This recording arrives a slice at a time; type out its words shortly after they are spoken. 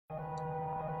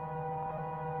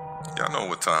Y'all know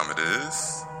what time it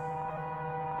is.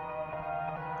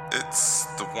 It's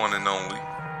the one and only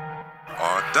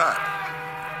RDOTT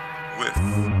with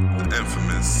the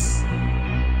infamous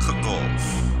COOKOFF.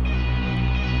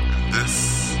 And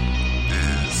this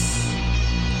is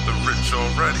the Rich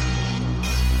Already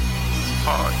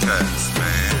podcast,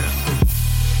 man.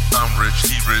 I'm rich,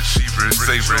 he rich, she rich,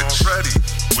 they rich. Already.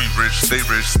 We rich, they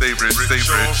rich, stay rich, stay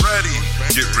rich. Already.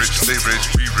 Get rich, stay rich,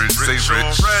 we rich, stay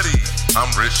rich. Already. I'm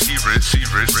rich, he rich, she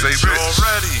rich, stay rich.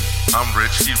 Already. I'm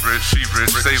rich, he rich, she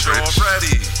rich, stay rich.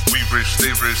 Already. We rich,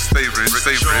 they rich, stay rich,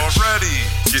 stay rich. Already.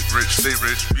 Get rich, stay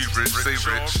rich, we rich, stay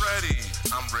rich. Already.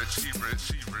 I'm rich, he rich,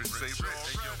 she rich, stay rich.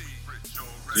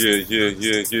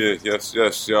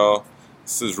 Yes, y'all.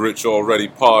 This is Rich Already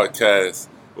podcast,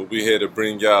 where we here to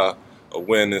bring y'all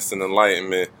awareness and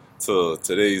enlightenment to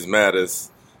today's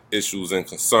matters, issues, and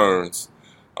concerns.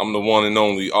 I'm the one and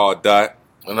only RDOTT.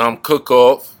 And I'm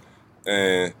COOKOFF.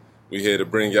 And we here to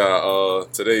bring y'all,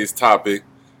 today's topic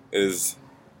is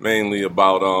mainly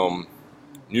about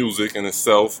music in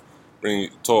itself,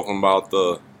 talking about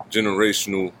the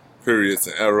generational periods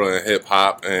and era in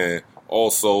hip-hop, and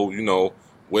also, you know,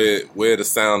 where the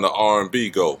sound of R&B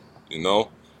go, you know?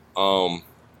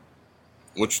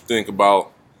 What you think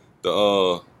about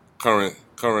the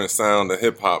current sound of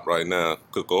hip hop right now,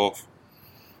 COOKOFF?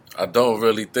 I don't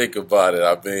really think about it.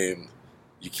 I mean,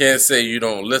 you can't say you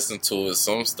don't listen to it.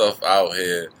 Some stuff out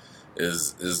here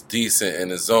is decent in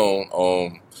its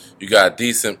own. You got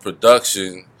decent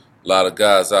production. A lot of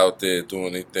guys out there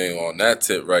doing their thing on that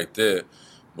tip right there.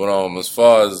 But as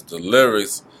far as the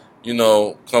lyrics, you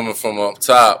know, coming from up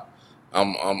top,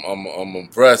 I'm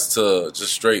abreast to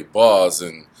just straight bars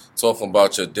and talking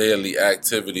about your daily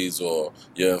activities or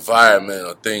your environment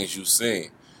or things you've seen.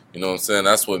 You know what I'm saying?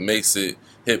 That's what makes it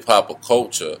hip-hop a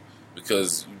culture,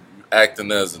 because you're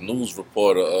acting as a news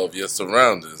reporter of your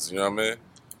surroundings. You know what I mean?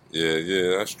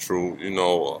 Yeah, that's true. You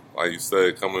know, like you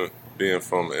said, being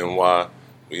from NY,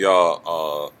 we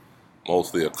are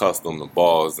mostly accustomed to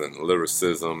bars and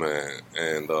lyricism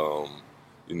and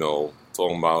you know,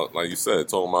 talking about, like you said,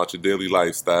 talking about your daily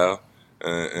lifestyle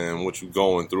and what you're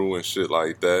going through and shit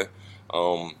like that.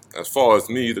 As far as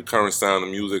me, the current sound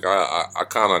of music, I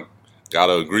kind of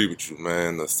gotta agree with you,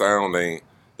 man. The sound ain't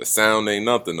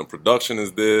nothing. The production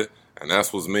is there, and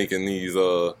that's what's making these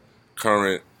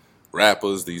current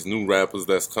rappers, these new rappers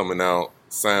that's coming out,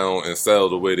 sound and sell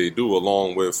the way they do,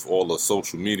 along with all the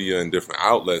social media and different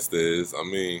outlets there is. I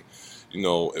mean, you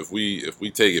know, if we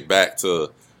take it back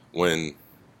to when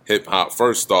hip hop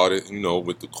first started, you know,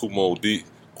 with the Kumo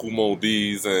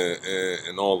D's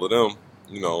and all of them,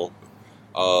 you know,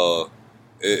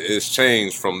 it's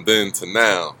changed from then to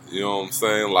now. You know what I'm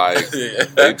saying? Like,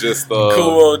 they just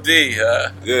Kumo D,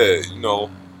 huh? Yeah, you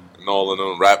know, and all of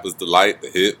them rappers delight the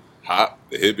hip hop,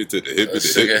 the hippie to the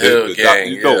hippie, the hip, gang,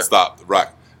 you don't stop the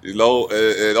rock. You know,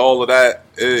 and all of that.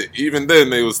 Even then,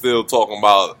 they were still talking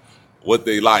about what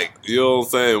they like, you know what I'm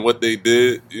saying, what they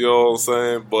did, you know what I'm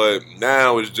saying, but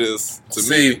now it's just, to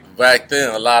me, back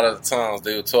then, a lot of the times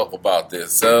they would talk about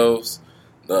themselves,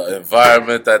 the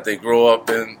environment that they grow up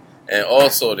in, and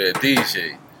also their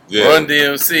DJ. Yeah. Run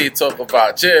DMC talk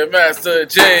about Jam Master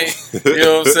J, you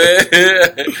know what I'm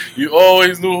saying? You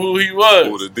always knew who he was.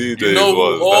 Who the DJs you know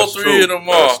was. who all That's three true. of them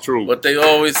are. That's true. But they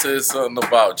always said something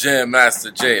about Jam Master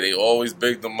J. They always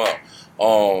bigged them up.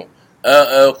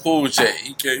 LL Cool J,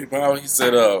 he came out, he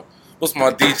said, what's my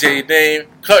DJ name?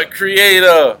 Cut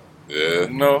Creator. Yeah. You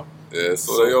know? Yeah,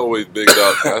 so they always bigged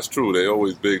up. That's true. They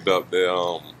always bigged up their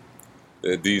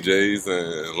DJs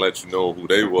and let you know who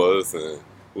they was and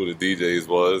who the DJs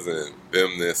was and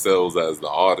them themselves as the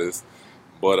artists.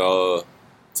 But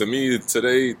to me,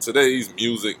 today's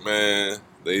music, man,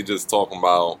 they just talking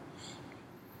about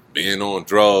being on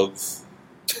drugs,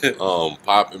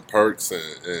 popping perks and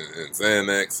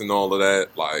Xanax and all of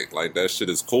that. Like that shit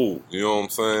is cool. You know what I'm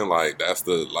saying? Like that's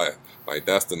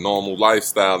the normal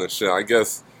lifestyle and shit. I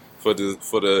guess for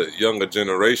the younger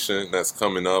generation that's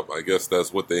coming up, I guess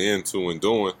that's what they into and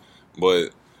doing.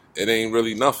 But it ain't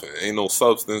really nothing. Ain't no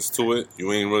substance to it.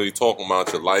 You ain't really talking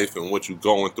about your life and what you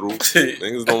going through.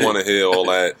 Niggas don't want to hear all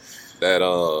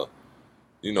that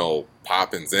you know,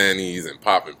 popping Xannies and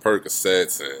popping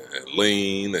Percocets and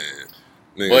lean and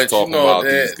niggas talking about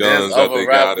these guns that they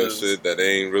got and shit that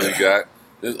they ain't really got.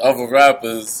 There's other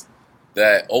rappers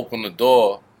that open the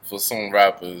door for some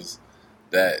rappers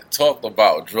that talked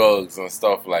about drugs and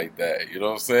stuff like that. You know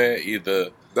what I'm saying?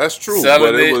 Either that's true,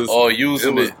 selling but it or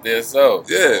using it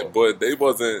themselves. Yeah, but it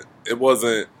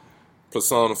wasn't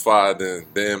personified in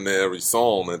damn near every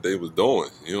song that they was doing.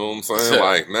 You know what I'm saying?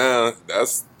 Like now,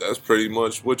 that's pretty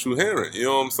much what you hearing. You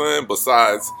know what I'm saying?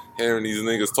 Besides hearing these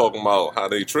niggas talking about how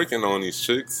they tricking on these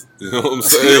chicks. You know what I'm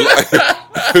saying?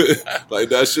 Like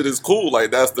that shit is cool. Like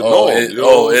that's the norm.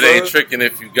 It ain't tricking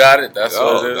if you got it. That's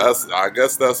what it is. I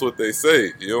guess that's what they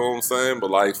say. You know what I'm saying? But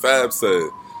like Fab said,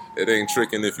 it ain't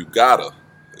tricking if you gotta.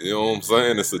 You know what I'm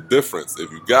saying? It's a difference.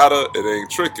 If you gotta, it ain't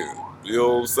tricking. You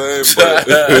know what I'm saying? But,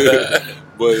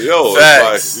 but yo,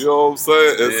 Facts. it's like, you know what I'm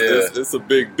saying? It's a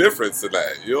big difference in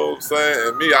that. You know what I'm saying?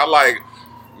 And me, I like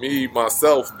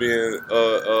myself being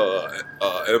a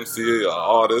MC, an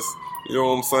artist. You know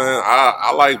what I'm saying?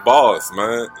 I like bars,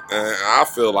 man. And I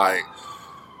feel like,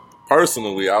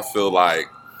 personally, I feel like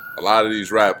a lot of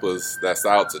these rappers that's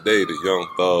out today, the Young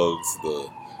Thugs, the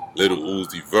Little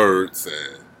Uzi Verts,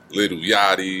 and Little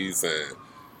Yachty's, and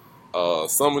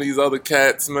some of these other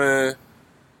cats, man,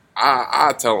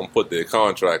 I tell them put their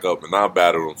contract up, and I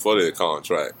battle them for their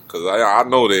contract, because I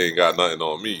know they ain't got nothing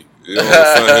on me. You know what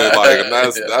I'm saying? Like, and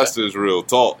that's just real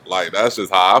talk. Like, that's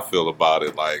just how I feel about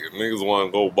it. Like, if niggas want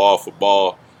to go ball for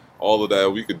ball, all of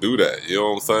that, we could do that. You know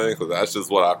what I'm saying? Because that's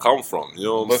just what I come from. You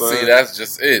know what I'm saying? But see, that's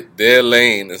just it. Their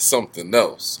lane is something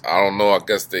else. I don't know. I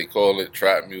guess they call it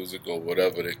trap music or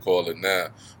whatever they call it now.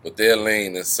 But their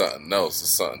lane is something else.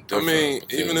 It's something different. I mean,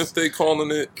 even if they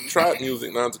calling it trap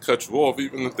music, not to cut you off,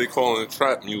 even if they calling it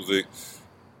trap music,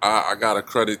 I gotta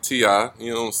credit T.I.,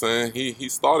 you know what I'm saying? He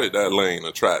started that lane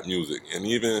of trap music, and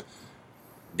even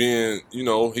being, you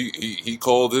know, he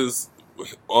called his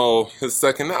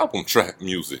second album trap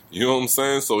music, you know what I'm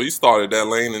saying? So he started that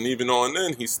lane, and even on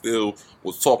then he still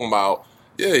was talking about,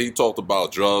 he talked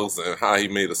about drugs and how he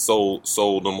made a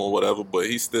sold them or whatever, but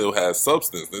he still had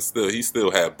substance, and he still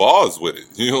had bars with it,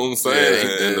 you know what I'm saying?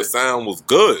 And the sound was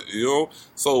good, you know?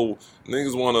 So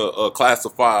niggas want to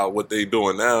classify what they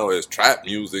doing now as trap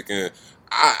music, and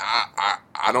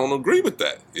I don't agree with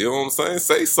that. You know what I'm saying?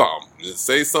 Say something. Just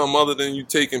say something other than you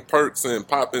taking perks and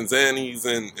popping Xannies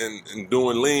and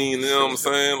doing lean. You know what I'm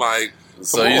saying? Like,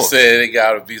 so you say it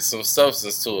got to be some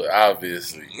substance to it,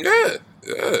 obviously. Yeah.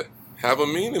 Have a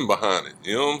meaning behind it.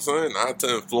 You know what I'm saying? Not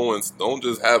to influence. Don't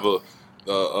just have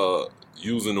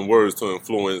using the words to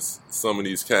influence some of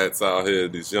these cats out here,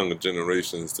 these younger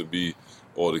generations to be,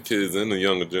 or the kids in the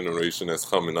younger generation that's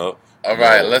coming up. All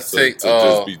right, let's take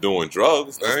just be doing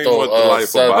drugs. That ain't what the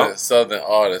life about. Southern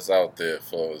artists out there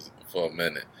for a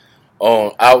minute.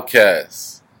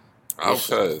 Outkast.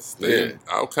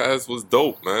 Outkast was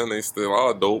dope, man. They still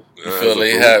are dope. You feel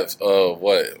they have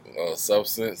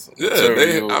substance?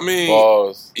 Yeah,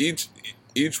 bars. Each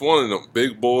one of them,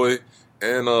 Big Boy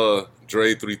and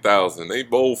Dre 3000, they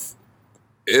both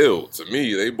ill to me.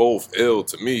 You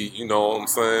know what I'm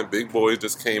saying? Big Boy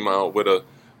just came out with an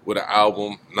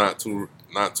album not too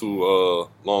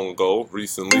long ago,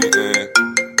 recently, and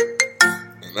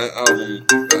that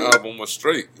album was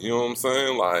straight. You know what I'm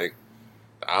saying? Like,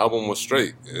 the album was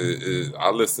straight. I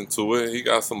listened to it. He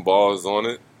got some bars on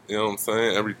it. You know what I'm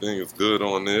saying? Everything is good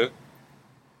on there.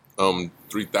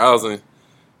 3000,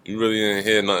 you really didn't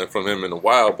hear nothing from him in a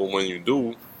while, but when you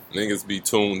do, niggas be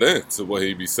tuned in to what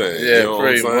he be saying. Yeah, you know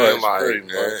pretty what I'm saying? much. Pretty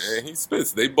much. And he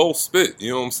spits. They both spit.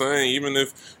 You know what I'm saying? Even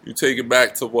if you take it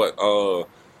back to what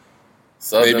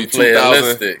Southern maybe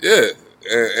Playalistic. 2000,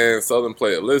 and Southern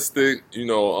Playalistic. You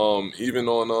know, even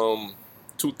on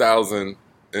 2000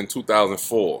 and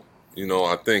 2004. You know,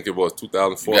 I think it was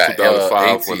 2004,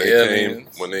 2005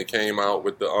 when they came out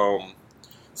with the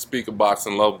Speaker Box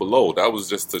and Love Below. That was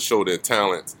just to show their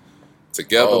talent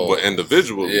together, but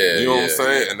individually. You know what I'm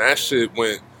saying? And that shit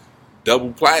went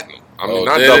double platinum. I mean,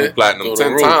 not double platinum,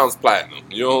 10 times platinum.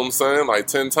 You know what I'm saying? Like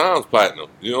 10 times platinum.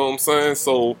 You know what I'm saying?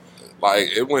 So, like,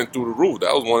 it went through the roof.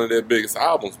 That was one of their biggest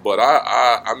albums. But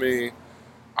I mean,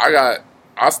 I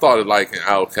started liking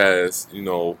Outkast. You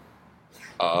know,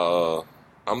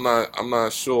 I'm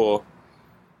not sure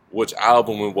which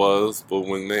album it was, but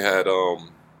when they had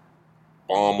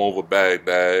Bomb Over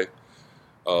Baghdad,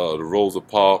 the Rosa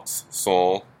Parks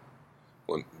song,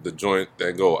 when the joint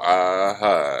that go,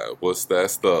 what's that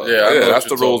stuff? Yeah, that's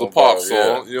the Rosa Parks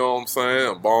song. You know what I'm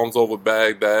saying? Bombs Over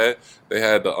Baghdad. They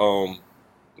had the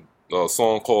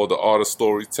song called The Art of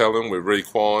Storytelling with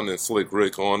Raekwon and Slick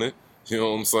Rick on it. You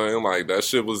know what I'm saying? Like, that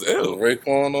shit was ill.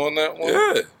 Raekwon on that one?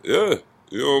 Yeah.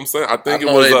 You know what I'm saying? I think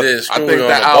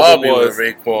that album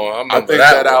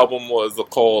was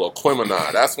called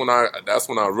Aquemini. That's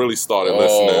when I really started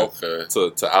listening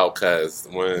to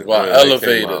Outkast. When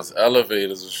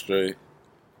Elevators are straight.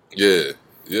 Yeah.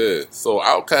 So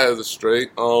Outkast is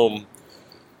straight.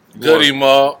 Goody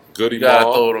Mob. Goody Gotta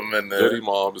Mob. throw them in there. Goody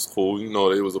Mob is cool. You know,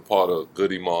 they was a part of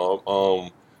Goody Mob.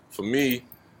 for me,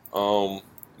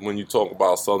 when you talk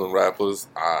about Southern rappers,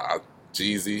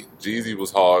 Jeezy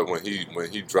was hard when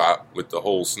he dropped with the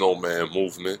whole Snowman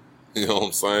movement. You know what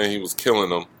I'm saying? He was killing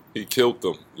them. He killed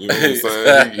them. You know what I'm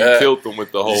saying? He killed them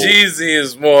with the whole. Jeezy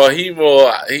is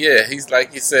he's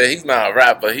like you said, he's not a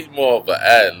rapper. He's more of an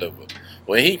ad-libber.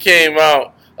 When he came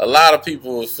out, a lot of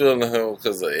people was feeling him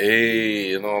because of all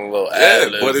the little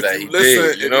ad-libs that he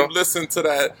did. You know? If you listen to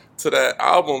that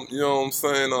album, you know what I'm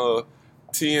saying?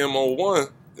 TM01,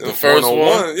 the first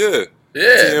one, yeah,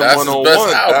 that's his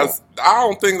best album. I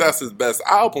don't think that's his best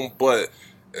album, but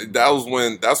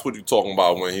that's what you're talking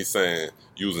about when he's saying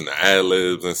using the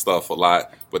ad-libs and stuff a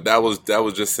lot. But that was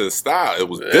just his style. It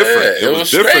was different. It was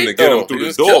different to get him through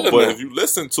the door. But if you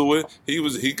listen to it,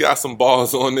 he got some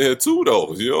bars on there too,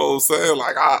 though. You know what I'm saying?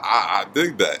 Like I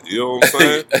dig that. You know what I'm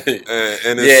saying?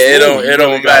 and it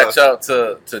don't match up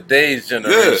to today's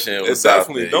generation. Yeah, it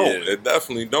definitely don't. Yeah. It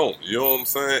definitely don't. You know what I'm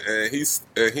saying? And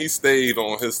he stayed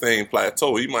on his same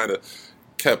plateau. He might have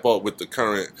kept up with the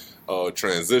current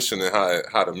transition and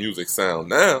how the music sound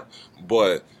now,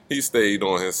 but he stayed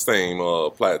on his same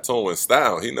plateau and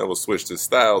style. He never switched his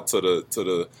style to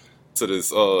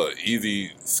this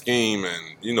easy scheme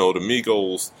and the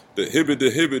Migos, the hibbit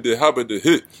the hobbit the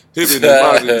hit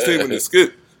hibbit the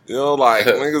skip. You know, like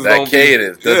niggas that don't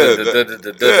cadence,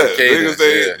 niggas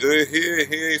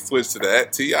he ain't switched to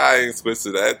that. T.I. ain't switched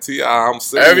to that. T.I. I'm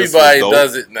serious. Everybody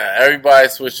does it now.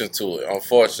 Everybody's switching to it.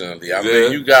 Unfortunately, I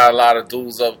mean, you got a lot of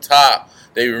dudes up top.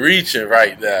 They reaching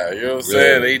right now. You know what I'm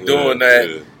saying? They doing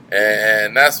that.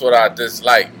 And that's what I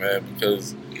dislike, man,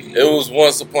 because it was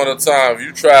once upon a time, if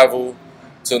you travel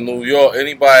to New York,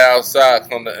 anybody outside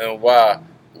come to NY,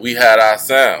 we had our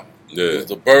sound. Yeah. It was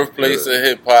the birthplace of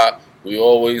hip-hop. We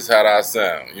always had our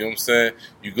sound. You know what I'm saying?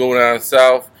 You go down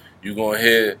south, you're going to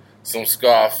hear some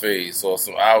Scarface or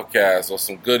some Outkast or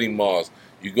some Goody Moss.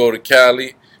 You go to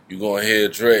Cali, you're going to hear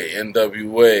Dre,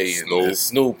 NWA, and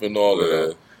Snoop and all of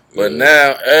that. But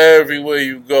now, everywhere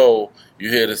you go, you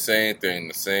hear the same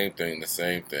thing.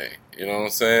 You know what I'm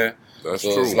saying? That's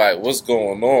true. So it's like, what's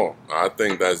going on? I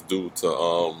think that's due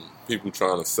to people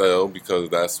trying to sell because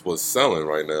that's what's selling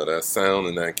right now. That sound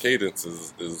and that cadence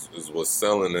is what's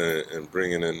selling and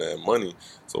bringing in that money.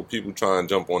 So people try and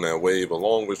jump on that wave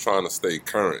along with trying to stay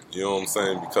current. You know what I'm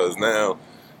saying? Because now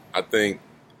I think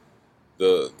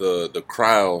the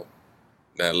crowd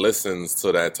that listens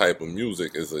to that type of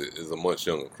music is a much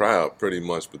younger crowd, pretty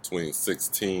much between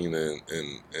 16 and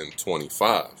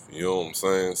 25. You know what I'm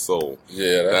saying? So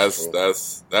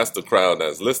that's the crowd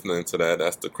that's listening to that.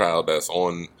 That's the crowd that's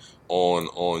on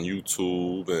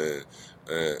YouTube and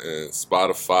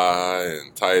Spotify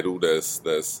and Tidal.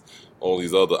 That's all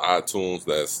these other iTunes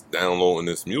that's downloading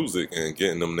this music and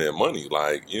getting them their money.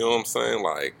 Like, you know what I'm saying?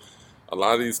 Like, a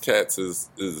lot of these cats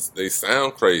they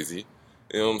sound crazy.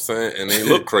 You know what I'm saying? And they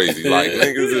look crazy. Like,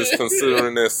 niggas is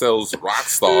considering themselves rock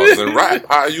stars in rap.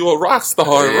 How are you a rock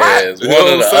star in rap? You know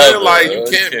what I'm saying? Like, you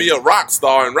can't be a rock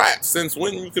star in rap. Since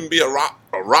when you can be a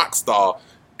rock star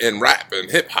in rap and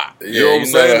hip hop? You know what I'm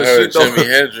saying? Never heard Jimi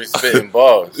Hendrix spitting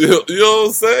bars. You know what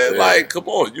I'm saying? Like, come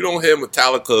on. You don't hear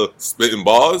Metallica spitting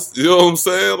bars. You know what I'm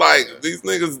saying? Like, these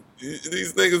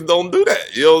niggas don't do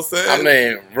that. You know what I'm saying? I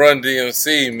mean, Run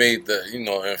DMC made the,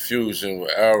 infusion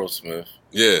with Aerosmith.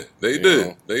 Yeah, they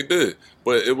did. They did.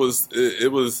 But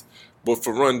but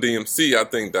for Run DMC, I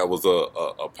think that was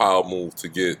a power move to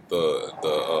get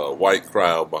the white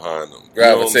crowd behind them.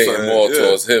 Gravitating more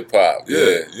towards hip hop.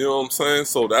 Yeah, you know what I'm saying?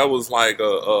 So that was like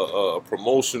a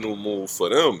promotional move for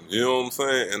them. You know what I'm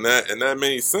saying? And that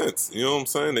made sense. You know what I'm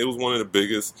saying? They was one of the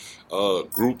biggest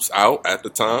groups out at the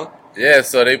time. Yeah,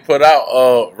 so they put out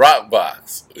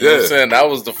Rockbox. You know what I'm saying? That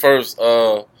was the first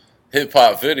hip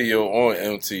hop video on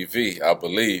MTV, I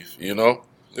believe.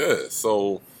 Yeah.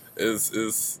 So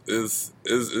is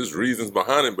reasons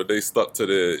behind it, but they stuck to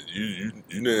their. You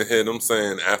didn't hear them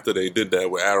saying after they did that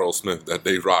with Aerosmith that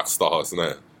they rock stars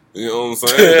now. You know what I'm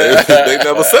saying? They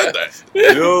never said that.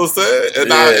 You know what I'm saying?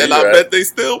 And I bet they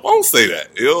still won't say that.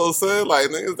 You know what I'm saying? Like,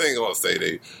 niggas ain't gonna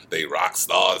say they rock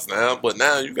stars now. But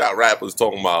now you got rappers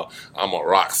talking about I'm a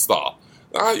rock star.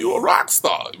 Nah, you a rock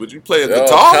star. Would you play a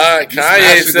guitar?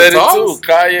 Kanye said it too.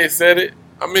 Kanye said it.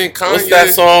 I mean, Kanye. What's that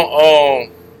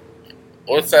song?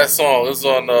 What's that song? It's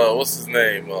on what's his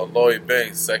name? Lloyd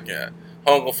Banks' second.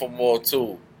 Hunger for More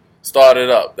 2. Start It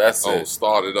Up. That's it. Oh,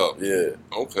 Start It Up. Yeah.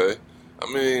 Okay. I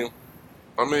mean,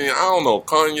 I don't know.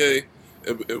 Kanye.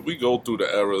 If we go through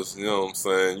the eras, you know what I'm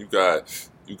saying. You got.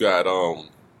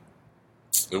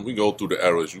 If we go through the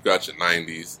eras, you got your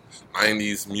 90s.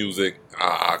 90s music,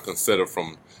 I consider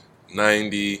from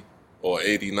 90 or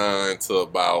 89 to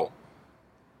about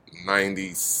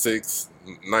 96,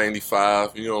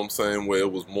 95, you know what I'm saying, where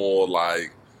it was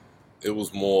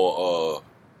more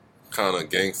kind of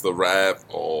gangster rap,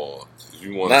 or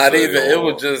you want to Not say, even. It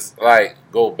would just like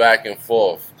go back and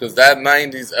forth because that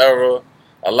 '90s era,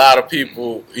 a lot of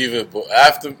people even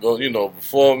after,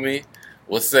 before me,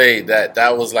 would say that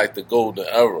that was like the golden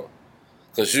era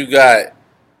because you got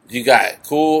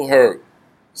Cool Herc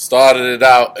started it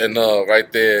out and right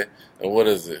there. And what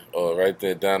is it? Right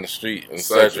there down the street on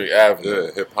Cedric Avenue.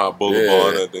 Yeah, Hip Hop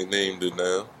Boulevard, Yeah. that they named it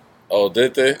now. Oh,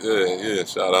 did they? Yeah,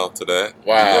 shout out to that.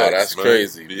 Wow, BX, that's man.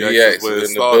 crazy. BX is where it in the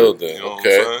started, building. you know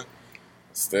Okay. what I'm saying?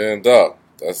 Stand up.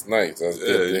 That's nice. That's good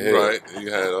to Yeah, hear. you're right.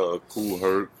 You had Cool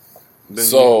Herc.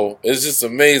 So it's just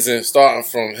amazing starting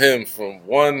from him, from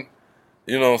one,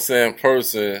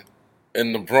 person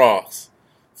in the Bronx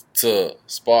to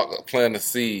plant a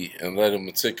seed and let him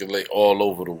articulate all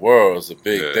over the world is a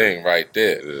big thing right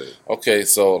there. Yeah. Okay,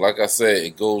 so like I said,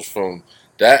 it goes from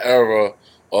that era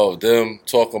of them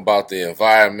talking about the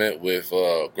environment with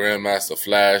Grandmaster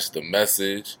Flash, The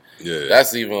Message. Yeah.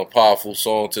 That's even a powerful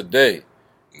song today.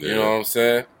 Yeah. You know what I'm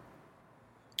saying?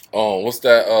 What's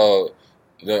that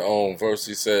verse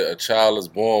he said, a child is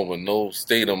born with no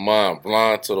state of mind,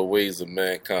 blind to the ways of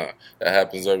mankind. That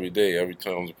happens every day, every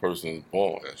time the person is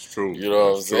born. That's true. You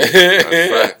know That's what I'm saying?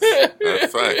 That's facts.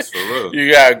 That's facts, for real.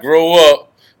 You gotta grow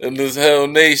up in this hell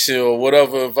nation or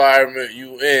whatever environment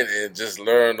you in and just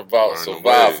learn about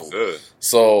survival. Yeah.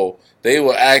 So they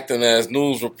were acting as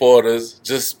news reporters,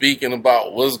 just speaking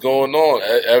about what's going on,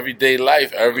 everyday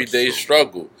life, everyday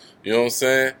struggle. You know what I'm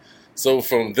saying? So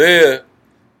from there,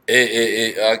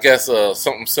 I guess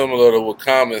something similar to what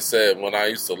Common said when I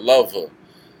used to love her.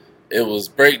 It was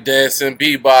breakdancing,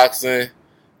 beatboxing,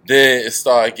 then it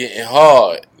started getting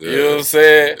hard. Yeah. You know what I'm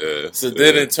saying? Yeah. So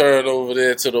then it turned over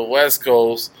there to the West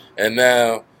Coast, and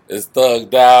now it's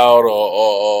thugged out,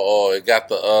 or it got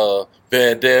the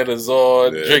bandanas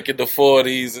on, drinking the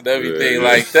 40s and everything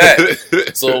like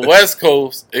that. So West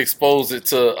Coast exposed it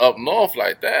to up north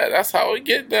like that. That's how it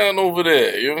get down over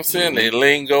there. You know what I'm saying? They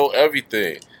lingo,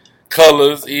 everything.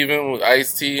 Colors, even with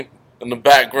Ice-T in the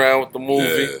background with the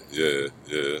movie. Yeah.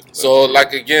 So,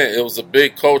 like, again, it was a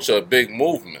big culture, a big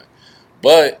movement.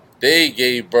 But they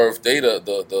gave birth,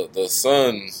 the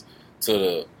sons to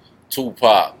the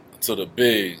Tupac, to the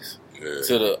Bigs,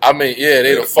 to the,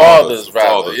 the fathers,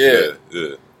 rather, yeah.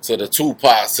 To the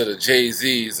Tupacs, to the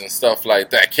Jay-Z's and stuff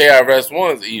like that.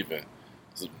 KRS-Ones even.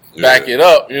 So back it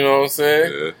up, you know what I'm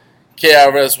saying? Yeah.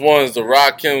 KRS-Ones, the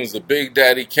Rakims, the Big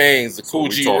Daddy Kanes, the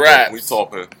Coogee Raps. We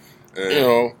talking,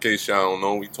 in case y'all don't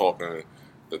know, we talking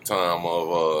the time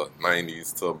of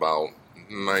 90s to about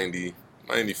 90,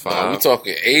 95. No, we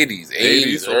talking 80s,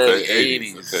 early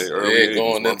 80s. Okay, early 80s,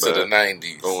 going into the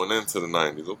 90s. Going into the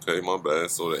 90s, okay, my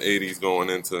bad. So the 80s going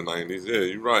into the 90s, yeah,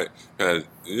 you're right.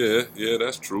 Yeah,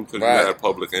 that's true, because you had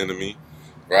Public Enemy.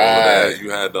 Right. You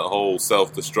had the whole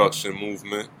self-destruction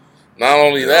movement. Not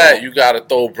only that, you got to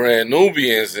throw Brand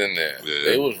Nubians in there. Yeah.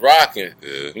 They was rocking.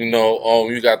 Yeah. You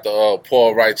got the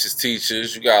Poor Righteous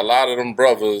Teachers. You got a lot of them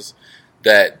brothers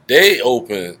that they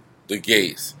opened the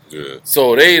gates. Yeah.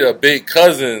 So they the big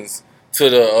cousins to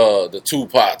the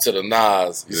Tupac, to the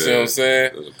Nas. You see what I'm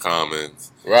saying? The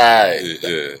Commons. Right.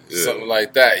 Yeah. Something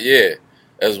like that, yeah.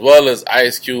 As well as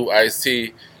Ice Cube,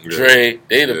 Ice-T, Dre.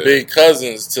 They the big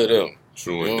cousins to them.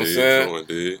 True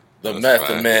indeed. The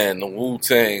Method Man, the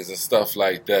Wu-Tangs and stuff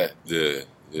like that. Yeah.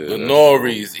 The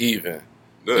Noris even.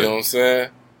 Yeah. You know what I'm saying?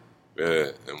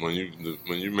 Yeah, and when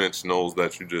you mention those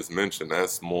that you just mentioned,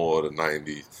 that's more the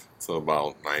 90s to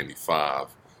about 95,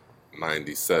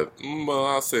 97. Well,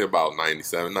 I'll say about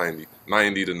 97,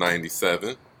 90 to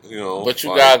 97. You know, but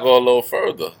you gotta go a little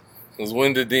further. Because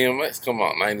when did DMX come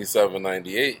out? 97,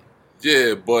 98.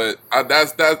 Yeah, but I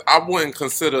wouldn't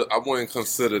consider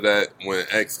that when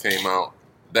X came out.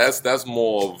 That's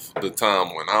more of the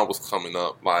time when I was coming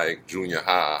up, like junior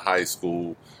high, high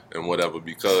school, and whatever,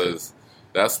 because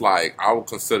that's like, I would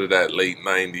consider that late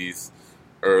 90s,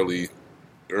 early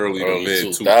to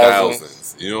mid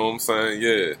 2000s. You know what I'm saying?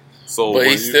 Yeah. So, but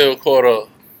he still caught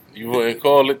you wouldn't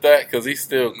call it that, because he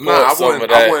still caught some of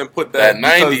that. I wouldn't put that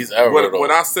 90s era.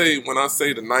 When I say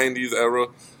the 90s era,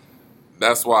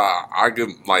 that's why I give,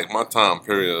 like, my time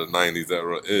period of the 90s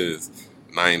era is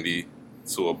 90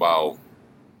 to about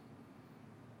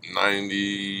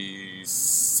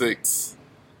 96,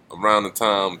 around the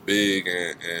time Big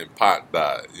and Pac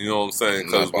died. You know what I'm saying?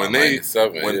 Because when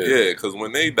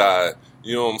they died,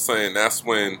 you know what I'm saying, that's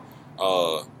when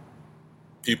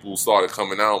people started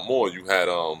coming out more. You had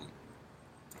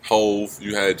Hove,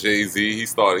 you had Jay-Z, he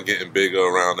started getting bigger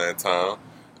around that time.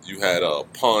 You had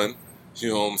Pun, you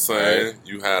know what I'm saying? Right.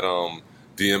 You had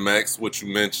DMX, what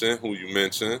you mentioned, who you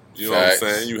mentioned. You know Facts. what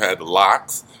I'm saying? You had the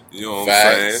Locks. You know what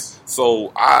Facts. I'm saying?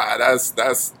 So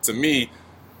that's to me,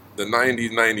 the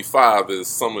 90 95 is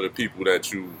some of the people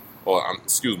that you, or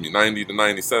excuse me, 90 to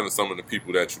 97, some of the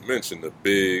people that you mentioned, the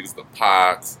Bigs, the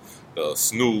Pox, the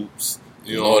Snoops,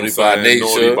 you know what I'm saying?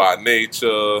 Naughty by Nature,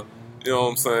 you know what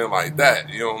I'm saying? Like that,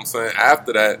 you know what I'm saying?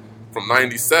 After that, from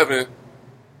 97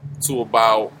 to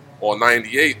about, or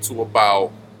 98 to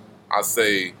about, I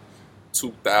say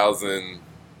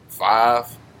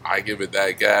 2005, I give it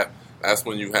that gap. That's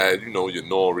when you had, you know, your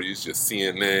Norries, your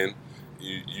CNN,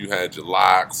 you had your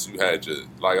Locks, you had your,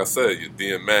 like I said, your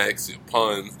DMX, your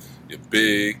Puns, your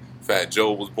Big. Fat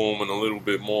Joe was booming a little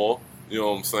bit more. You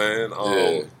know what I'm saying?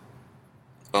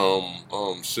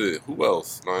 Shit. Who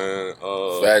else, man?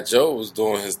 Fat Joe was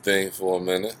doing his thing for a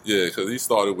minute. Yeah, because he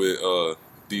started with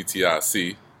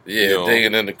DTIC. Yeah, you know,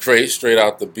 digging in the crate straight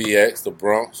out the BX, the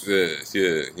Bronx. Yeah,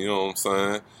 you know what I'm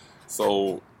saying?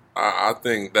 So I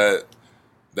think that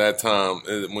time,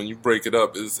 when you break it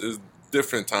up, is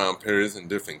different time periods and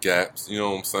different gaps. You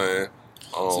know what I'm saying?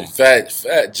 See,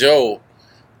 Fat Joe,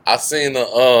 I seen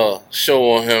a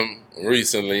show on him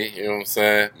recently. You know what I'm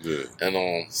saying? Yeah.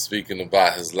 And speaking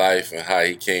about his life and how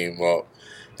he came up,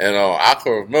 and I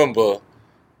can remember,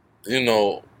 you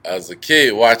know, as a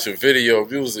kid watching Video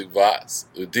Music Box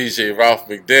with DJ Ralph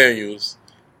McDaniels.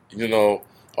 You know,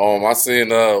 I seen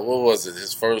what was it?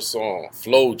 His first song,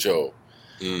 Flo Joe.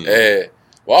 And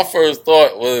my first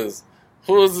thought was,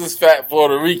 who is this fat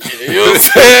Puerto Rican? You know what I'm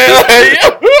saying?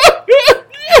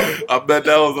 I bet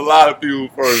that was a lot of people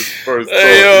first thought.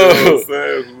 Hey, you know what I'm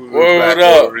saying? Word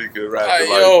up. Puerto Rican rapping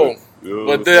like this. You know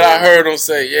But then I heard him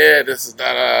say, yeah, this is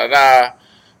da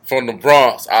from the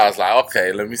Bronx. I was like,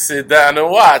 okay, let me sit down and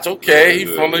watch. Okay, he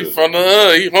from the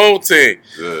hood, he home team.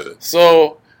 Yeah.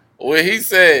 So when he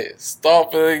said,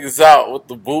 stomping niggas out with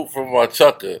the boot from my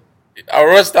chucker, I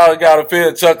rushed out and got a pair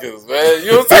of chuckers, man.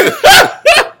 You know what I'm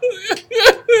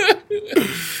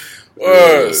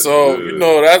saying? So, you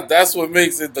know, that's what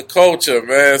makes it the culture,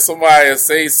 man. Somebody will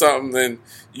say something and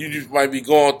you just might be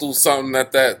going through something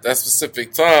at that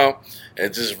specific time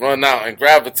and just run out and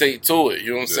gravitate to it.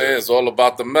 You know what I'm saying? It's all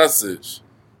about the message.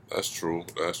 That's true.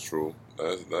 That's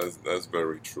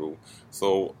very true.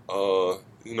 So,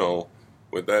 you know,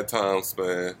 with that time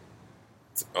span,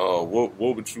 what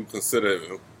would you consider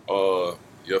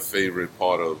your favorite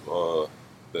part of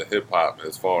the hip hop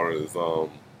as far as the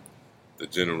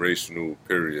generational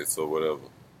periods or whatever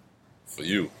for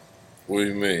you? What do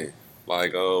you mean?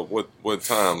 Like what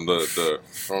time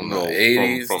from the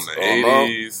 80s from the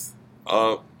 80s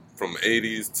up from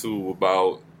 80s to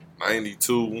about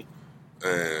 92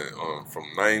 and from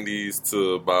 90s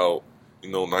to about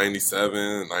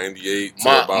 97, 98 to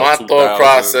about my 2000. thought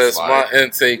process, like, my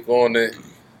intake on it.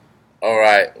 All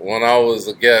right, when I was,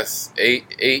 I guess,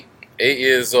 8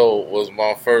 years old was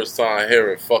my first time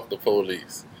hearing "fuck the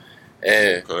police"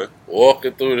 and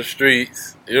walking through the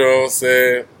streets. You know what I'm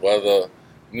saying? Whether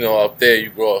up there you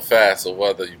grow up fast, or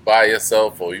whether you by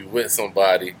yourself or you with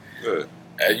somebody. Yeah.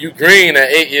 And you green at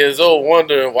 8 years old,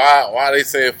 wondering why they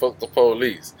saying "fuck the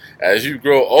police." As you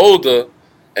grow older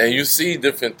and you see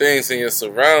different things in your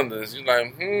surroundings, you're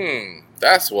like,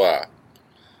 that's why.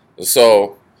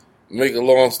 So, make a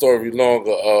long story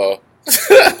longer.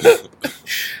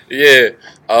 Yeah,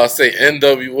 I'll say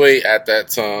NWA at that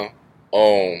time.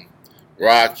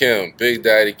 Rakim, Big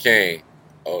Daddy Kane,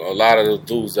 a lot of the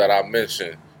dudes that I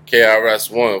mentioned.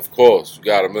 KRS-One, of course. You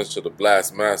got to mention the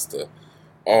Blast Master.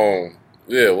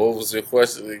 Yeah, what was your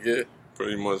question again?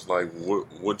 Pretty much like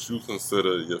what you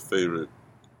consider your favorite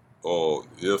or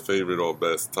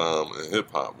best time in hip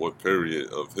hop. What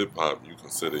period of hip hop you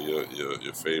consider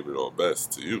your favorite or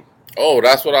best to you? Oh,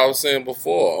 that's what I was saying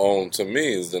before. To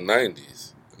me, is the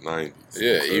 90s. The 90s.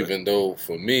 Yeah, okay. Even though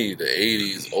for me the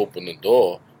 80s opened the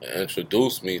door and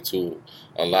introduced me to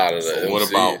a lot of the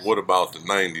MCs. What about the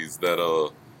 90s that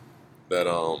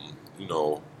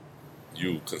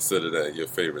you consider that your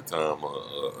favorite time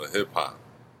of hip hop?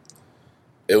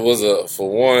 It was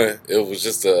it was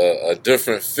just a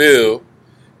different feel,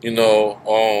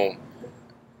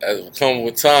 as come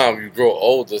with time you grow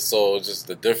older, so just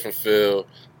a different feel,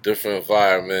 different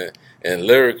environment, and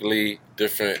lyrically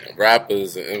different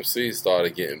rappers and MCs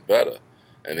started getting better,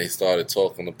 and they started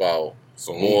talking about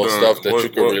more stuff that you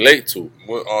can relate to.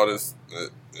 What artists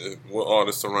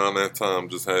around that time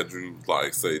just had you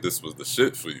like say this was the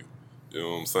shit for you? You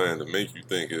know what I'm saying? To make you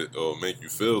think it or make you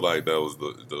feel like that was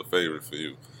the favorite for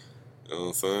you. You know what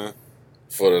I'm saying?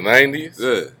 For the 90s?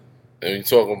 Yeah. And you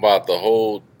talking about the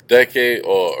whole decade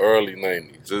or early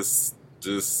 90s?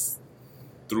 Just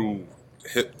through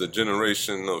the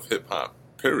generation of hip hop,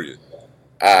 period.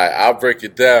 Alright, I'll break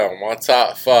it down. My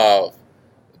top 5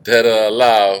 dead or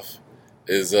alive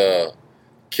is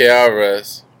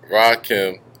KRS,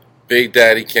 Rakim, Big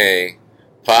Daddy Kane,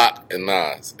 Pac, and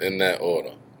Nas in that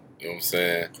order. You know what I'm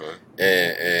saying?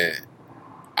 Okay. And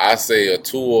I say a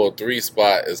 2 or 3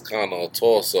 spot is kind of a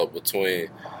toss up between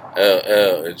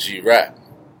LL and G Rap.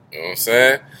 You know what I'm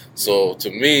saying? So to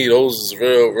me, those is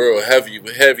real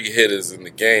heavy hitters in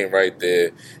the game right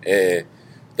there. And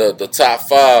the top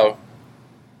 5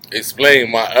 explain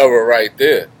my era right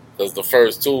there. Because the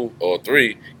first 2 or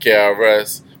 3,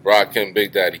 KRS, Rakim,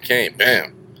 Big Daddy Kane,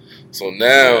 bam. So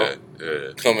now,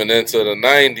 coming into the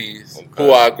 90s,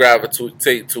 who I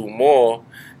gravitate to more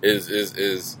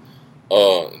is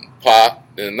Pac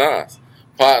and Nas.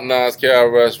 Pac, Nas,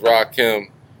 KRS, Rakim,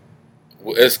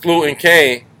 excluding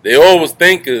Kane, they always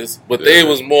thinkers, but they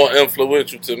was more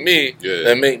influential to me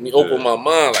that make me open my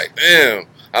mind like, damn,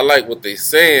 I like what they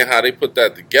saying, how they put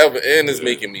that together, and it's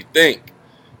making me think.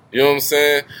 You know what I'm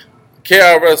saying?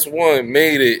 KRS-One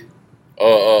made it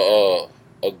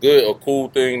a cool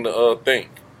thing to think.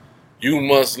 You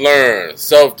must learn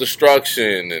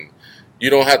self-destruction, and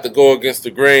you don't have to go against the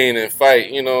grain and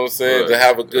fight, you know what I'm saying, to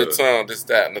have a good time, this,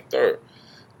 that, and the third.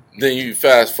 Then you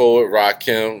fast forward,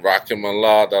 Rakim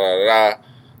Allah, da-da-da-da.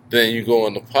 Then you go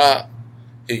into Pop.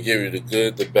 He give you the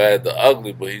good, the bad, the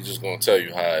ugly, but he just going to tell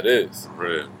you how it is.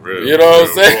 You know what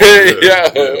I'm saying? Yeah,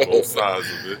 both sides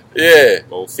of it. Yeah.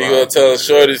 Both sides. He going to tell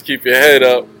shorties, keep your head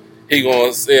up. He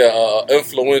going to say an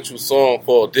influential song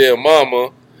called Dear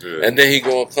Mama. Yeah. And then he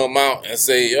going to come out and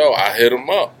say, yo, I hit him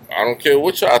up. I don't care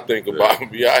what y'all think about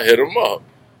me. I hit him up.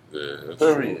 Yeah.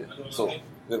 Period. So,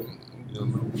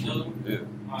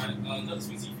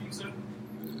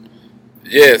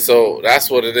 yeah, so that's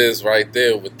what it is right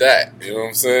there with that. You know what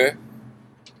I'm saying?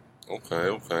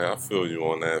 Okay. I feel you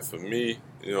on that. For me,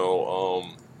 you know,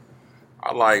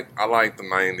 I like the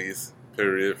 90s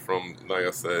period from, like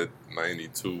I said,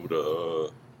 92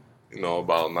 to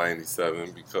about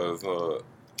 97 because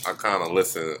I kind of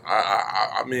listen.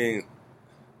 I mean,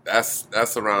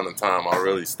 that's around the time I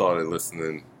really started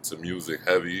listening to music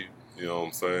heavy. You know what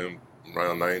I'm saying?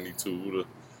 Around 92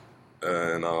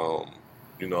 and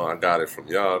I got it from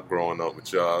y'all growing up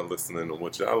with y'all, listening to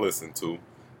what y'all listen to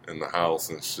in the house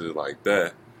and shit like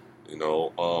that.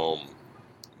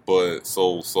 But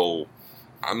so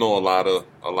I know a lot of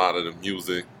the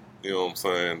music. You know what I'm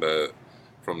saying? That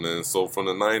from then. So from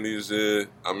the 90s, yeah.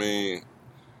 I mean,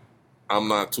 I'm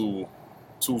not too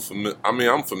familiar. I mean,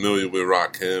 I'm familiar with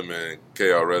Rakim and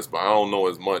KRS, but I don't know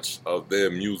as much of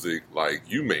their music like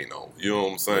you may know. You know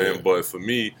what I'm saying? Yeah. But for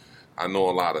me, I know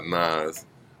a lot of Nas.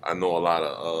 I know a lot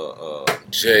of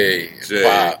Jay,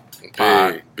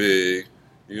 Pac, Big.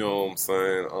 You know what I'm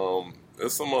saying?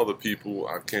 There's some other people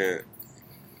I can't.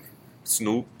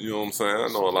 Snoop. You know what I'm saying? I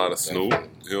know a lot of Snoop.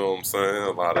 You know what I'm saying?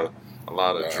 A lot of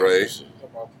Dre.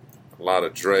 A lot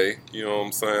of Dre, you know what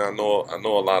I'm saying? I know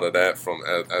a lot of that from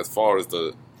as far as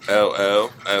the LL,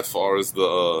 as far as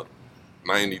the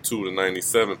 92 to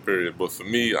 97 period. But for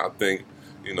me, I think,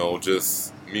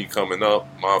 just me coming up,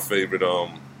 my favorite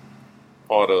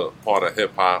part of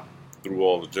hip hop through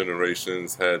all the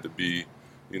generations had to be,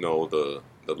 the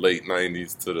late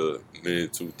 90s to the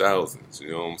mid 2000s.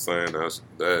 You know what I'm saying?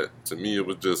 That to me, it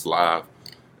was just live.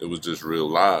 It was just real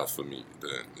live for me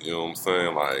then. You know what I'm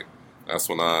saying? Like, that's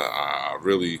when I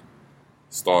really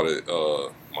started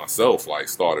myself, like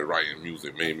started writing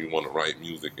music, made me want to write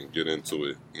music and get into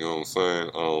it. You know what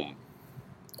I'm saying?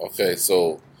 Okay,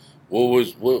 so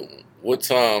what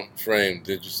time frame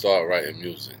did you start writing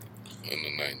music in the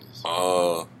 90s?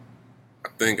 I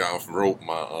think I wrote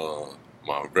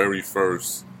my very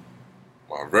first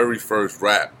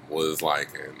rap was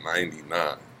like in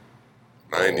 99.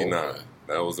 99. Oh, okay.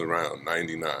 That was around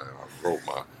 99. I wrote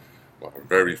my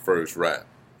very first rap,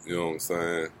 you know what I'm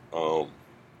saying?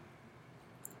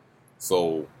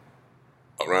 So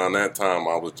around that time,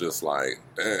 I was just like,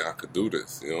 damn, I could do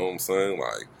this, you know what I'm saying?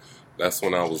 Like, that's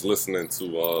when I was listening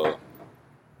to,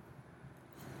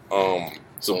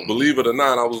 so believe it or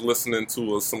not, I was listening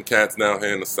to some cats down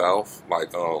here in the South,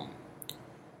 like, No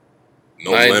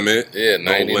Limit. Yeah,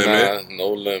 99,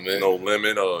 No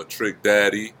Limit, Trick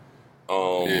Daddy.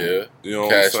 You know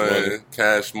what I'm saying?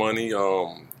 Cash Money,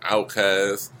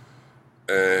 Outkast,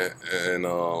 and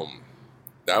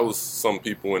that was some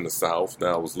people in the South that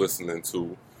I was listening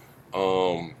to.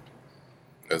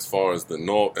 As far as the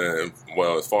North,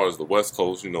 as far as the West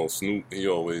Coast, Snoop, he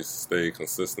always stayed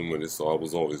consistent with it, so I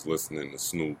was always listening to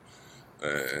Snoop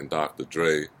and Dr.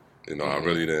 Dre. I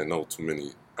really didn't know too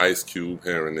many. Ice Cube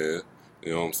here and there,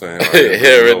 You know what I'm saying?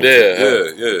 Here and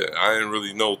there. Yeah. I didn't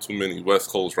really know too many West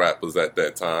Coast rappers at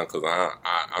that time because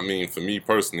I mean, for me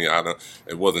personally,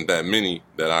 it wasn't that many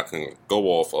that I can go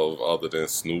off of other than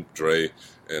Snoop, Dre,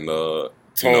 and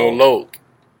Tone Loc.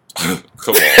 Come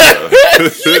on,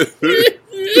 man.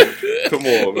 Come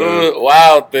on, man.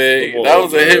 Wild Thing. On, that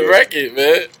was a hit man. record,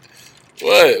 man.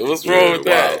 What's wrong with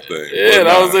that? Wild Thing. Yeah,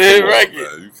 that was a hit record.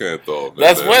 Man. You can't throw him.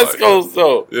 That's West Coast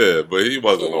though. Yeah, but he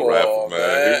wasn't no rapper,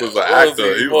 man. He was an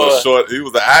actor. He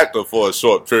was an actor for a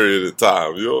short period of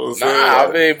time. You know what I'm saying? Nah,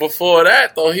 I mean before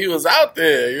that though, he was out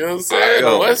there. You know what I'm saying?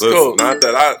 The West Coast. Not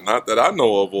that I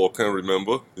know of or can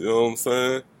remember. You know what I'm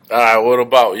saying? All right, what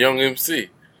about Young MC?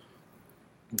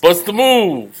 Bust the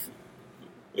Move.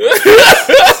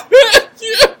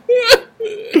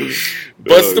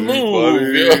 Bust the Move.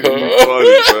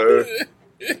 Funny,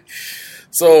 man.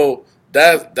 So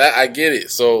that I get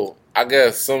it. So I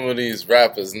guess some of these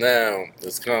rappers now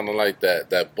it's kind of like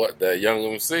that Young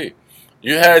MC.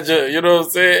 You had your, you know what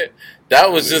I'm saying? That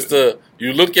was just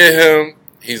you look at him.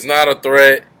 He's not a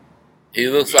threat. He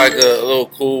looks like a little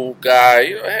cool guy.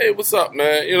 You know, hey, what's up,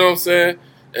 man? You know what I'm saying?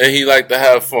 And he like to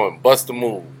have fun. Bust the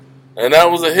Move. And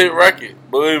that was a hit record,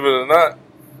 believe it or not.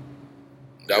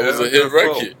 That was a hit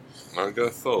record. So. I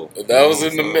guess so. That was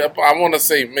in the, I want to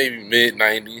say maybe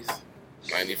mid-90s.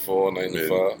 94,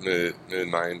 95.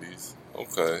 Mid-90s.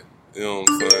 Okay. You know what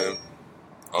I'm saying?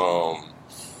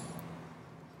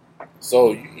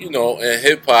 So, you know, in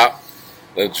hip-hop,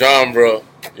 the genre,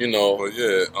 you know. But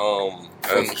yeah,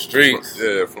 from the streets.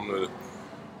 From the,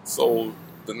 so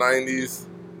the 90s,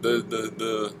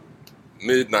 the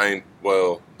mid-90s,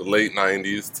 well, the late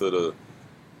 90s to the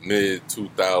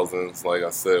mid-2000s, like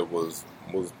I said, was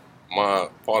my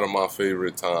part of my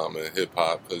favorite time in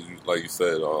hip-hop because, like you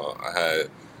said, I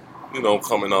had, you know,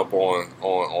 coming up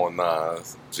on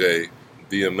Nas, Jay,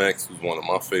 DMX was one of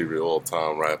my favorite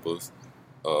all-time rappers.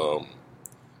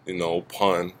 You know,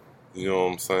 Pun, you know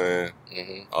what I'm saying?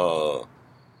 Mm-hmm.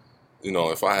 You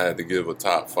know, if I had to give a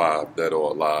top 5 dead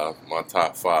or alive, my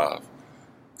top 5,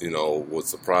 you know, would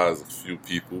surprise a few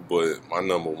people, but my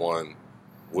number 1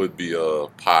 would be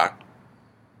Pac,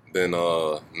 then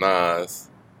Nas,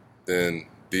 then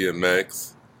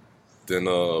DMX, then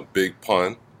Big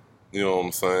Pun, you know what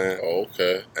I'm saying? Oh,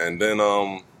 okay. And then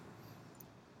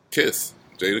Kiss,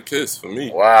 Jada Kiss for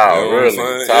me. Wow, you know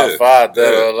really? Top 5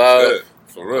 dead or alive? Yeah.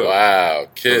 For real. Wow,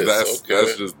 Kiss.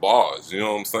 That's just bars. You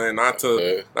know what I'm saying? Not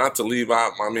to leave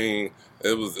out. I mean,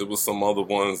 it was some other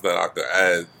ones that I could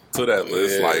add to that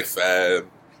list, like Fab.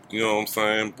 You know what I'm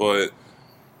saying? But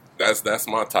that's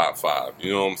my top 5.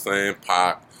 You know what I'm saying?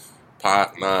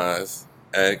 Pac, Nas,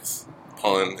 X,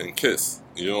 Pun, and Kiss.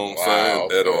 You know what I'm saying?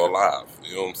 Dead or alive.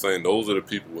 You know what I'm saying? Those are the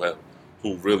people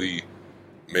who really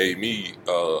made me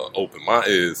open my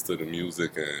ears to the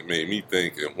music and made me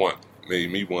think and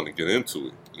made me want to get into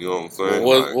it. You know what I'm saying?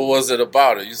 What was it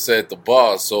about it? You said the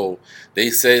bars, so they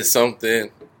said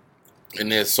something in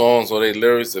their songs or their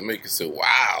lyrics that make you say,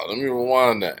 wow, let me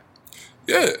rewind that.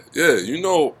 Yeah. You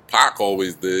know, Pac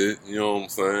always did, you know what I'm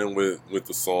saying, with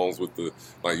the songs, with the,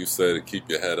 like you said, to keep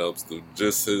your head up,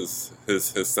 just his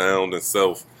sound in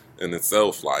itself,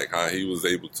 like how he was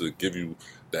able to give you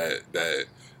that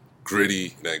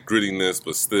grittiness,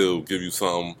 but still give you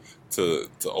something to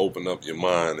open up your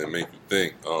mind and make you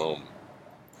think.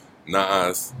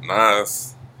 Nas,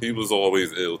 he was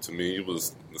always ill to me. He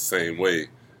was the same way,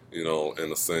 you know,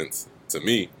 in a sense to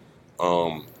me.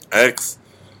 X,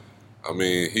 I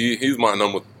mean, he's my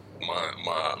number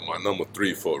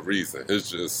 3 for a reason. He's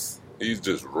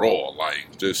just raw,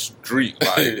 like just street,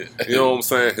 like you know what I'm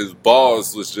saying. His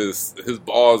bars was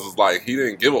like he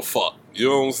didn't give a fuck. You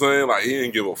know what I'm saying? Like, he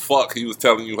didn't give a fuck. He was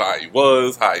telling you how he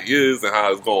was, how he is, and how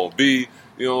it's going to be.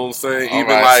 You know what I'm saying?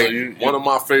 Even one of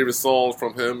my favorite songs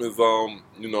from him is,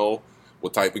 you know,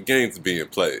 what type of games are being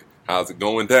played? How's it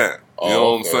going down? You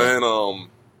know what I'm saying? I'm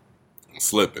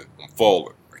slipping. I'm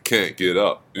falling. I can't get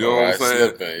up. You know what I'm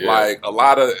saying? Slipping, yeah.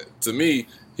 Like, to me,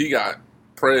 he got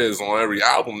prayers on every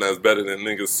album that's better than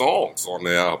niggas' songs on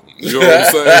their album. You know what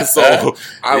I'm saying? So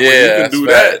when you can do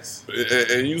that,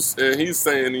 and he's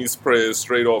saying these prayers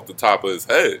straight off the top of his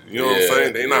head. You know what I'm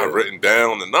saying? They're not written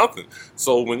down or nothing.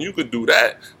 So when you could do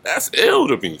that, that's ill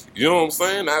to me. You know what I'm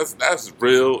saying? That's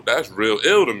real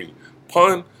ill to me.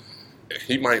 Pun,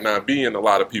 he might not be in a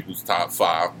lot of people's top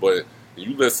 5, but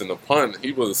you listen to Pun,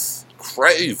 he was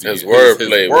crazy. His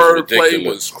wordplay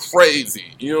was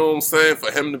crazy. You know what I'm saying?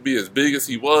 For him to be as big as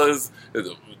he was,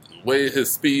 the way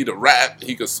his speed of rap,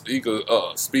 he could speed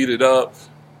it up,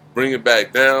 bring it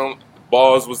back down.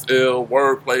 Bars was ill.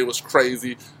 Wordplay was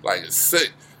crazy. Like, it's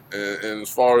sick. And as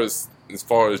far as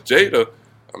Jada,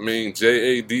 I mean,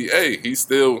 Jada. He's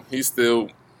still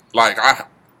like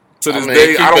to this I mean,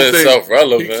 day. I don't think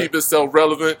relevant. he keep himself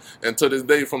relevant, and to this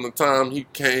day, from the time he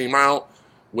came out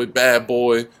with Bad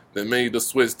Boy, that made the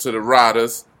switch to the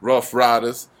Rough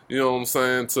Riders. You know what I'm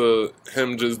saying? To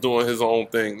him just doing his own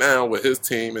thing now with his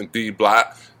team and D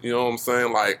Block. You know what I'm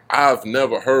saying? Like, I've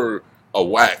never heard a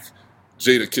whack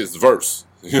Jadakiss verse.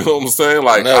 You know what I'm saying?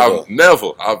 Like, I've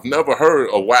never heard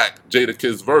a whack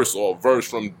Jadakiss verse or a verse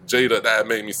from Jada that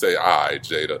made me say, all right,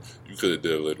 Jada, you could have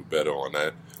did a little better on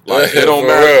that. Like, it don't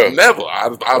matter. Real. Never.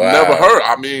 I've never heard.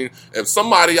 I mean, if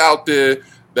somebody out there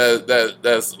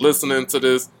that's listening to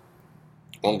this,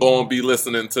 I'm going to be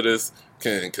listening to this,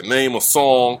 can name a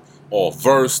song or a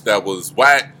verse that was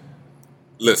whack,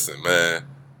 listen, man,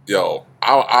 yo,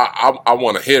 I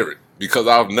want to hear it because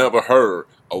I've never heard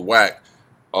a whack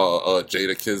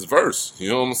Jadakiss verse. You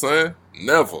know what I'm saying?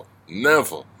 Never. You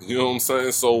know what I'm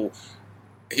saying? So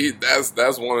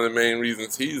that's one of the main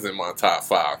reasons he's in my top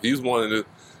 5. He's one of the.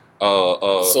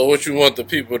 So what you want the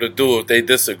people to do if they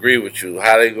disagree with you?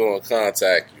 How they gonna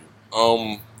contact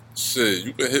you? Shit,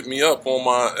 you can hit me up on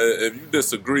my. If you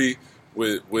disagree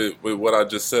with what I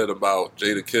just said about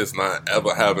Jadakiss not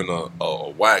ever having a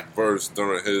whack verse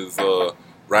during his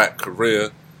rap career,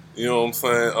 you know what I'm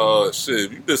saying? Shit,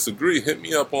 if you disagree, hit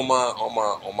me up on my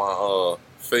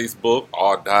Facebook,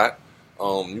 RDOTT.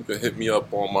 You can hit me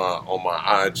up on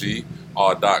my IG,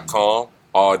 r.com,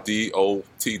 RDOTTKOM.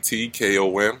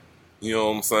 You know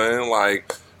what I'm saying?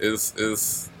 Like, it's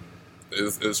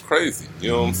crazy. You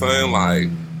know what I'm saying? Like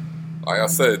I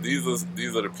said, these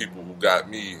are the people who got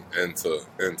me into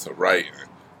writing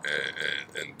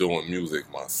and doing music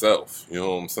myself. You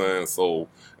know what I'm saying? So,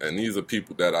 and these are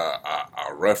people that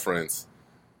I reference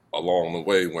along the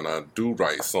way when I do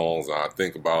write songs. I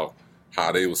think about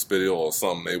how they would spit it or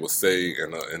something they would say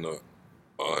in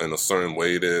a certain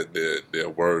way, their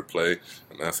wordplay,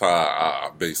 and that's how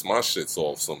I base my shits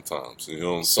off sometimes. You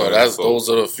know what I'm saying? So those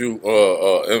are the few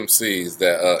MCs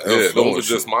that yeah, those are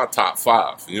just my top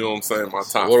 5. You know what I'm saying? My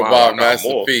top 5. What about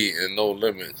Master P and No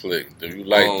Limit Click? Do you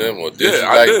like them or did you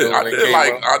like them?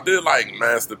 I did like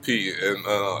Master P, and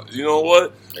you know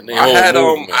what?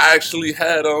 I actually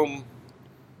had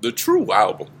the True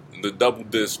album, the double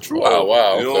disc True album.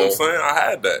 Wow, you know what I'm saying? I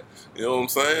had that. You know what I'm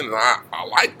saying? And I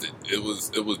liked it. It was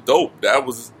dope. That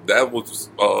was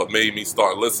made me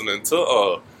start listening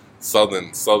to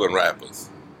southern rappers.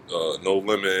 No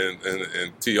Limit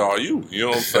and TRU. You know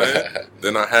what I'm saying?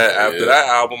 Then I had after that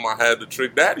album, I had the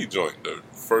Trick Daddy joint, the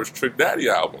first Trick Daddy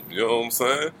album. You know what I'm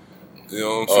saying? You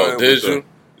know what I'm saying? Did you?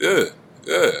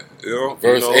 Yeah. You know,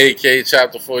 Verse AK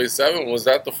Chapter 47, was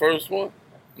that the first one?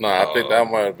 No, I think that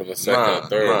might have been the second or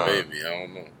third, maybe. I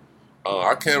don't know.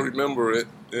 I can't remember it.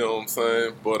 You know what I'm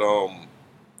saying? But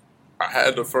I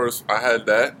had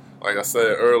that. Like I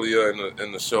said earlier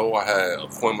in the show, I had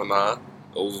Aquemini.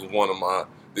 Those was one of my.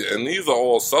 And these are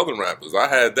all Southern rappers. I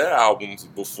had their albums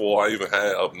before I even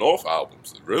had Up North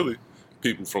albums. Really,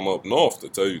 people from Up North, to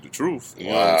tell you the truth. You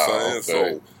know what I'm saying? Okay.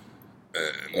 So,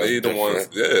 and they the ones,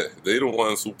 they the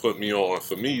ones who put me on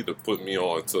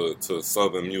to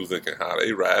Southern music and how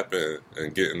they rap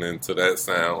and getting into that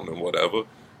sound and whatever.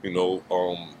 You know,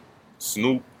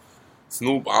 Snoop,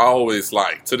 I always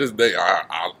like. To this day,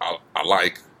 I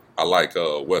like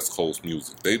West Coast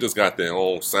music. They just got their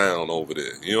own sound over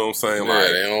there. You know what I'm saying? Yeah, like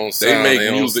their own sound, they make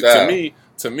their music own style.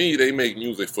 To me, they make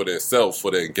music for themselves,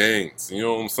 for their gangs. You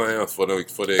know what I'm saying? For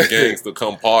their gangs to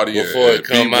come party before it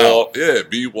come out.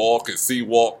 B-Walk and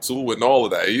C-Walk too, and all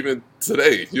of that. Even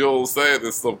today, you know what I'm saying?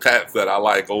 There's some cats that I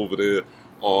like over there.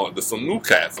 There's some new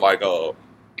cats like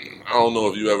I don't know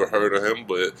if you ever heard of him,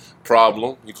 but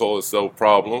Problem. He called himself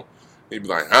Problem. He'd be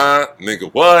like, huh,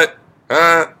 nigga, what,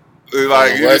 huh?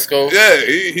 Like West Coast? Yeah,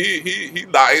 he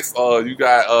nice. You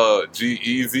got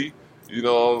G-Eazy. You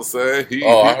know what I'm saying?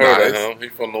 I heard of him. He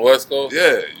from the West Coast?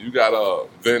 Yeah, you got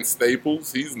Vince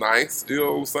Staples. He's nice. You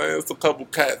know what I'm saying? It's a couple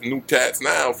new cats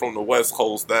now from the West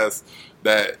Coast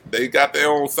that they got their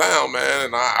own sound, man.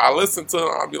 And I listen to them.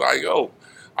 I'll be like, yo,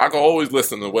 I can always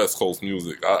listen to West Coast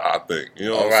music, I think. You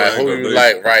know what I'm saying? Who you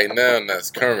like right now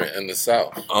that's current in the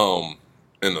South?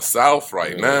 In the South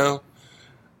right now,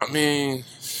 I mean,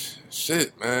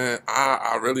 shit, man.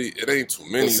 I really, it ain't too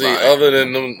many. See, other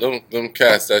than them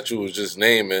cats that you was just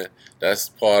naming, that's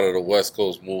part of the West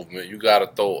Coast movement. You gotta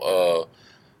throw.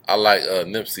 I like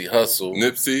Nipsey Hussle.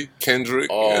 Nipsey,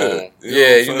 Kendrick.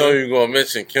 You know you're gonna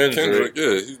mention Kendrick.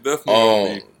 Yeah, he's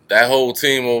definitely. That whole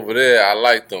team over there, I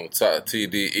like them.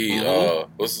 TDE.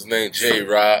 What's his name?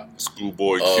 J-Rock.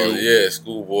 Schoolboy Q.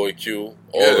 Schoolboy Q.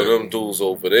 All of them dudes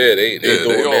over there, they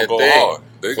doing all their go thing. hard.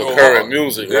 They for go current hard.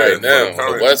 music Yeah, right now. for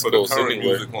On the West for Coast the current anyway.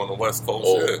 music on the West Coast,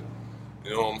 Or- yeah.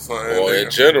 You know what I'm saying? Or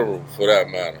in general, for that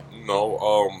matter. You know,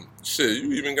 shit,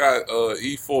 you even got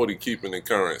E40 keeping it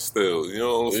current still. You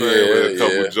know what I'm saying? With a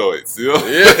couple joints. You know?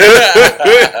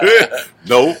 Yeah.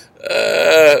 Nope.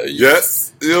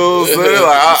 Yes. You know what I'm saying?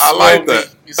 Like, I like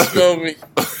that. You smell me?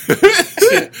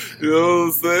 You know what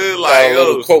I'm saying? Got Like, a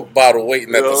little Coke bottle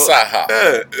waiting at the side hop.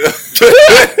 Yeah.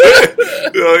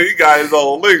 You know, he got his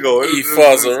own lingo.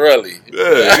 Fuzzarelli.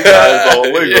 Yeah, he got his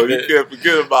own lingo. You can't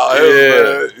forget about him, Yeah.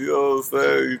 man. You know what I'm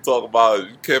saying? You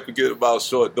can't forget about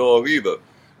Short Dog either.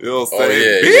 You know what I'm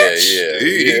saying? Bitch!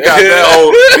 He got that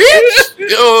old bitch! You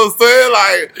know what I'm saying?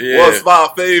 Like, what's my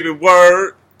favorite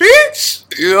word? Bitch!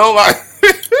 You know, like...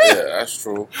 Yeah, that's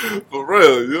true. For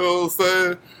real, you know what I'm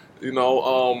saying? You know,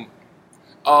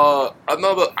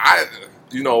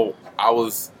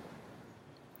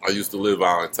 I used to live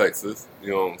out in Texas,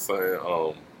 you know what I'm saying?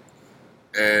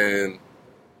 And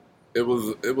it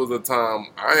was a time,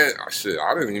 I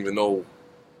didn't even know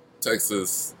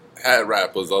Texas had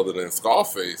rappers other than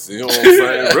Scarface, you know what I'm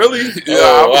saying? Really? Yeah,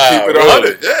 I would keep it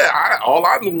 100. Yeah, all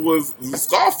I knew was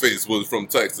Scarface was from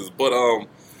Texas, but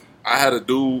I had a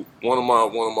dude, one of my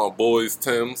boys,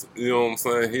 Tim's, you know what I'm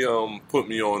saying? He put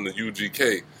me on the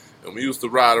UGK, and we used to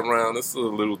ride around. This is a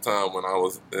little time when I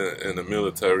was in the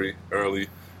military early,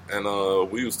 and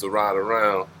we used to ride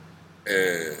around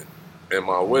and in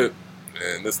my whip,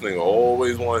 and this nigga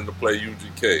always wanted to play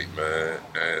UGK, man.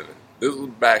 And this was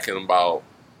back in about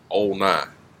 09,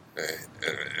 and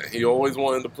he always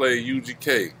wanted to play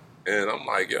UGK, and I'm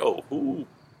like, yo, who?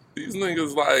 These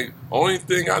niggas, like, only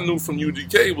thing I knew from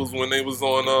UGK was when they was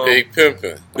on Big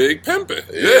Pimpin'. Big Pimpin'.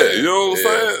 Yeah, you know what I'm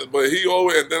saying? But he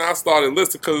always, and then I started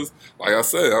listening because, like I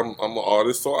said, I'm an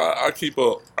artist, so I keep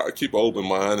an open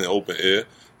mind and open ear.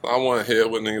 So I want to hear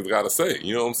what niggas got to say.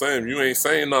 You know what I'm saying? If you ain't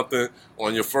saying nothing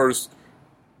on your first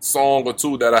song or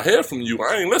two that I hear from you,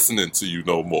 I ain't listening to you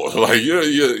no more. Like, you're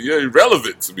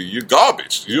irrelevant to me. You're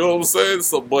garbage. You know what I'm saying?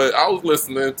 So, but I was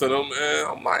listening to them, and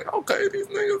I'm like, okay, these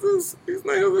niggas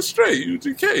are straight.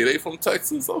 UGK, they from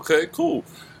Texas. Okay, cool.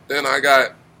 Then I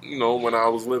got, you know, when I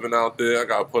was living out there, I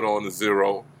got put on the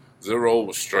Zero. Zero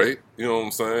was straight. You know what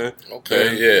I'm saying?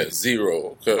 Okay,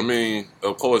 Zero. Okay. I mean,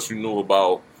 of course, you knew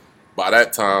about. By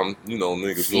that time, you know,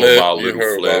 niggas Flip, knew about you Little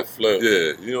heard Flip. about Flip.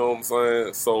 Yeah, you know what I'm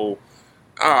saying? So,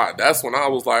 that's when I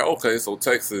was like, okay, so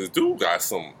Texas do got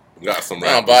some rappers.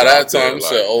 Now, by that time, there, you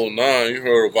said 09, you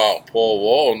heard about Paul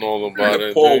Wall and all about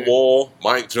it. Paul Wall,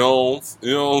 Mike Jones,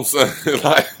 you know what I'm saying?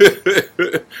 Like, you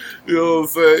know what I'm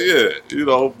saying? Yeah, you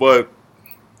know, but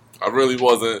I really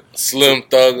wasn't. Slim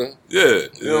Thugger. Yeah,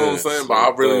 you know what I'm saying? But I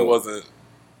really wasn't.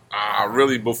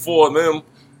 Before them,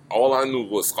 all I knew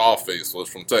was Scarface was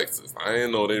from Texas. I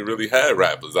didn't know they really had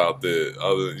rappers out there.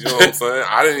 You know what I'm saying?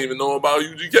 I didn't even know about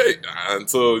UGK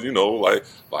until, you know, like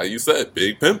you said,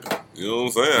 Big Pimpin'. You know what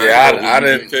I'm saying? Yeah, I didn't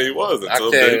know who UGK was until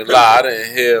I can't lie. I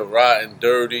didn't hear Rotten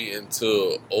Dirty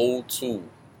until 02.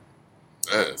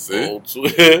 Yeah, see? 02.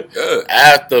 Yeah.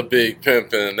 After Big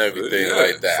Pimpin' and everything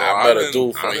like that. So I met a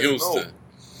dude from Houston.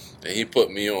 And he put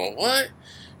me on, what?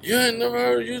 You ain't never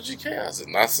heard of UGK? I said,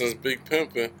 not since Big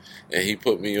Pimpin'. And he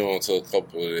put me on to a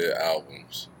couple of their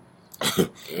albums.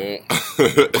 Yeah,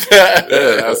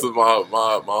 that's what my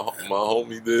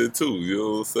homie did too. You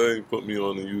know what I'm saying? He put me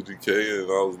on the UGK,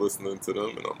 and I was listening to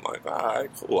them, and I'm like, all right,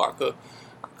 cool. I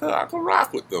could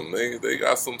rock with them. They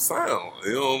got some sound.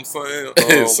 You know what I'm saying?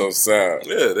 Some sound.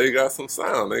 Yeah, they got some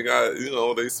sound. They got, you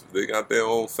know, they got their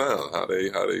own sound. How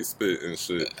they spit and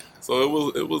shit.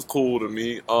 So it was cool to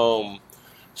me.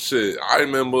 Shit, I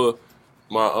remember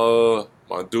my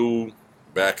dude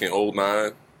back in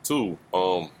 09 too.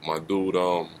 My dude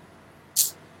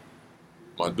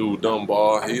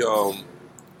Dunbar, he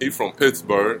from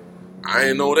Pittsburgh. I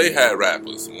didn't know they had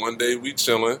rappers. One day we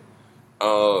chilling,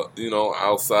 you know,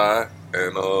 outside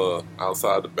the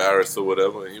barracks or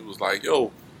whatever, and he was like,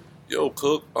 yo,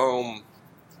 Cook, come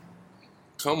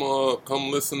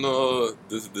listen to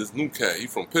this new cat. He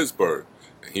from Pittsburgh,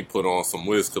 and he put on some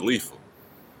Wiz Khalifa.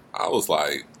 I was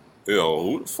like, you know,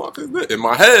 who the fuck is this? In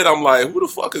my head, I'm like, who the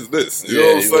fuck is this? You know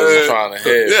what I'm saying? Wasn't trying to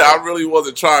head. Yeah, I really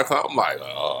wasn't trying. I'm like,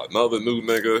 another new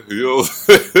nigga. You know,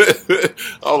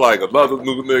 I'm like, another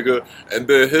new nigga. And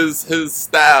then his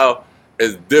style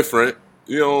is different.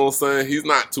 You know what I'm saying? He's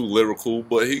not too lyrical,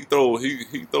 but he throw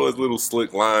his little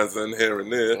slick lines in here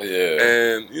and there. Yeah.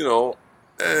 And you know,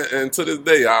 and to this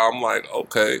day, I'm like,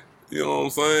 okay. You know what I'm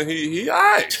saying? He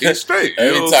alright. He's straight. You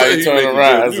Every time you turn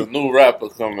around, there's a new rapper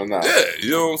coming out. Yeah,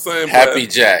 you know what I'm saying? Happy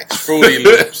Jacks, Fruity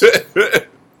Loops.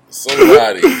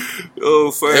 Somebody. You know what I'm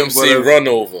what I'm saying? MC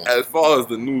Runover. As far as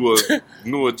the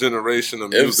newer generation of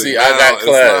music, MC, now, I got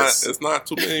class. It's not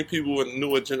too many people in the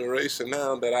newer generation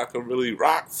now that I can really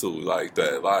rock to like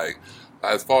that. Like,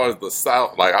 as far as the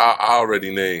South, like I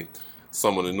already named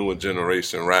some of the newer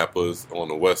generation rappers on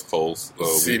the West Coast.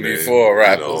 CB4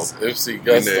 rappers, MC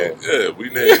Gusto. We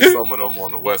named some of them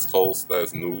on the West Coast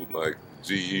that's new, like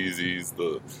G-Eazy's,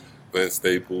 the Vince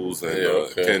Staples, and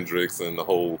Kendricks, and the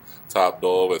whole Top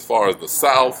Dog. As far as the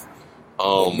South,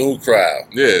 the new crowd.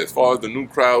 Yeah, as far as the new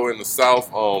crowd in the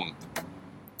South, I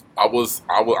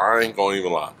ain't gonna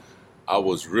even lie, I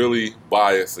was really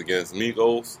biased against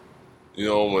Migos. You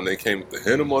know, when they came to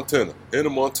Hannah Montana, and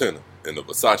the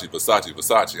Versace.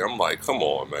 I'm like, come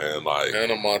on, man. Like,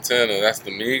 Hannah Montana, that's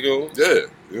the Migos? Yeah.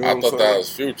 You know I thought that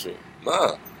was Future.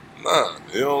 Nah.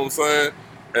 You know what I'm saying?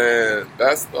 And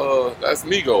that's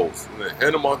Migos.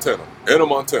 Hannah Montana.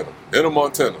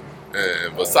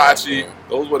 And Versace,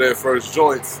 those were their first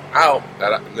joints out.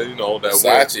 That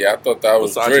Versace, I thought that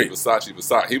was Drake.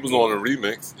 Versace. He was on a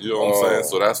remix. You know what I'm saying?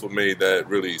 So that's what made that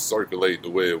really circulate the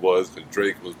way it was. Because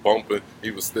Drake was bumping. He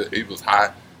was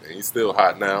hot. And he's still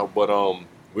hot now, but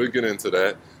we'll get into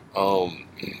that.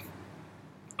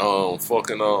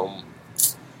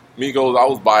 Migos, I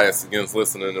was biased against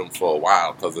listening to them for a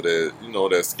while because of their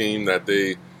scheme that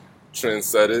they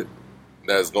trendsetted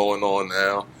that's going on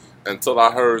now. Until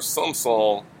I heard some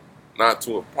song,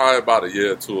 probably about a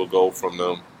year or two ago from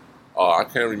them. I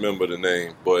can't remember the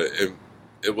name, but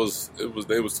it was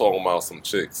they was talking about some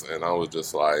chicks, and I was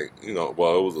just like, it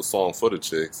was a song for the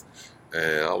chicks,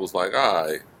 and I was like, all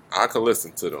right. I could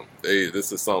listen to them.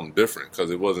 This is something different because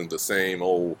it wasn't the same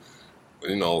old,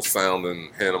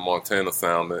 sounding Hannah Montana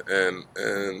sounding.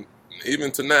 And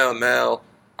even to now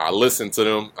I listen to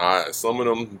them. Some of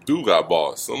them do got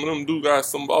bars. Some of them do got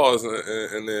some bars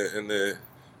in their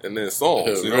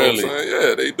songs. You know Really? what I'm saying?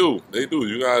 Yeah, they do. They do.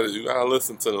 You gotta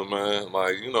listen to them, man.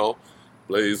 Like,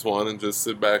 Blaze one and just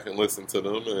sit back and listen to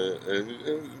them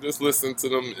and just listen to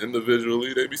them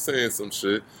individually. They be saying some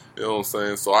shit, you know what I'm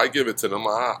saying? So I give it to them.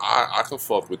 I can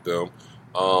fuck with them.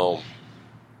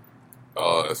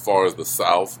 As far as the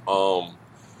South,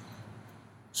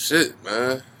 shit,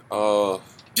 man.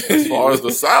 As far as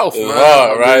the South, man,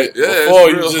 hard, right? Yeah, before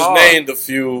you just hard. Named a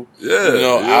few,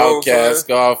 Outkast,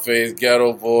 Scarface,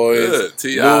 Ghetto Boys, Luda,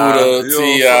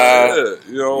 T.I.,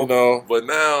 But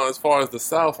now, as far as the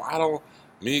South,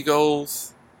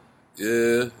 Migos,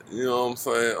 yeah, you know what I'm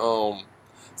saying?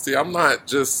 See, I'm not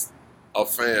just a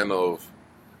fan of,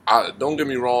 don't get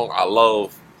me wrong, I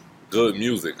love good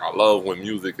music. I love when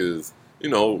music is,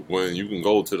 when you can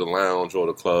go to the lounge or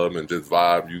the club and just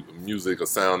vibe, music, a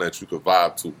sound that you could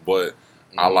vibe to, but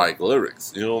I like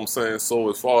lyrics, you know what I'm saying? So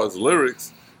as far as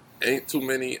lyrics, ain't too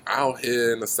many out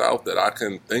here in the South that I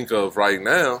can think of right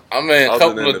now. I mean, a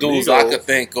couple of dudes I could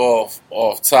think off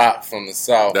top from the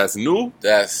South. That's new?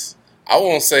 I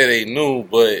won't say they new,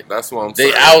 but that's what I'm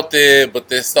saying. They out there, but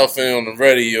their stuff ain't on the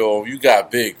radio. You got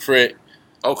Big Crit.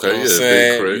 Okay, you know what I'm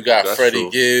saying? Big Crit. You got that's Freddie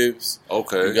true. Gibbs.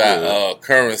 Okay. You got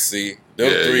Currency.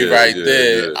 Them three right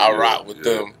there, I rock with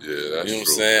them. Yeah, that's true. You know what I'm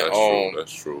saying?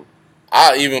 That's true.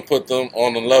 I even put them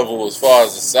on the level as far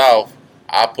as the South.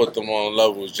 I put them on the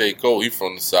level with J. Cole. He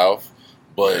from the South,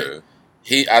 but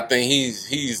I think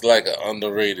he's like an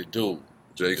underrated dude.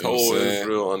 J. Cole is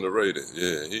real underrated.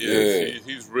 Yeah, he is.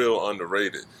 He's real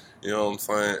underrated. You know what I'm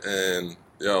saying? And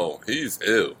he's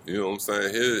ill. You know what I'm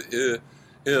saying?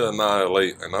 He'll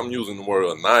annihilate, and I'm using the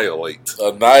word annihilate.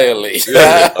 Annihilate.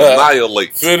 Yeah,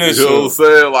 annihilate. Finish. You know what I'm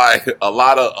saying? Like a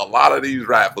lot of these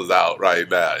rappers out right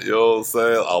now. You know what I'm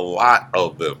saying? A lot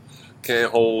of them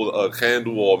can't hold a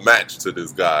candle or a match to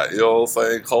this guy. You know what I'm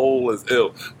saying? Cole is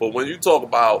ill. But when you talk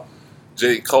about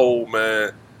J. Cole,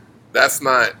 man, that's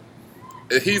not.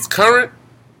 He's current,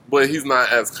 but he's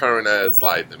not as current as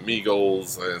like the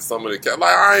Migos and some of the cats.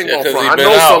 Like I ain't gonna front. I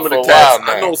know some of the cats.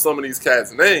 I know some of these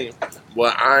cats' names,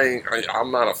 but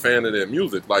I'm not a fan of their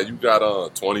music. Like you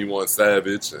got 21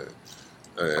 Savage and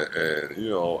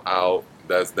out.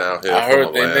 That's down here. I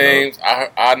heard their names.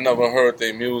 I never heard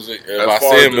their music. If I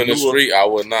see them in the street, I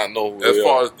would not know who they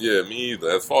are. Me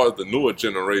either. As far as the newer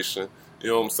generation,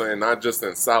 you know what I'm saying? Not just in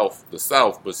the South,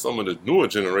 but some of the newer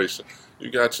generation. You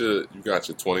got your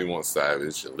 21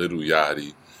 Savage, your Little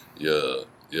Yachty, your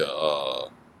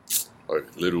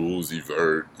Little Uzi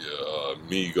Vert, your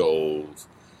Migos.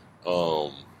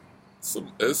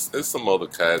 It's some other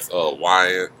cats.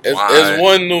 Wyatt.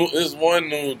 It's one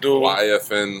new dude.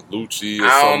 YFN Lucci or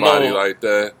somebody like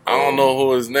that. I don't know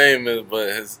who his name is, but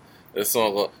his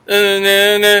song goes I'm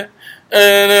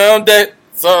dead.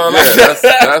 That's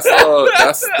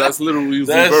Little Uzi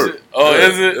Vert.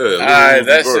 Is it? Yeah, alright,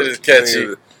 that shit is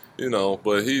catchy. You know,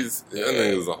 but that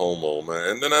nigga's a homo, man.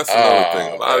 And then that's another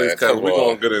thing. A lot of these cats, we're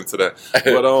gonna get into that.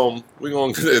 But we're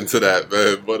gonna get into that,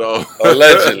 man. But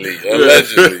allegedly.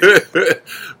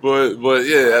 but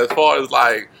yeah, as far as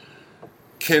like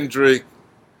Kendrick,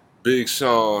 Big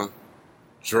Sean,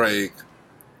 Drake,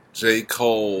 J.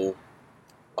 Cole,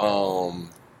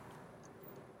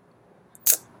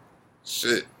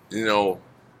 shit, you know,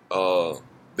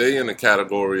 they in a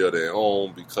category of their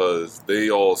own because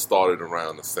they all started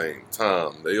around the same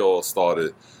time. They all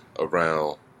started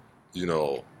around, you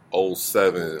know,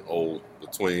 07,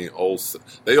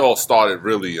 they all started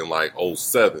really in like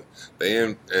 07.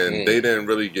 They didn't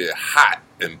really get hot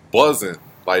and buzzing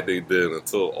like they did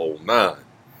until 09.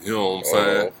 You know what I'm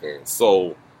saying? Okay.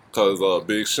 So, because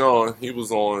Big Sean, he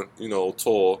was on, you know,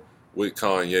 tour with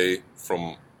Kanye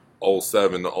from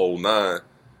 07 to 09.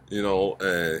 You know,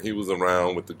 and he was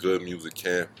around with the Good Music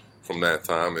Camp from that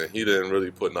time, and he didn't really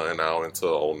put nothing out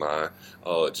until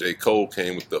 09. J. Cole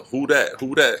came with the Who That,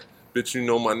 bitch, you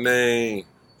know my name,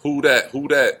 Who that,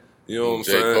 you know what I'm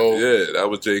saying? Cole? Yeah, that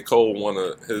was J. Cole, one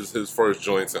of his first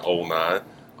joints in 09.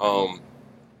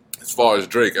 As far as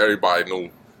Drake, everybody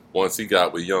knew once he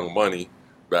got with Young Money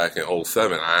back in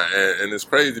 07. And it's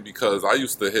crazy because I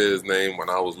used to hear his name when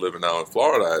I was living out in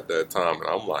Florida at that time, and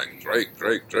I'm like, Drake,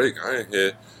 I ain't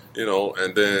hear. You know,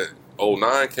 and then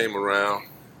 09 came around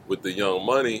with the Young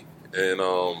Money, and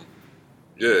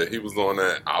yeah, he was on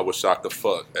that I Wish I Could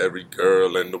Fuck Every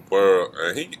Girl in the World,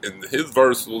 and his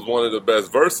verse was one of the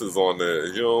best verses on there.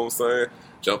 You know what I'm saying?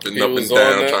 Jumping up and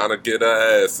down, trying to get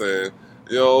her ass, and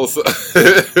you know, so,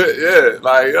 yeah,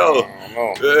 like yo,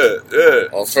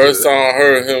 yeah. First time I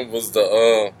heard him was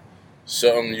the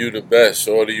Show 'em you the best,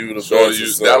 shorty you the best.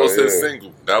 That was his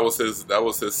single. That was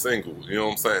his single. You know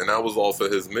what I'm saying? That was off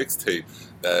of his mixtape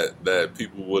that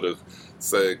people would have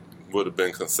said would have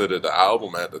been considered the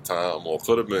album at the time, or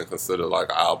could have been considered like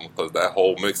an album, because that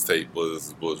whole mixtape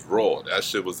was raw. That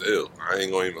shit was ill. I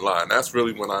ain't gonna even lie. And that's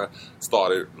really when I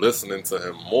started listening to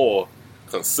him more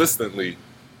consistently.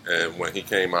 And when he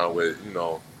came out with, you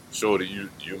know, shorty you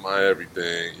my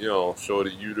everything, you know,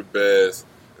 shorty you the best,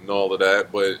 and all of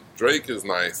that. But Drake is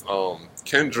nice.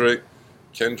 Kendrick,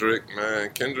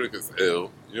 man, Kendrick is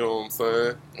ill. You know what I'm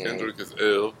saying? Kendrick is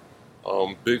ill.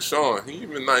 Big Sean, he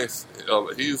even nice.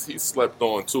 He's slept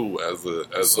on too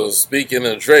So speaking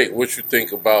of Drake, what you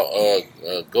think about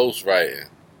ghostwriting?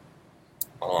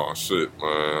 Oh shit,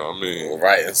 man. I mean,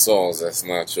 writing songs that's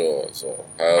not yours, or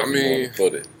however you want to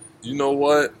put it. You know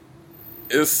what?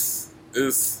 It's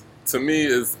to me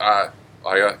is I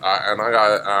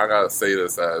gotta say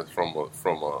this as from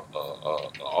a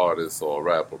artist or a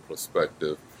rapper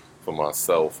perspective for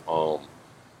myself.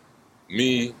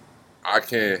 I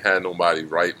can't have nobody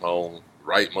write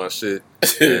my shit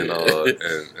and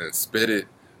spit it.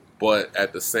 But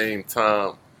at the same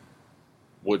time,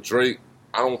 with Drake,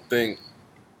 I don't think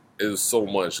it's so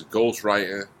much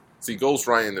ghostwriting. See,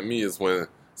 ghostwriting to me is when,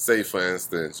 say for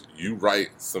instance, you write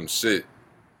some shit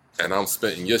and I'm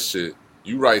spitting your shit.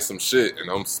 You write some shit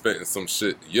and I'm spitting some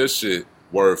shit, your shit,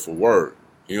 word for word.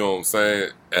 You know what I'm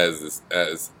saying? As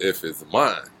if it's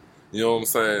mine. You know what I'm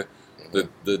saying?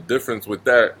 The difference with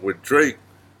that, with Drake,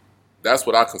 that's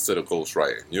what I consider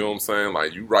ghostwriting. You know what I'm saying?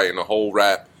 Like, you writing a whole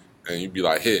rap and you be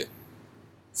like, here,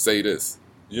 say this.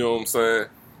 You know what I'm saying?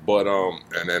 But,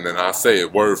 and then I say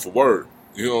it word for word.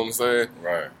 You know what I'm saying?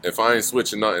 Right. If I ain't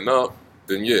switching nothing up,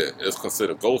 then yeah, it's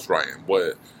considered ghostwriting.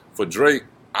 But for Drake,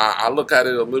 I look at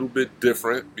it a little bit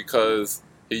different because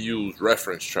he used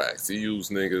reference tracks. He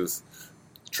used niggas'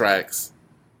 tracks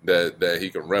that he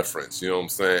can reference. You know what I'm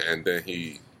saying? And then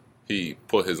he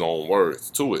put his own words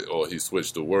to it, or he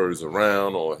switched the words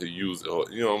around, or he used, or,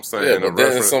 you know what I'm saying? Yeah, but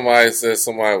then somebody said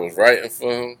somebody was writing for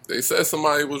him. They said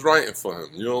somebody was writing for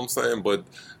him. You know what I'm saying? But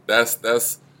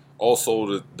that's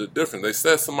also the difference. They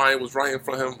said somebody was writing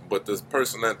for him, but this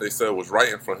person that they said was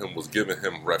writing for him was giving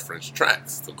him reference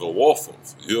tracks to go off of.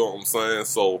 You know what I'm saying?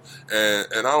 So, and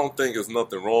I don't think there's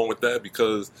nothing wrong with that,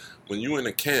 because when you in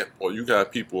a camp or you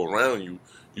got people around you,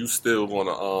 you still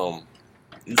gonna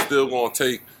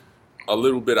take a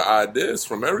little bit of ideas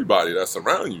from everybody that's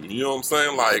around you. You know what I'm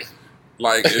saying?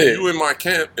 Like if you in my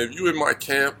camp,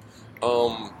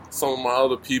 some of my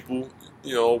other people,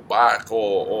 you know, Bach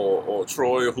or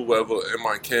Troy or whoever in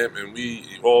my camp, and we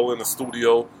all in the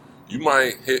studio, you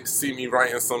might see me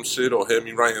writing some shit or hear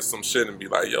me writing some shit and be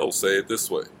like, yo, say it this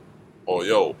way. Or,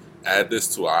 yo, add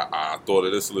this to it. I thought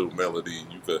of this little melody.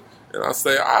 You could, and I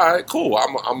say, all right, cool.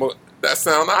 That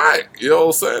sound all right. You know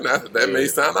what I'm saying? That may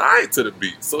sound all right to the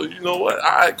beat. So, you know what?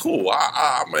 All right, cool.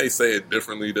 I may say it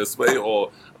differently this way, or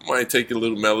I might take your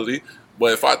little melody.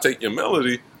 But if I take your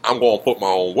melody, I'm gonna put my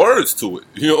own words to it.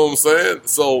 You know what I'm saying?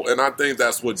 So, and I think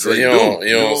that's what Drake You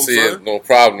don't see no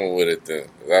problem with it then.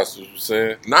 That's what you're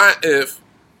saying? Not if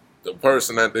the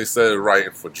person that they said is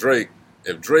writing for Drake,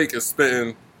 if Drake is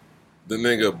spitting the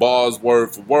nigga bars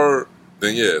word for word,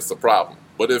 then yeah, it's a problem.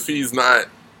 But if he's not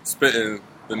spitting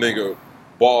the nigga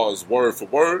bars word for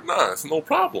word, nah, it's no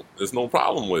problem. There's no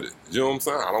problem with it. You know what I'm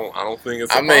saying? I don't think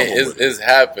it's a problem. It's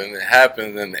happened. It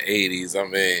happened in the 80s. I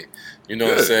mean, you know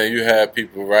what I'm saying? You had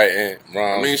people writing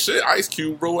rhymes. I mean, shit, Ice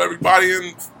Cube wrote everybody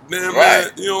in them,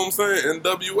 right. You know what I'm saying?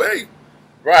 NWA.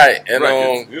 Right. And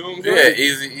you know what I'm saying?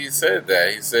 Easy, he said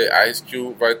that. He said Ice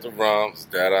Cube write the rhymes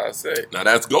that I say. Now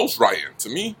that's ghostwriting to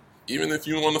me. Even if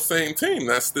you're on the same team,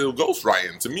 that's still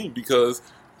ghostwriting to me because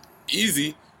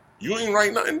Easy, you ain't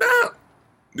write nothing down.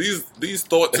 These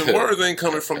thoughts and words ain't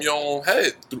coming from your own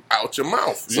head out your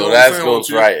mouth. You so that's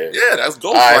ghostwriting. Yeah, that's ghostwriting.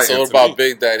 All right, so what about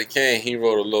Big Daddy Kane? He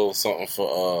wrote a little something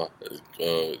for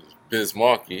Biz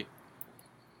Markie.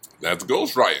 That's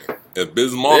ghostwriting. If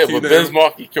Biz Markie, Biz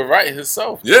Markie can write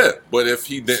himself. Yeah, but if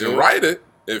he didn't write it,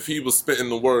 if he was spitting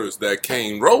the words that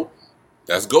Kane wrote,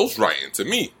 that's ghostwriting to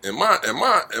me. In my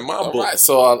book. Right.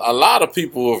 So a lot of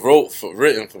people have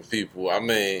written for people. I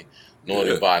mean,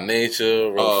 Naughty by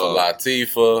Nature, wrote for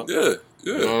Latifah. Yeah.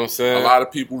 You know what I'm saying? A lot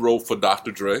of people wrote for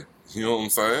Dr. Dre. You know what I'm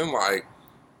saying? Like,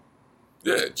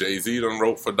 yeah, Jay-Z done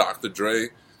wrote for Dr. Dre.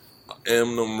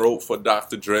 Eminem wrote for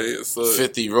Dr. Dre.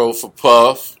 50 wrote for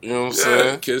Puff. You know what I'm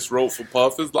saying? Kiss wrote for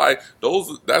Puff. It's like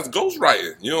that's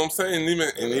ghostwriting. You know what I'm saying?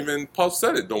 Even Puff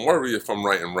said it. Don't worry if I'm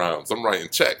writing rhymes. I'm writing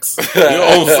checks. You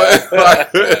know what I'm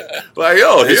saying? like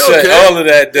yo, he don't care. All of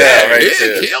that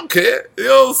down He don't care. You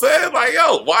know what I'm saying? Like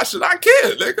yo, why should I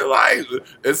care? Nigga, like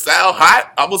it sound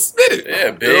hot. I'ma spit it.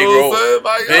 Yeah, Big you know what I'm saying?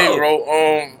 Like, Big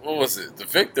wrote what was it? The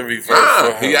Victory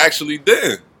verse. He actually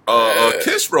did.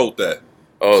 Kiss wrote that.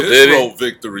 Oh, Kiss wrote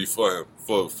Victory for him,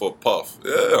 for Puff.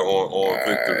 Yeah, on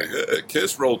Victory. Right. Yeah,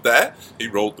 Kiss wrote that. He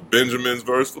wrote the Benjamin's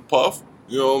verse for Puff.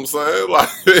 You know what I'm saying? Like,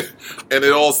 and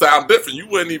it all sound different. You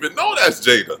wouldn't even know that's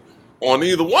Jada on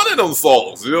either one of them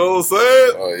songs. You know what I'm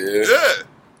saying? Oh, yeah? Yeah.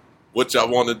 What y'all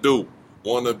want to do?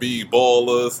 Want to be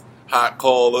ballers, hot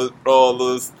callers,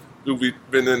 brawlers. We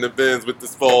been in the Benz with the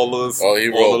Fallers. Oh, he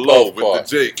on wrote the low Puff with part. the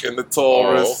Jake and the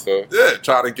Taurus. Oh, okay. Yeah,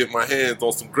 trying to get my hands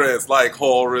on some grants like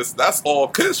Horace. That's all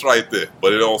Kiss right there.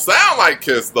 But it don't sound like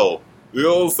Kiss though. You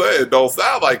know what I'm saying? It don't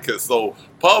sound like Kiss. So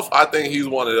Puff, I think he's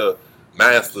one of the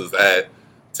masters at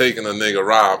taking a nigga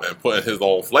rhyme and putting his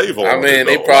own flavor on it. I mean,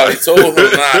 they probably told him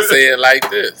not say it like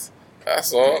this.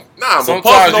 That's all. Nah,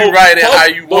 sometimes you write it how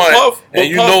you want, and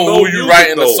you know who you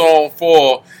writing the song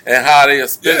for and how they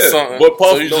spit something. But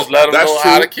Puff, so you just let them know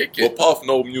how to kick it. But Puff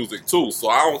know music too, so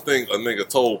I don't think a nigga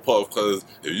told Puff because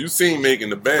if you seen Making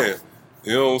the Band,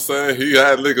 you know what I'm saying? He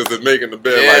had niggas that Making the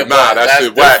Band like, nah, that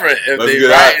shit whack. If they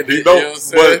writing it, you know what I'm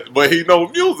saying? But he know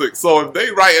music, so if they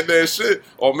writing their shit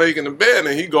or Making the Band,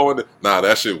 and he going, nah,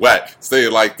 that shit whack. Say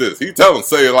it like this. He tell him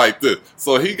say it like this.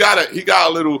 So he got a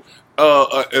little.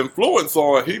 Influence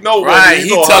on he know right. He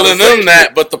telling them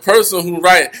that, but the person who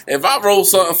write, if I wrote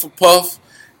something for Puff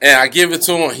and I give it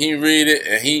to him, he read it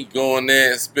and he go in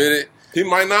there and spit it. He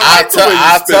might not. I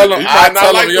tell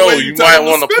him, yo, you might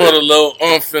want to put a little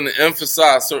oomph and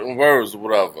emphasize certain words or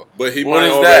whatever. But he might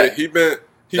already.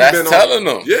 That's telling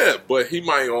them. Yeah, but he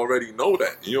might already know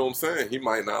that. You know what I'm saying? He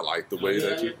might not like the way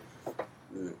that you.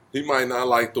 He might not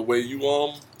like the way you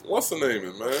What's the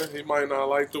name, man? He might not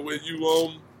like the way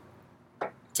you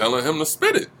telling him to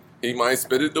spit it. He might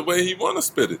spit it the way he want to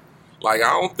spit it. Like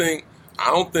I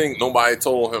don't think nobody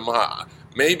told him how.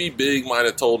 Maybe Big might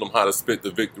have told him how to spit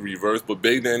the Victory verse, but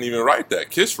Big didn't even write that.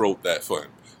 Kiss wrote that for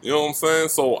him. You know what I'm saying?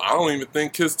 So I don't even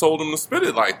think Kiss told him to spit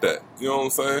it like that. You know what I'm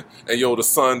saying? And yo, the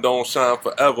sun don't shine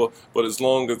forever, but as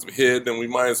long as we're here, then we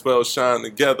might as well shine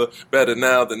together. Better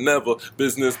now than never.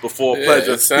 Business before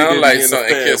pleasure. It sounds like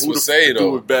something Kiss would say though.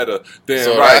 Do it better than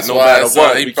so right. No matter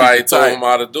what, he probably told him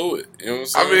how to do it. You know what I'm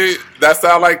saying? I mean, that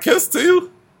sound like Kiss to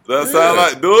you? That sound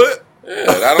like do it? Yeah,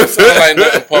 that don't sound like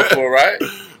nothing Puff will, right?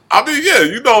 I mean, yeah,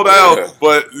 you know that,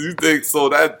 but you think so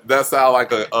that sound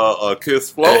like a Kiss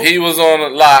flow? If he was on the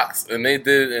Locks and he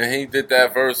did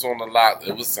that verse on the Locks,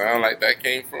 it would sound like that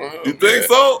came from him. You think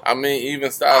so? I mean,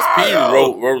 even Styles P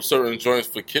wrote certain joints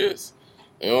for Kiss.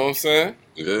 You know what I'm saying?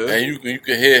 Yeah. And you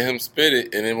can hear him spit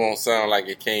it, and it won't sound like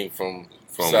it came from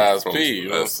Styles P. You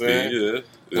know what I'm saying? Yeah.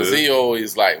 Because he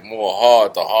always like more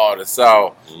hard to hardest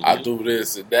out. I do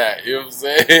this and that. You know what I'm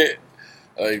saying?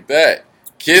 Like that.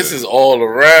 Kiss is all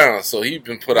around, so he's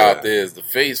been put out there as the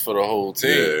face for the whole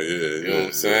team. You know what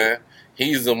I'm saying?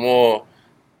 He's the more,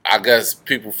 I guess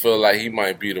people feel like he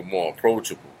might be the more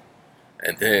approachable.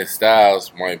 And then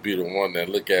Styles might be the one that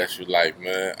look at you like,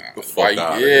 man, the fuck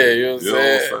out of here. here. You know what I'm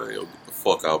saying? Yo, get the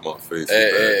fuck out my face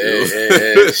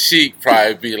with And Sheik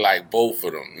probably be like both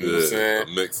of them. You know what I'm saying? A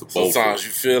mix of both. Sometimes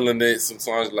you feeling it,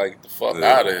 sometimes you like, get the fuck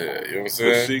out of here. You know what I'm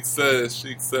saying? But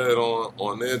Sheik said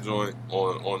on their joint,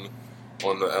 on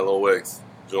the LOX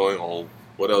joint, on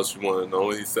What Else You Want to Know,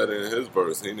 he said it in his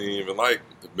verse. He didn't even like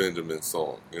the Benjamin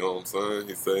song. You know what I'm saying?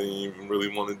 He said he didn't even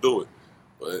really want to do it.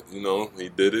 But, you know, he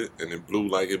did it, and it blew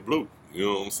like it blew. You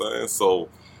know what I'm saying? So,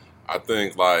 I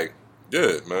think, like,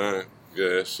 yeah, man.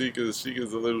 Yeah, Sheik is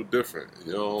a little different.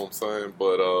 You know what I'm saying?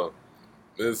 But,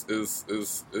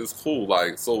 it's cool.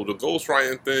 Like, so the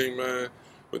ghostwriting thing, man,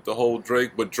 with the whole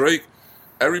Drake. But Drake,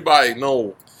 everybody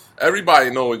know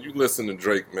when you listen to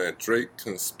Drake, man, Drake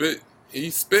can spit.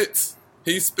 He spits.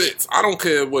 I don't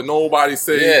care what nobody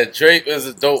says. Yeah, Drake is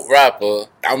a dope rapper.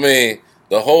 I mean,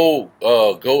 the whole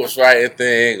ghostwriting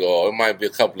thing, or it might be a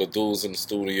couple of dudes in the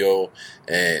studio,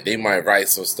 and they might write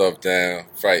some stuff down,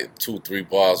 write 2-3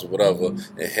 bars or whatever,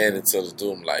 and hand it to the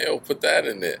dude. I'm like, yo, put that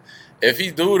in there. If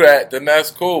he do that, then that's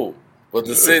cool. But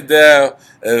to sit down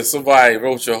and somebody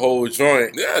wrote your whole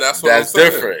joint, that's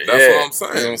different. That's what I'm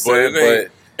saying. You know what I'm saying?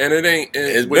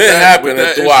 It's with been that, happening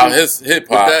throughout his hip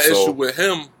hop. With that issue with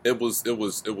him, it was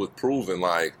proven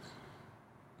like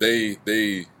they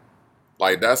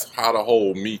like that's how the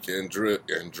whole Meek and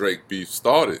Drake beef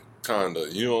started, kinda.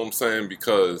 You know what I'm saying?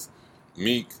 Because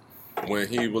Meek, when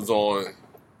Drake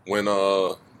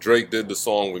did the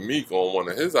song with Meek on one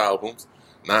of his albums,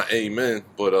 not Amen,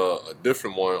 but a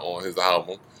different one on his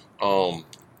album,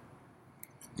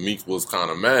 Meek was kind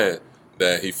of mad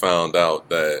that he found out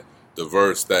that the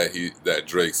verse that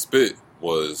Drake spit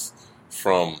was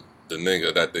from the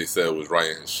nigga that they said was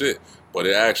writing his shit. But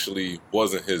it actually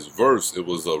wasn't his verse. It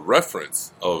was a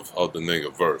reference of the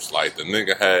nigga verse. Like, the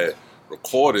nigga had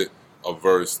recorded a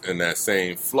verse in that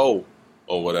same flow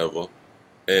or whatever,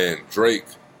 and Drake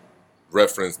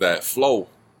referenced that flow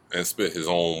and spit his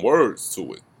own words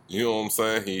to it. You know what I'm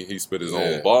saying? He spit his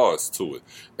own bars to it.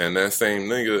 And that same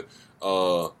nigga,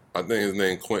 I think his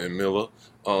name Quentin Miller,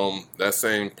 that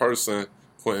same person,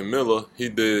 Quentin Miller, he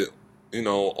did, you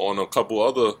know, on a couple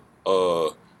other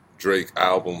Drake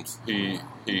albums, he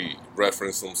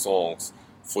referenced some songs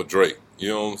for Drake. You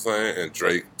know what I'm saying? And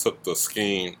Drake took the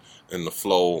scheme and the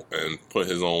flow and put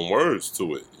his own words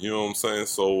to it. You know what I'm saying?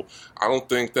 So I don't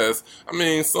think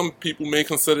some people may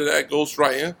consider that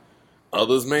ghostwriting.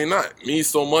 Others may not. Me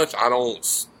so much, I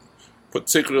don't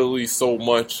particularly so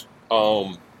much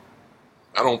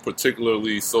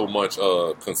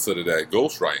consider that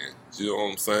ghostwriting. You know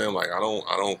what I'm saying? Like, I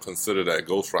don't consider that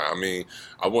ghostwriting. I mean,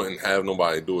 I wouldn't have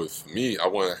nobody do it for me. I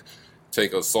wouldn't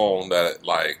take a song that,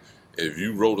 like, if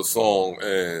you wrote a song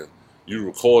and you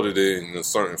recorded it in a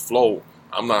certain flow,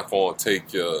 I'm not going to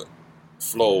take your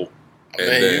flow. And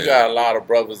then you got a lot of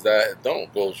brothers that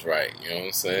don't ghostwrite. You know what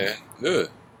I'm saying? Yeah.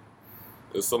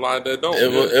 It's a lot that don't.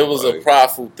 It was like a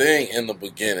prideful thing in the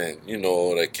beginning, you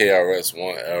know, the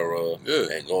KRS-One era,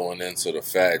 and going into the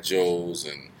Fat Joes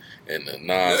and the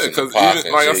Nas and the Pac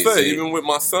and like Jay-Z. I said, even with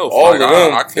myself, all like, of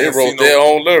them, I can't they wrote their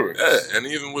own lyrics. Yeah, and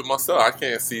even with myself, I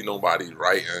can't see nobody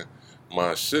writing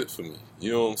my shit for me.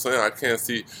 You know what I'm saying? I can't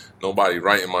see nobody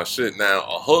writing my shit. Now,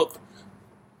 a hook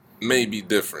may be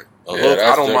different. A hook,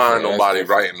 I don't mind nobody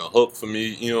writing a hook for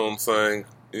me. You know what I'm saying?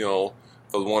 You know,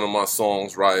 because one of my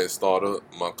songs, Riot Starter,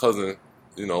 my cousin,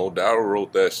 you know, Darryl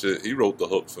wrote that shit. He wrote the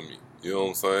hook for me. You know what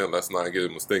I'm saying? Let's not get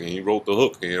it mistaken. He wrote the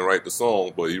hook. He didn't write the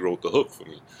song, but he wrote the hook for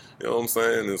me. You know what I'm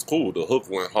saying? It's cool. The hook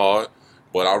went hard,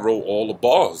 but I wrote all the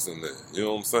bars in there. You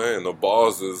know what I'm saying? The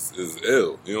bars is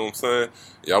ill. You know what I'm saying?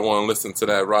 Y'all want to listen to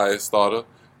that Riot Starter?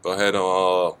 Go ahead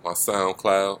on my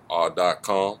SoundCloud,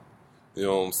 r.com. You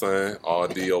know what I'm saying?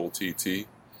 RDOTT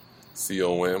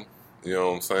COM. You know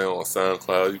what I'm saying? On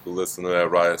SoundCloud, you can listen to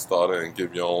that Riot Starter and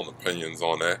give your own opinions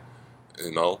on that.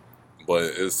 You know?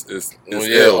 But it's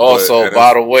ill. Also,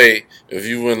 by the way, if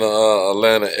you in the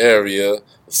Atlanta area,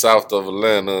 south of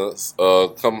Atlanta,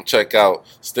 come check out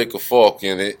Stick a Fork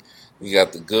in It. You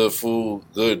got the good food,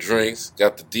 good drinks,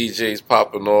 got the DJs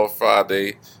popping off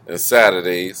Friday and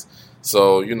Saturdays.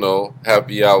 So, you know,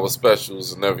 happy hour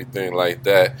specials and everything like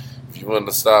that. If you in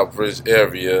the Southbridge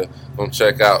area, come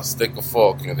check out Stick a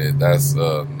Fork in It. That's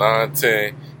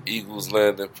 910 Eagles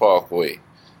Landing Parkway.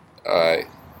 All right.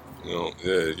 You know,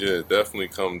 yeah, definitely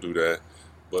come do that.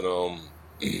 But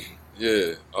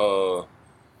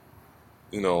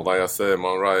you know, like I said,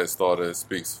 my Riot Starter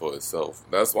speaks for itself.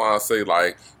 That's why I say,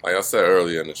 like I said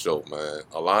earlier in the show, man,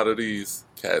 a lot of these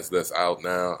cats that's out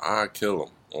now, I kill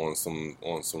them on some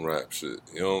rap shit.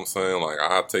 You know what I'm saying? Like,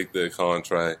 I take their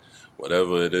contract,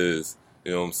 whatever it is,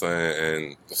 You know what I'm saying?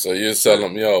 And so you tell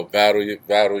them, yo, battle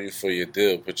you for your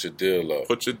deal. Put your deal up.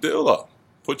 Put your deal up.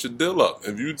 Put your deal up.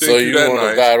 If you think so you that want to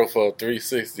nice, battle for a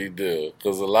 360 deal,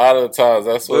 because a lot of the times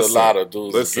that's what a lot of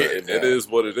dudes are getting. It is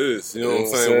what it is. You know what I'm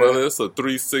saying? Whether it's a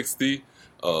 360,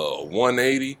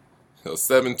 180, a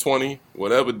 720,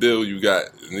 whatever deal you got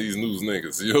in these news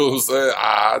niggas. You know what I'm saying?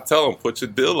 I tell them, put your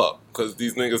deal up, because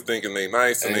these niggas thinking they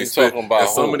nice and they talking about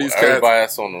some of these cats, everybody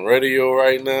that's on the radio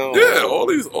right now. Yeah,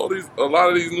 a lot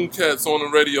of these new cats on the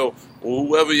radio, or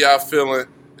whoever y'all feeling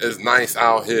is nice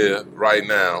out here right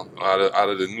now, out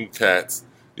of the new cats.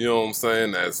 You know what I'm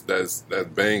saying? That's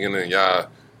banging and y'all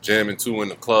jamming to in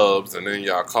the clubs and in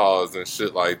y'all cars and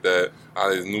shit like that.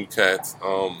 Out of these new cats.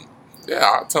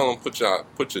 Yeah, I tell them put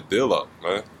your deal up,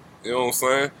 man. You know what I'm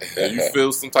saying? If you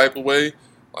feel some type of way,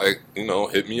 like, you know,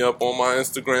 hit me up on my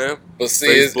Instagram, but see,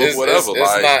 Facebook, whatever. It's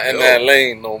like, not in that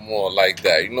lane no more like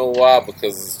that. You know why?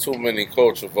 Because there's too many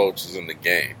culture vultures in the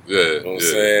game. Yeah, you know what I'm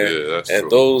saying? Yeah, that's and true.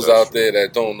 Those out there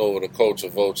that don't know what a culture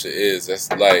vulture is, that's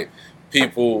like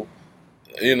people,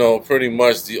 you know, pretty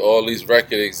much all these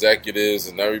record executives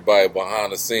and everybody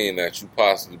behind the scene that you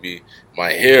possibly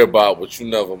might hear about, but you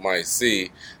never might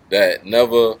see, that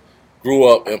never grew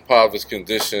up in impoverished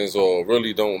conditions or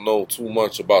really don't know too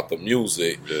much about the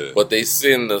music, but they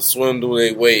seem to swindle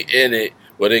their way in it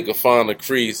where they can find a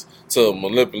crease to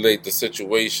manipulate the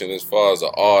situation as far as an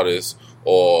artist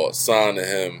or signing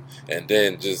him and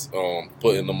then just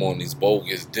putting them on these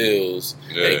bogus deals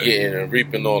and getting and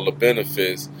reaping all the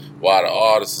benefits while the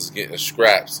artist is getting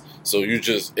scraps. So you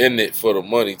just in it for the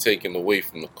money taken away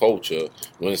from the culture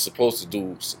when it's supposed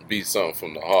to be something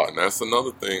from the heart. And that's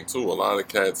another thing too. A lot of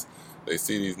cats, they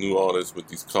see these new artists with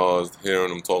these cars, hearing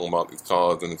them talking about these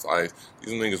cars and this ice.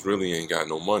 These niggas really ain't got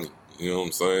no money. You know what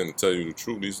I'm saying? To tell you the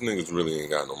truth, these niggas really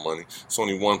ain't got no money. It's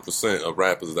only 1% of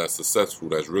rappers that's successful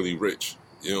that's really rich.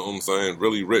 You know what I'm saying?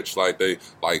 Really rich, like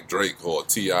Drake or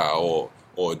T.I. or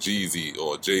Jeezy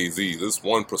or Jay-Z. This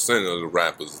 1% of the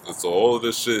rappers. So all of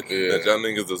this shit that y'all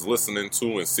niggas is listening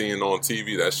to and seeing on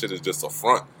TV, that shit is just a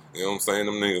front. You know what I'm saying?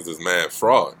 Them niggas is mad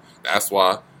fraud. That's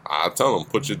why I tell them,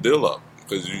 put your deal up.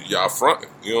 Because y'all fronting,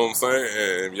 you know what I'm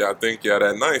saying? And y'all think y'all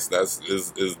that nice.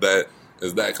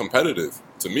 Is that competitive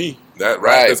to me? That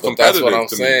rap is competitive that's what I'm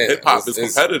to saying. me. Hip hop is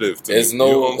competitive to me. It's no,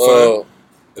 you know what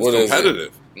I'm saying? It's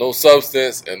competitive. No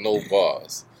substance and no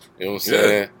bars. You know what I'm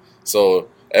saying? So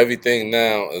everything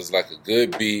now is like a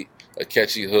good beat, a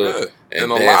catchy hook,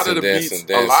 and a lot of the beats.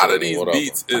 A lot of these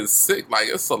beats is sick. Like,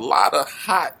 it's a lot of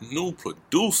hot new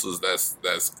producers.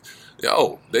 That's.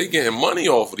 Yo, they getting money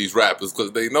off of these rappers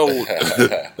because they know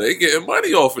they getting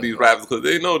money off of these rappers because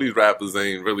they know these rappers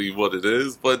ain't really what it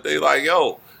is. But they like,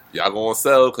 yo, y'all gonna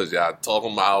sell because y'all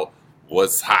talking about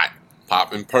what's hot,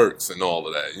 popping perks and all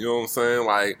of that. You know what I'm saying?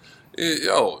 Like,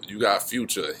 yo, you got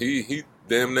Future. He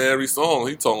damn near every song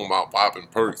he talking about popping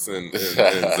perks and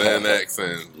Xanax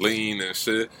and lean and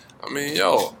shit. I mean,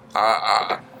 yo,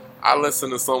 I listen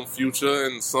to some Future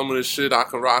and some of the shit I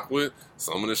can rock with,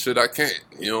 some of the shit I can't.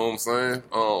 You know what I'm saying?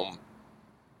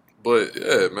 But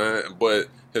yeah, man. But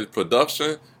his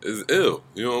production is ill.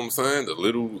 You know what I'm saying? The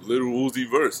little Uzi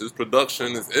verse, his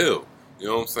production is ill. You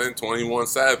know what I'm saying? 21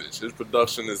 Savage, his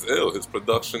production is ill. His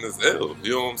production is ill.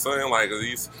 You know what I'm saying? Like,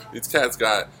 these cats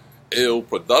got ill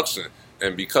production,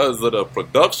 and because of the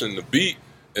production, the beat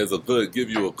is give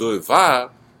you a good vibe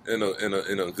and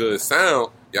a good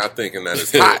sound. Y'all thinking that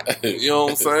it's hot. You know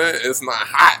what I'm saying? It's not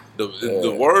hot.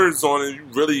 The words on it, you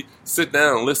really sit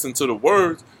down and listen to the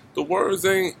words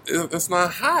ain't, it's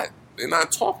not hot. They're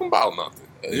not talking about nothing.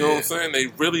 You know what I'm saying? They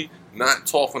really not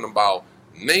talking about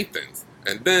Nathans.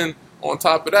 And then, on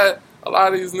top of that, a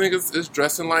lot of these niggas is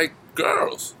dressing like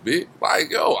girls, bitch.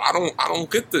 Like, yo, I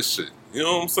don't get this shit. You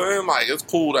know what I'm saying? Like, it's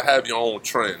cool to have your own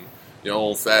trend, your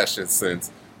own fashion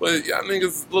sense. But y'all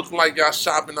niggas looking like y'all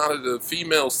shopping out of the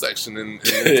female section in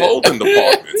clothing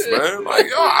departments, man. Like,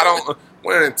 yo, I don't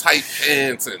wearing tight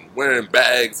pants and wearing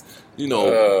bags, you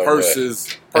know,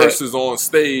 purses on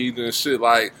stage and shit.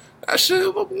 Like, that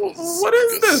shit. What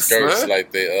is this, skirts man?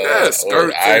 Like they skirts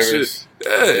and Irish shit.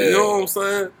 Yeah, you know what I'm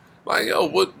saying? Like, yo,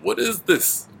 what is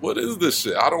this? What is this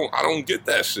shit? I don't get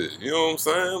that shit. You know what I'm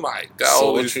saying? Like, got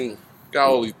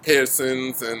all these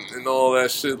piercings and all that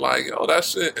shit. Like, yo, that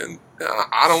shit, and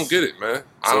I don't get it, man.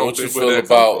 What you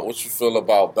feel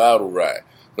about battle rap?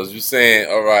 Because you're saying,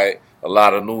 all right, a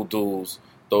lot of new dudes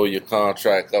throw your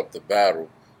contract up to battle,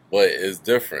 but it's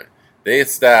different. Their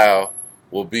style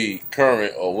will be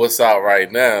current or what's out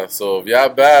right now. So if y'all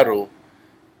battle,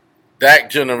 that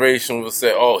generation will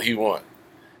say, oh, he won.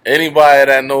 Anybody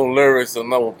that know lyrics or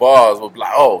know bars will be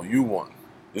like, oh, you won.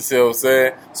 You see what I'm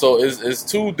saying? So it's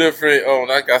two different,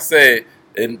 like I said,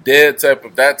 and that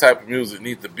type of music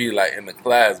needs to be like in the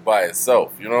class by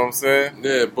itself. You know what I'm saying?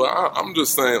 Yeah, but I'm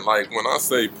just saying, like, when I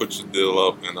say put your deal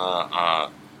up, and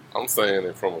I'm saying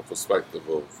it from a perspective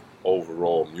of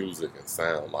overall music and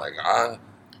sound. Like I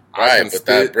right, can but spit,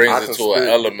 that brings I it can to an spit.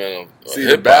 element of See,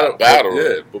 hip the battle.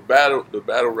 the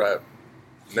battle rap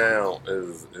now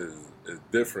is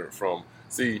different from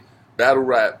battle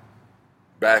rap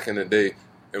back in the day.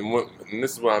 And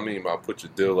this is what I mean by put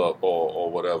your deal up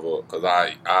or whatever, because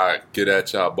I get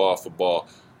at y'all bar for bar.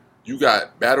 You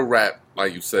got battle rap,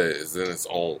 like you said, is in its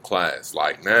own class.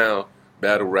 Like now,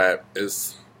 battle rap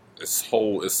is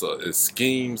it's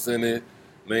schemes in it.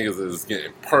 Niggas is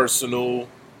getting personal.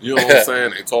 You know what I'm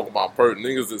saying? They talk about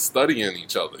niggas is studying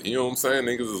each other. You know what I'm saying?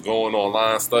 Niggas is going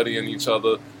online studying each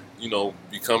other. You know,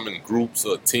 becoming groups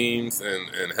or teams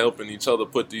and helping each other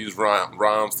put these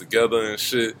rhymes together and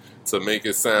shit to make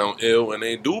it sound ill, and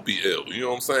they do be ill. You know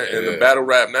what I'm saying? Yeah. And the battle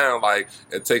rap now, like,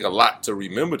 it take a lot to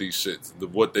remember these shits,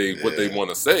 what they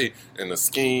want to say, and the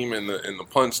scheme and the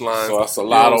punchlines. So that's a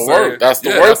lot of work. That's the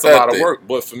work. That's a lot of work.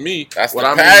 But for me, that's the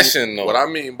passion. What I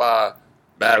mean by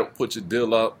battle, put your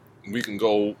deal up. We can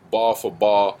go bar for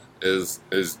bar. Is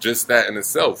just that in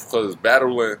itself, because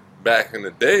battling back in the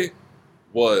day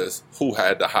was who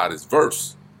had the hottest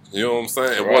verse. You know what I'm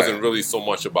saying? It wasn't really so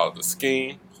much about the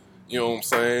scheme, you know what I'm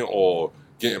saying, or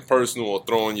getting personal or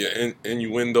throwing your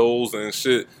innuendos and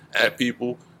shit at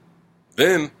people.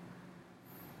 Then,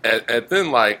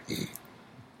 like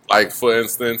for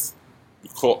instance,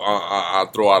 I'll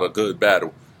throw out a good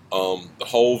battle. The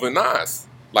Hove and Nas.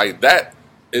 Like, that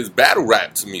is battle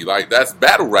rap to me. Like, that's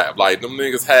battle rap. Like, them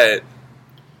niggas had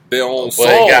their own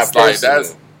songs. Like,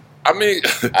 that's... I mean,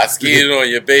 I skied on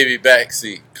your baby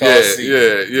backseat.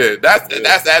 Yeah.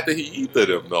 That's after he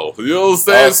eated him, though. You know what I'm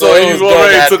saying? Oh, so he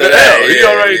already took the L. He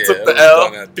already took the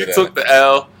L. He took the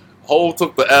L. Hov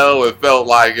took the L and felt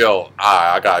like, yo,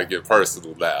 I gotta get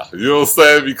personal now. You know what I'm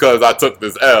saying? Because I took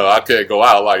this L, I can't go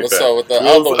out like What's that. What's up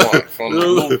with the other one from the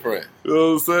Blueprint? You know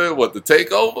what I'm saying? What, the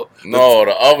Takeover? No,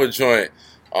 the other joint.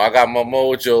 Oh, I got my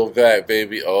mojo back,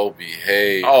 baby. Oh,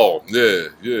 behave. Oh, yeah.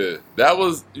 That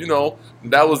was,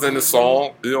 that was in the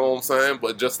song, you know what I'm saying?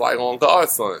 But just like on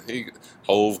God's Son,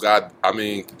 Nas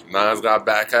got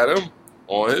back at him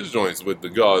on his joints with the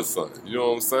God's Son. You know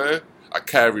what I'm saying? I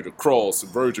carried the cross, the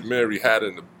Virgin Mary had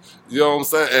in the, you know what I'm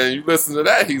saying? And you listen to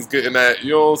that, he's getting that,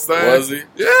 you know what I'm saying? Was he?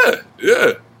 Yeah.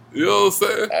 You know what I'm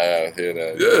saying? I hear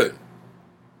that. Yeah.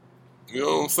 You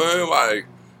know what I'm saying? Like,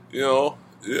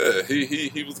 yeah,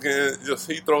 he was getting,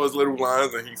 he throw his little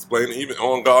lines and he explained it. Even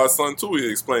on God's Son too, he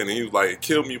explained it. He was like,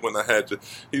 "Kill me when I had you."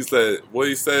 He said, what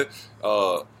he said?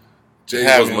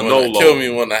 Jay was Manolo. Kill me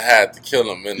when I had to kill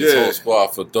him in the whole squad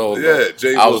for Dolo. Yeah,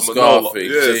 Jay was Manolo.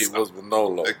 Jay was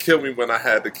Manolo. Kill me when I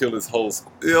had to kill his whole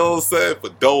squad. You know what I'm saying? For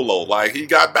Dolo. Like, he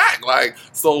got back. Like,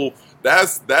 so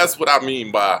that's what I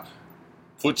mean by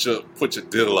put your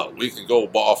deal up. We can go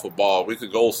bar for bar. We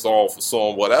could go song for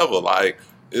song, whatever. Like,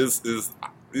 is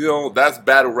that's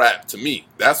battle rap to me.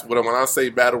 That's what, when I say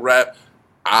battle rap,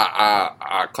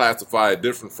 I classify it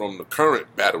different from the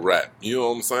current battle rap. You know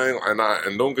what I'm saying?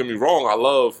 And don't get me wrong, I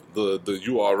love the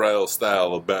URL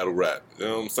style of battle rap. You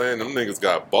know what I'm saying? Them niggas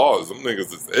got bars. Them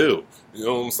niggas is ill. You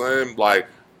know what I'm saying? Like,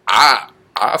 I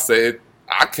said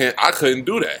I couldn't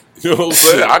do that. You know what I'm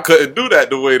saying? I couldn't do that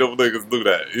the way them niggas do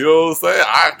that. You know what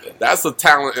I'm saying? That's a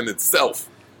talent in itself.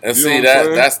 And see,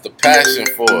 that's the passion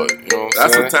for it. You know what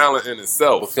I'm saying? That's a talent in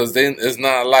itself. Because then it's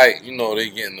not like,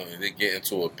 they get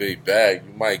into a big bag.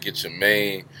 You might get your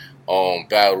main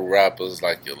battle rappers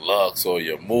like your Lux or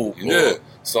your Mook or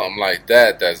something like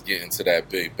that that's getting to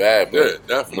that big bag. But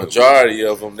definitely. Majority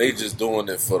of them, they just doing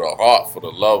it for the heart, for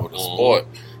the love of the sport,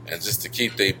 and just to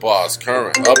keep their bars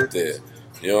current up there.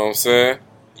 You know what I'm saying?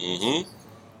 Mm-hmm.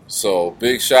 So,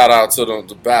 big shout out to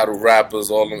the battle rappers,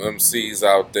 all them MCs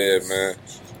out there, man.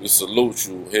 We salute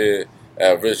you here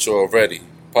at Rich Already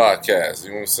podcast. You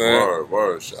know what I'm saying?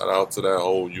 Word. Shout out to that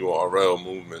whole URL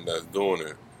movement that's doing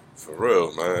it. For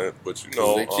real, man. But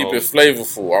they keep it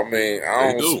flavorful. I mean,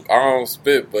 I don't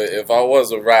spit, but if I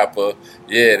was a rapper,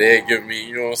 they'd give me,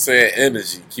 you know what I'm saying,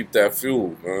 energy. Keep that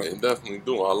fuel, man. They definitely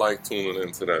do. I like tuning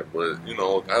into that. But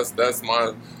that's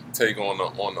my take on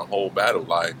the whole battle.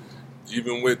 Like,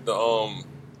 even with the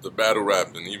battle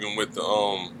rapping, even with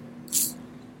the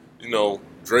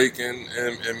Drake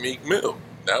and Meek Mill.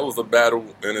 That was a battle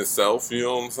in itself, you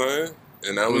know what I'm saying?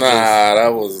 And that was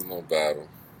that wasn't no battle.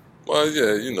 Well,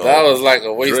 yeah, that was like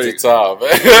a waste of time,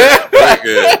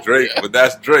 man. Drake, but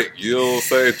that's Drake. You know what I'm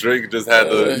saying? Drake just had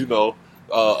to,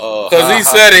 because he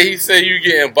said it. He said you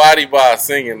getting bodied by a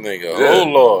singing nigga. Yeah. Oh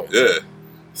Lord. Yeah.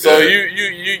 So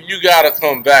you gotta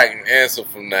come back and answer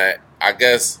from that. I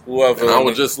guess whoever. And I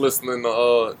was just listening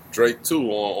to Drake too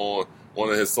on one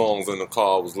of his songs in the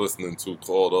car. I was listening to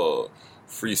called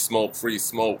 "Free Smoke, Free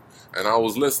Smoke," and I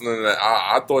was listening to that.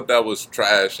 I thought that was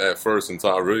trash at first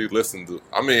until I really listened to.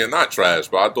 I mean, not trash,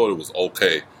 but I thought it was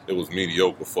okay. It was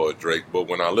mediocre for a Drake. But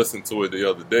when I listened to it the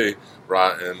other day,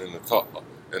 right, and in the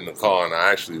car, and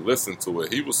I actually listened to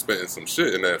it, he was spitting some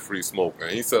shit in that Free Smoke,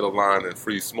 and he said a line in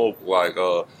Free Smoke like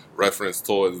reference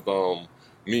towards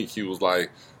Meek. He was like.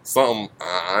 Something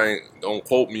I ain't, don't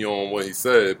quote me on what he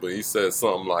said, but he said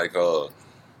something like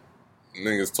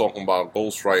niggas talking about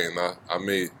ghostwriting.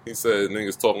 He said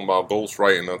niggas talking about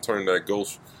ghostwriting. I turned that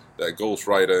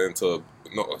ghostwriter into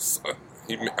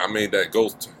I made that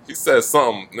ghost. He said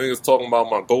something niggas talking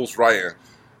about my ghostwriting,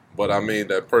 but I made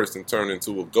that person turn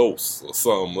into a ghost or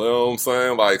something. You know what I'm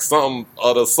saying? Like something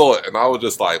of the sort. And I was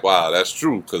just like, wow, that's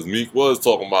true, because Meek was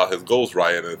talking about his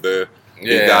ghostwriting, and then.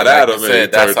 He got at him and he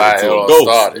turned into a ghost.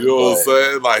 Started, you know what I'm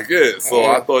saying? Like, yeah. So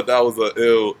I thought that was an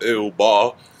ill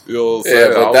bar. You know what I'm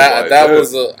saying? But that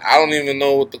was a. I don't even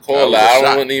know what to call it.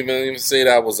 I wouldn't even say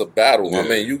that was a battle. Yeah. I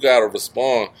mean, you got to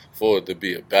respond for it to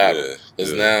be a battle,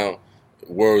 because now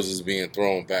words is being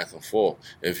thrown back and forth.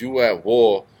 If you at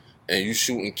war and you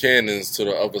shooting cannons to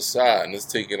the other side and it's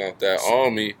taking out that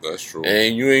army, that's true.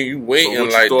 And you waiting so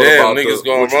like, damn, niggas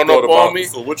gonna run up on me?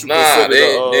 So what you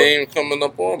they ain't coming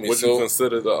up on me. What you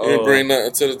consider you ain't bring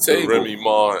nothing to the table? The Remy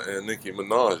Ma and Nicki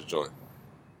Minaj joint.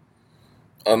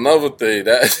 Another thing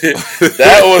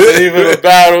that wasn't even a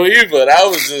battle either. That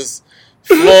was just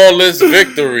flawless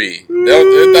victory.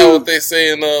 Is that what they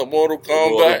say in Mortal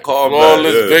Kombat?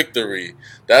 Flawless victory.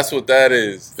 That's what that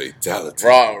is. Fatality.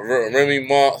 Remy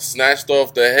Ma snatched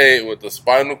off the head with the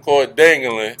spinal cord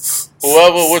dangling.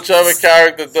 Whichever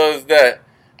character does that,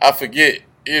 I forget,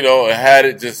 and had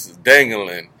it just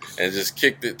dangling and just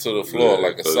kicked it to the floor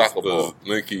like a soccer ball.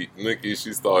 Nicki,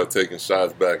 she started taking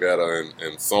shots back at her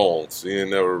in songs. She didn't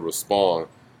never respond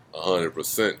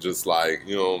 100%, just like,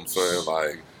 you know what I'm saying,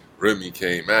 like Remy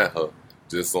came at her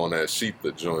just on that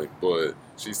Sheetha joint, but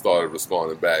she started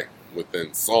responding back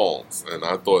within songs, and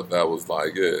I thought that was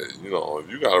like, if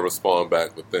you gotta respond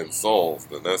back within songs,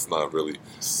 then that's not really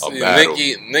a battle.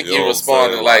 Nicki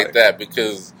responded like that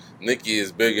because Nicki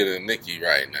is bigger than Nicki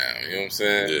right now. You know what I'm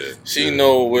saying? Yeah, she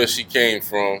know where she came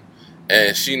from,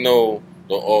 and she know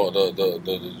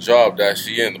the job that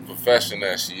she in, the profession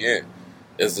that she in.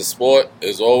 As the sport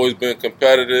has always been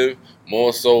competitive,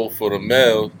 more so for the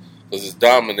males, because it's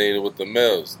dominated with the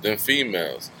males than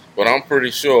females. But I'm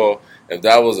pretty sure if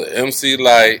that was an MC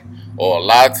Lyte or a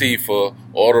Latifah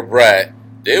or the Brat,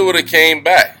 they would have came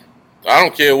back. I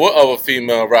don't care what other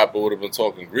female rapper would have been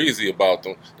talking greasy about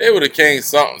them. They would have came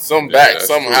back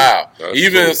somehow.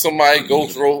 Even if somebody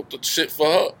ghost wrote the shit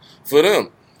for them.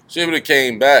 She would have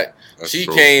came back. She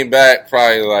came back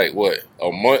probably like,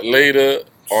 a month later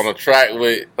on a track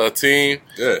with her team.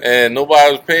 Yeah. And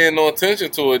nobody was paying no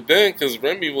attention to it then because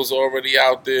Remy was already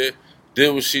out there,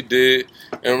 did what she did.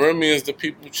 And Remy is the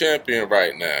people champion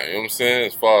right now. You know what I'm saying?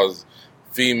 As far as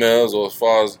females or as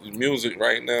far as music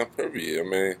right now, period. I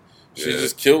mean, she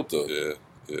just killed her.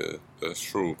 Yeah, that's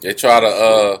true. They try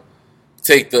to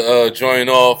take the joint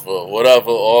off or whatever,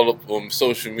 all of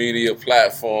social media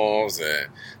platforms, and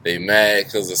they mad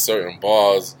because of certain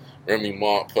bars Remy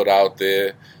Ma put out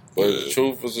there. But the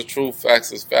truth is the truth,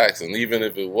 facts is facts, and even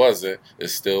if it wasn't,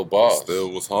 it's still bars. It still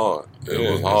was hard. It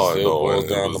was hard, still boils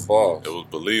down to bars. It was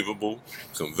believable,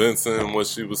 convincing what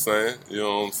she was saying. You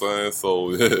know what I'm saying?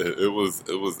 So it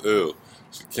was ill.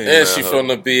 She came and she from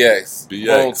the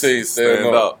BX.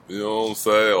 Stand up. You know what I'm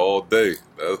saying? All day.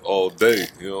 That's all day.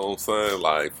 You know what I'm saying?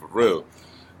 Like for real.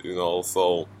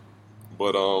 So,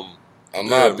 but I'm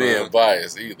not being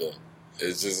biased either.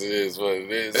 It just is what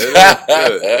it is.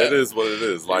 It is what it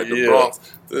is. Like the Bronx,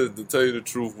 to tell you the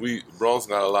truth, Bronx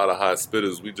got a lot of hot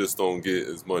spitters. We just don't get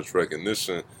as much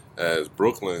recognition as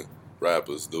Brooklyn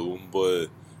rappers do. But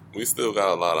we still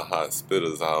got a lot of hot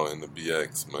spitters out in the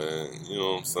BX, man. You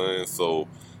know what I'm saying? So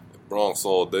Bronx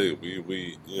all day.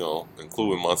 We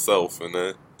including myself in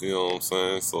that. You know what I'm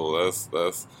saying? So that's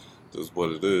just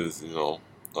what it is.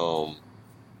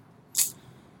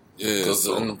 Because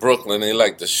in Brooklyn, they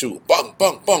like to shoot. Bang,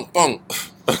 bang, bang, bang.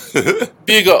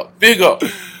 Big up.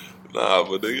 Nah,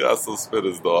 but they got some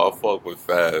spitters, though. I fuck with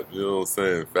Fab. You know what I'm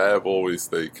saying? Fab always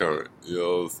stay current. You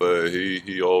know what I'm saying?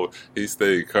 He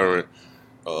stayed current.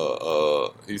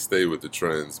 He stayed with the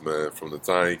trends, man. From the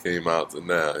time he came out to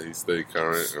now, he stayed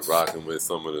current and rocking with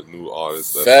some of the new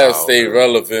artists. Fab stayed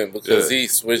relevant because he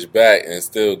switched back and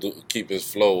still keep his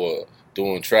flow up.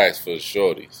 Doing tracks for the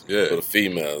shorties, for the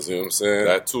females, you know what I'm saying?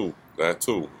 That too. That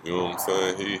too. You know what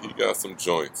I'm saying? He got some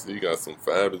joints. He got some.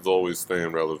 Fab is always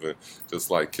staying relevant, just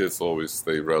like Kiss always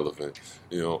stay relevant.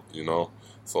 You know.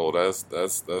 So that's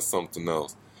something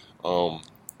else.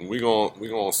 We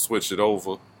gonna switch it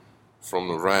over from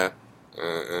the rap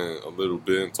and a little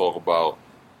bit and talk about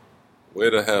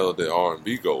where the hell did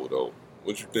R&B go though?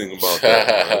 What you think about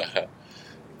that, man?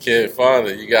 Can't find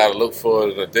it. You gotta look for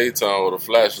it in the daytime with a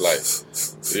flashlight.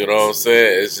 You know what I'm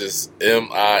saying? It's just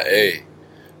MIA.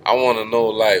 I want to know,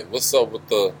 like, what's up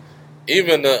with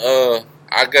even the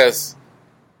I guess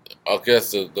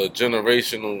the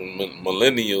generational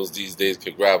millennials these days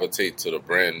could gravitate to the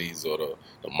brandies or the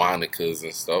monikers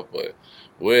and stuff, but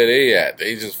where they at?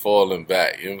 They just falling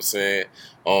back. You know what I'm saying?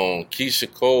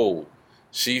 Keisha Cole,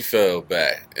 she fell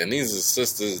back, and these are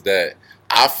sisters that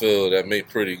I feel that make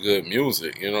pretty good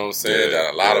music. You know what I'm saying?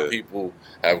 That a lot of people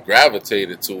have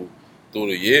gravitated to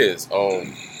through the years.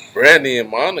 Brandy and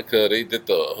Monica, they did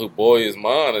the Her Boy Is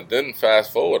Mine, and then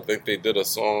fast forward, I think they did a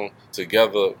song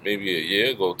together maybe a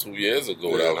year ago, 2 years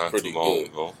ago. That was pretty good.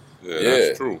 Ago. Yeah,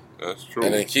 that's true. That's true.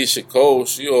 And then Keisha Cole,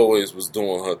 she always was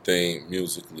doing her thing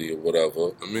musically or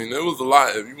whatever. I mean, there was a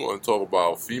lot. If you want to talk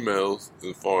about females,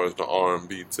 as far as the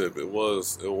R&B tip, it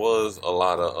was a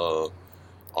lot of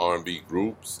R&B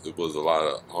groups. It was a lot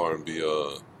of R&B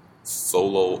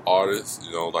solo artists.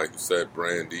 You know, like you said,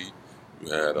 Brandy.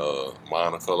 You had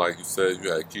Monica, like you said.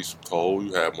 You had Keisha Cole.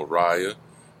 You had Mariah.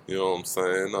 You know what I'm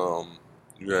saying?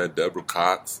 You had Deborah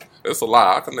Cox. It's a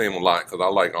lot. I can name a lot because I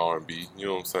like R&B. You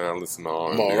know what I'm saying? I listen to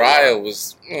R&B. Mariah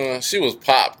was, she was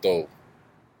pop though.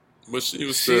 But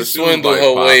she swindled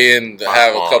her way in to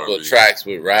have a couple of tracks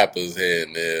with rappers here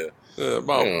and there. Yeah,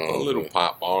 about a little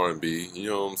pop R&B. You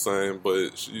know what I'm saying?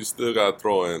 But you still got to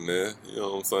throw it in there. You know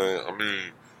what I'm saying? I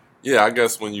mean, yeah, I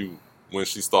guess when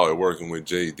she started working with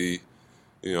JD,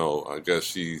 you know, I guess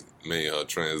she made a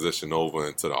transition over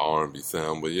into the R&B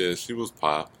sound. But yeah, she was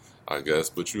pop, I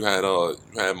guess. But you had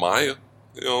Maya.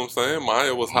 You know what I'm saying?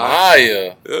 Maya was hot.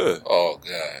 Maya? Yeah. Oh,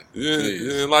 God. You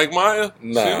didn't like Maya?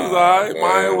 Nah. She was all right.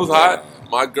 Maya was hot.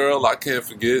 My girl, I can't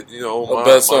forget. You know, the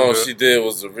best song she did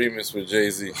was the remix with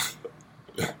Jay-Z.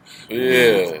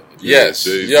 Yeah. Yes.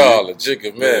 Jay-Z. Y'all, a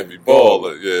jigger man be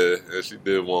baller. Yeah. And she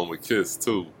did one with Kiss,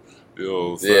 too. You know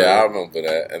what I'm saying? Yeah, I remember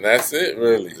that. And that's it,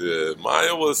 really. Yeah.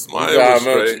 Maya was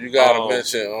straight. You got to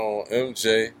mention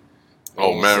MJ.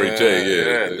 Oh, Mary J,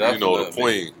 yeah. You know, the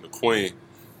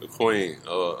queen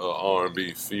of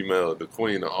R&B, female, the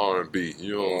queen of R&B.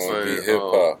 You know what I'm saying?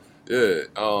 Hip-hop.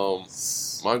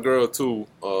 My girl, too,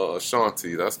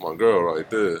 Ashanti, that's my girl right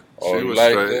there. She was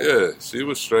like straight. That? Yeah, she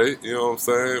was straight, you know what I'm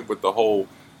saying? With the whole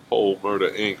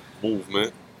Murder, Inc.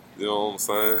 movement, you know what I'm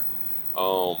saying?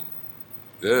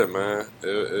 Yeah, man,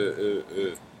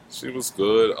 she was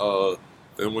good.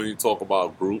 Then when you talk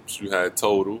about groups, you had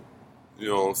Total, you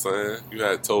know what I'm saying? You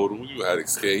had Total, you had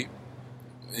Escape.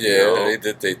 Yeah, they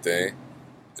did their thing.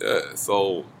 Yeah,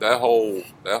 so that whole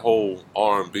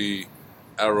R&B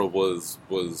era was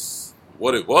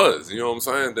what it was. You know what I'm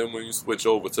saying? Then when you switch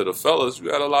over to the fellas, you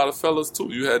had a lot of fellas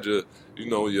too. You had your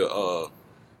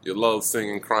love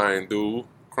singing, crying dude,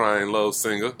 crying love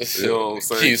singer. You know what I'm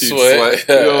saying? Keith Sweat.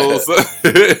 You know what I'm saying?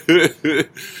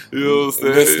 You know what I'm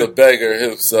saying? Mr. Beggar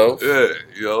himself. Yeah,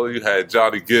 you had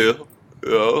Johnny Gill.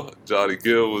 Johnny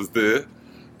Gill was there.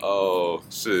 Oh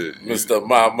shit, Mr.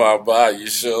 Ma, you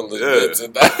sure look good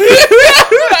tonight.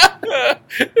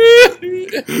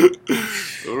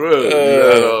 Really,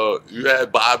 you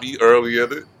had Bobby early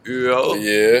in it, you know.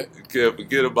 Yeah, you can't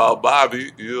forget about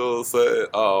Bobby. You know what I'm saying?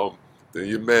 Then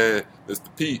your man,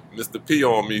 Mr. P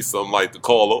on me, some like to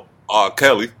call him R.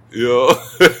 Kelly. You know,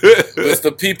 Mr.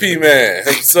 PP man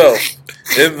himself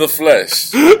in the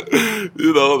flesh.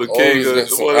 You know, the king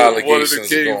one of the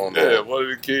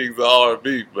kings of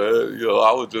R&B, man. You know,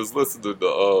 I was just listening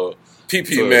to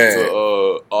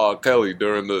R. Kelly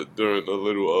during the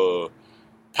little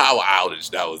power outage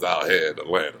that was out here in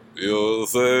Atlanta. You know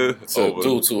what I'm saying?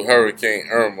 Due to Hurricane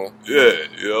Irma. Yeah,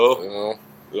 you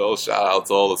know, shout out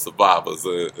to all the survivors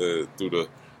that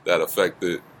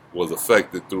was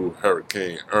affected through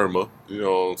Hurricane Irma. You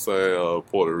know what I'm saying?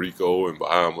 Puerto Rico and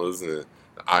Bahamas and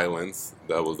the islands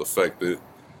that was affected.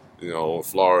 You know,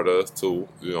 Florida too.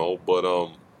 You know, but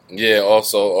yeah,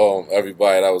 also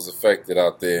everybody that was affected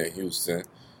out there in Houston.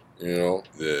 You know.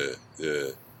 Yeah.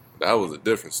 That was a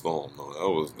different storm though. That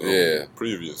was the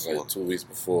previous one, 2 weeks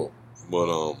before.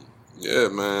 But yeah,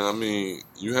 man. I mean,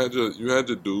 you had your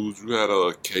dudes. You had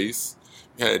a Case.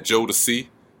 You had Jodeci.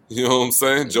 You know what I'm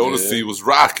saying? Jodeci was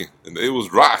rocking, and they was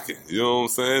rocking. You know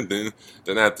what I'm saying?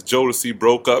 Then after Jodeci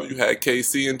broke up, you had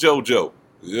KC and JoJo.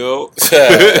 You know,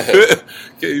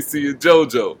 KC and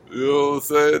JoJo. You know what I'm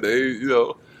saying?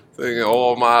 Thinking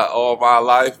all my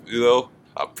life,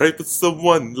 I pray for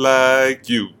someone like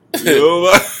you. They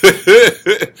was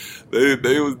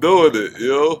doing it,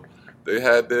 They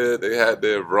had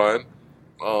their run.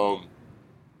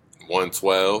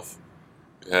 112.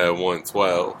 You had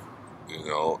 112.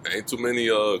 Ain't too many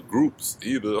groups,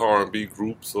 either R&B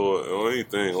groups or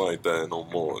anything like that no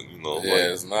more.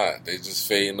 It's not. They just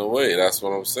fading away. That's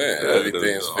what I'm saying. Yeah,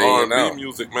 Everything's the fading R&B out.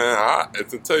 music, man.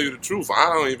 To tell you the truth, I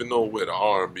don't even know where the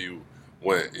R&B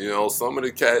went. Some of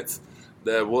the cats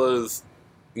that was,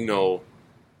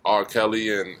 R.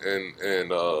 Kelly and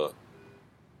the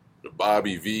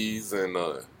Bobby V's and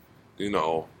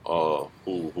who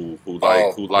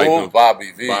like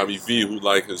Bobby V. Bobby V, who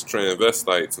like his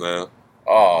transvestites now.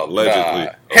 Oh, allegedly.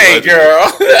 God. Hey,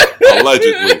 girl.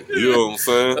 Allegedly. You know what I'm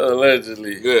saying?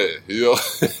 Allegedly. Yeah.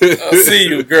 I see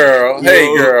you, girl. Hey,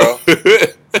 girl.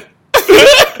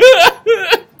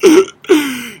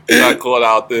 Got caught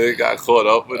out there. Got caught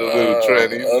up with a little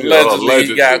tranny. Allegedly,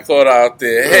 he got caught out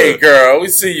there. Hey, girl. We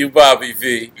see you, Bobby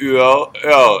V. To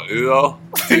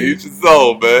each his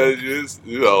own, man.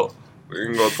 We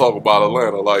ain't gonna talk about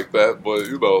Atlanta like that, but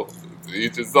to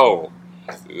each his own.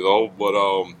 But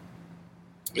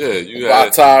you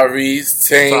about had Tyrese,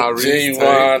 Tank,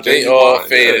 Genuine, they all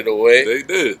faded away. They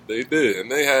did, and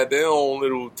they had their own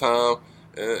little time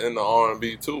in the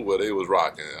R&B too, where they was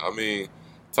rocking. I mean,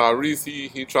 Tyrese,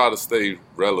 he tried to stay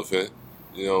relevant.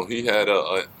 He had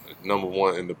a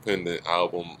 #1 independent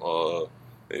album,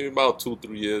 maybe about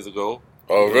 2-3 years ago.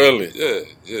 Oh, really? Yeah.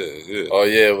 Oh,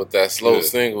 yeah, with that slow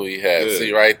single he had. Yeah.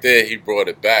 See, right there, he brought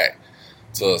it back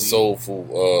to a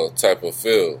soulful type of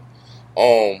feel.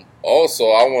 Also,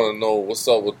 I want to know what's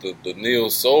up with the neo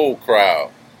soul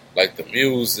crowd, like the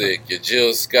music, your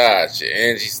Jill Scott, your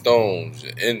Angie Stones,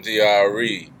 your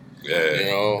NDRE,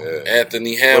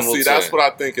 Anthony Hamilton. But see, that's what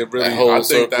I think it really. I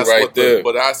think that's right there.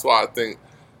 But that's why I think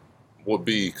would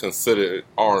be considered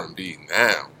R&B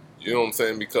now. You know what I'm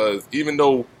saying? Because even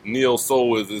though neo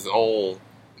soul is its own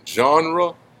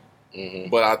genre,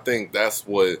 but I think that's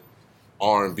what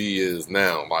R&B is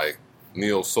now, like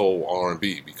neo soul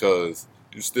R&B, because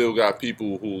you still got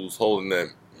people who's holding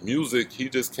that music. He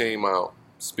just came out,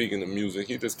 speaking of music,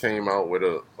 he just came out with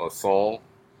a song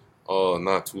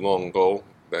not too long ago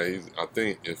that I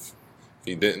think if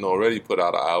he didn't already put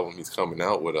out an album, he's coming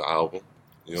out with an album.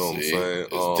 You know what I'm saying?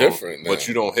 It's different now. But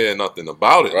you don't hear nothing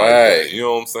about it like that. You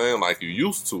know what I'm saying? Like you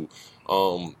used to.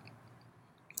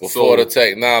 Before the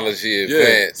technology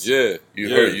advanced. You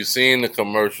seen the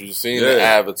commercials, you seen the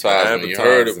advertisement, you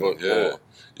heard it before.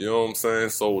 You know what I'm saying?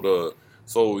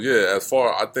 As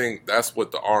far, I think that's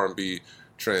what the R&B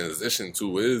transition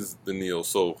to is the neo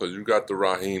soul, because you got the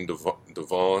Raheem Devons. You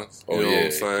know what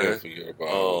I'm saying? Can't forget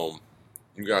about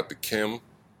you got the Kim.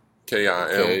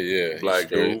 K.I.M. Black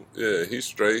dude. Yeah, he's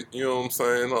straight. You know what I'm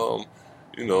saying?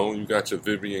 You got your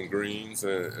Vivian Greens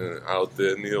and out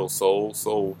there, neo soul.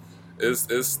 So it's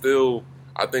still,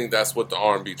 I think that's what the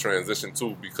R&B transition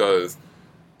to, because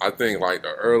I think like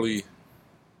the early,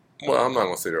 well, I'm not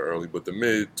gonna say the early, but the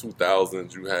mid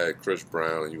 2000s, you had Chris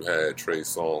Brown and you had Trey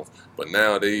Songz, but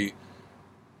now they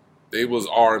was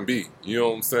R&B. You know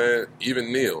what I'm saying?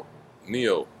 Even Neo.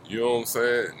 You know what I'm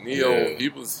saying? Neo,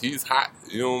 he's hot.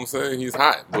 You know what I'm saying? He's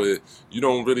hot, but you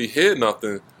don't really hear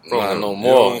nothing from him. No more.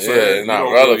 You know what I'm saying? It's not you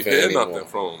don't relevant really hear anymore. nothing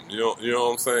from him. You know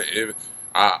what I'm saying? If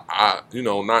I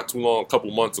not too long, a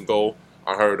couple months ago,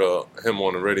 I heard him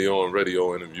on the radio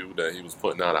interview that he was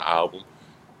putting out an album.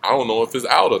 I don't know if it's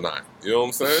out or not. You know what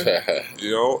I'm saying?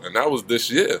 And that was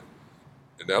this year.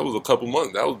 And that was a couple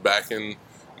months. That was back in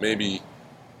maybe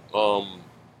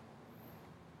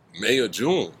May or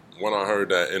June when I heard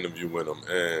that interview with him.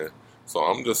 And so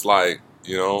I'm just like,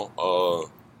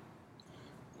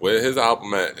 where his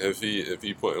album at if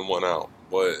he putting one out.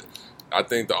 But I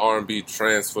think the R&B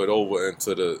transferred over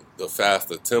into the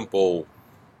faster tempo,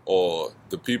 or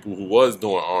the people who was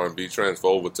doing R&B transfer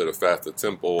over to the faster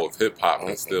tempo of hip hop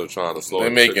and still trying to slow. They're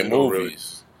making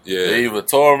movies. They're either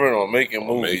touring or making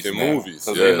movies.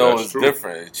 Because they know it's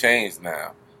different. It changed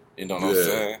now. You know what I'm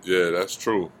saying? Yeah, that's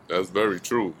true. That's very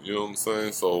true. You know what I'm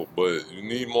saying? So, but you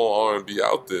need more R&B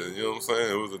out there. You know what I'm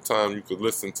saying? It was a time you could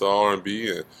listen to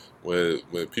R&B and where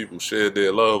people shared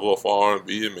their love off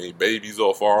R&B and made babies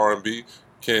off R&B.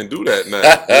 Can't do that now.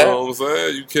 You know what I'm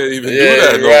saying? You can't even do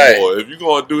that no more. If you're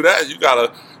gonna do that, you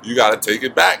gotta take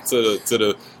it back to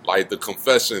the like the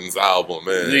Confessions album,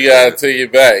 man. You gotta take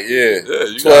it back,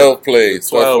 you 12 plays,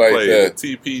 stuff like that.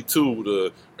 The TP2,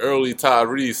 the early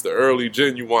Tyrese, the early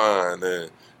Genuine, and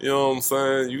you know what I'm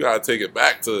saying? You gotta take it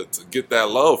back to get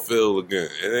that love feel again.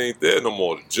 It ain't there no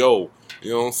more. Joe, you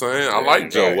know what I'm saying? I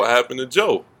like Joe. What happened to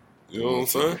Joe? You know what I'm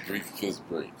saying? Brief kiss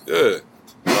break. Yeah.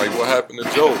 Like what happened to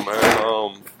Joe,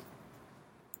 man?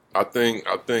 I think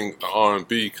the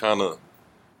R&B kind of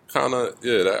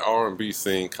that R&B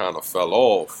scene kind of fell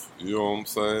off. You know what I'm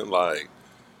saying? Like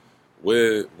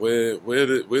where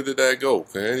did that go?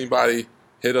 Can anybody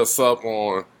hit us up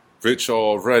on Rich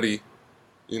Already,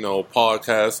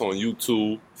 podcast on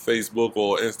YouTube, Facebook,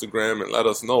 or Instagram, and let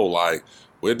us know, like,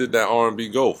 where did that R&B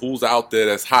go? Who's out there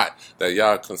that's hot that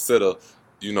y'all consider,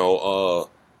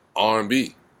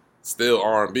 R&B? Still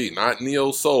R&B, not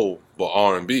neo soul, but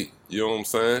R&B. You know what I'm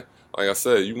saying? Like I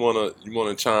said, you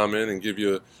wanna chime in and give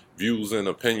your views and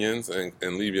opinions and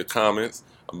leave your comments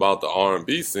about the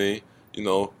R&B scene.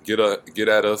 Get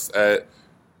at us at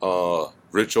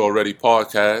Rich Already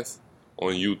Podcast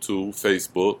on YouTube,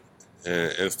 Facebook,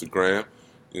 and Instagram.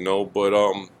 But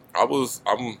I was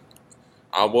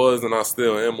and I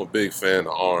still am a big fan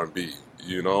of R&B.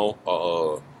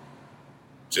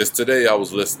 Just today I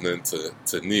was listening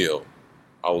to Neo.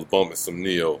 I was bumping some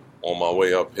Neo on my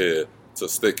way up here to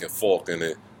Stick and Fork in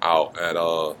It out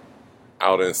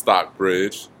in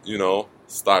Stockbridge,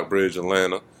 Stockbridge,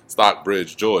 Atlanta,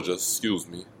 Stockbridge, Georgia,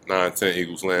 910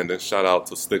 Eagles Landing. Shout out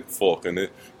to Stick and Fork in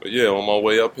It. But yeah, on my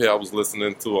way up here I was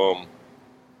listening to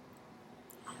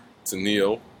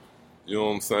Neo. You know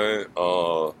what I'm saying?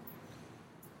 I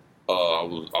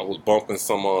was bumping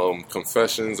some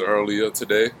Confessions earlier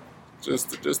today, just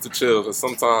to chill. Cause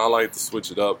sometimes I like to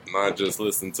switch it up, not just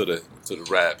listen to the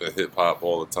rap and hip hop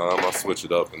all the time. I switch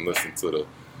it up and listen to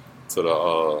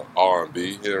the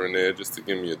R&B here and there, just to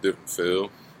give me a different feel.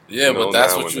 Yeah, but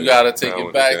that's what you gotta take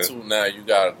it back to now. You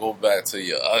gotta go back to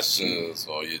your Ushers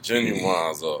or your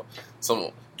Genuines or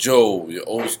some Joe, your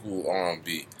old school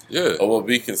R&B. Yeah, or what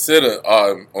we consider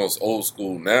old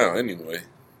school now, anyway.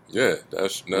 Yeah,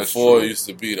 that's before true. It used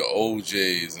to be the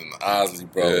OJs and the Osley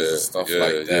Brothers and stuff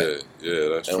like that. Yeah,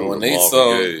 that's true. And when they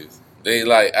sung, they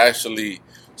like actually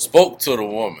spoke to the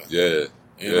woman. Yeah,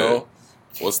 you know.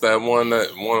 What's that one?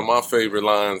 That one of my favorite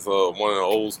lines. One of the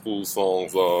old school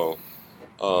songs. I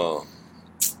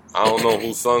don't know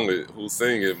who sung it, who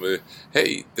sang it, but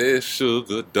hey, there's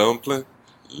sugar dumpling.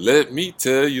 Let me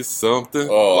tell you something.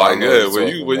 Oh, like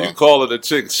when you call it a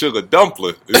chick sugar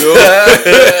dumpling, you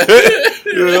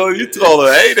you call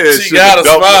her, hey there, she sugar got a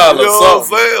dumpling. smile You know what I'm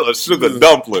saying? A sugar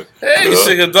dumpling. Hey,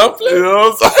 sugar dumpling. You know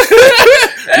what I'm saying?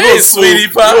 Hey, sweetie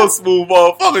pie. You a smooth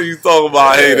motherfucker. You talking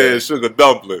about hey there, sugar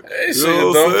dumpling. Hey,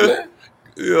 sugar dumpling.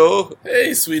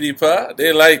 Hey, sweetie pie.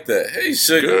 They like that. Hey,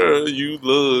 sugar. Girl, you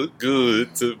look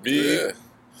good to me. Yeah.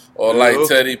 Or like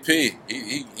Teddy P,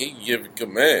 he giving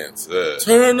commands. Yeah.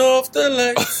 Turn off the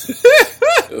lights.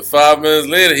 5 minutes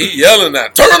later, he yelling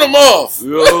at, turn them off.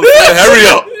 You know what I'm saying? Hurry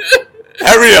up.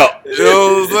 Hurry up. You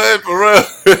know what I'm saying? For real.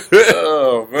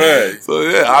 Oh, man. So,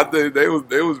 yeah, I think they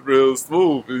was real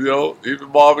smooth, Even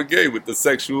Marvin Gaye with the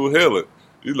sexual healing.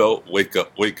 Wake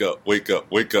up, wake up, wake up,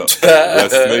 wake up.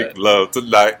 Let's make love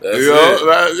tonight. That's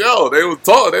they was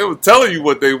talking. They was telling you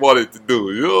what they wanted to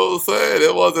do. You know what I'm saying?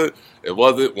 It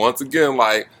wasn't once again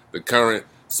like the current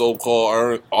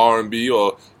so-called R&B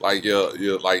or like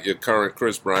your current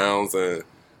Chris Browns and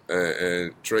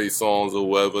Trey Songz or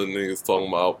whoever niggas talking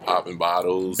about popping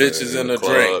bottles, bitches in the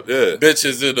club. drink,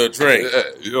 bitches in the drink. Yeah,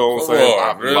 you know what I'm saying?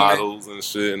 Popping bottles and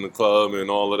shit in the club and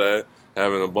all of that.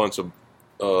 Having a bunch of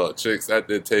chicks at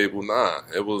their table. Nah,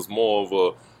 it was more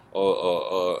of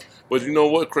but you know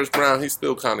what, Chris Brown, he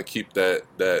still kind of keep that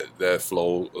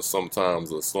flow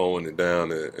sometimes of slowing it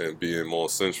down and being more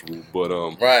sensual. But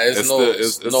right, it's no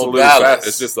a balance.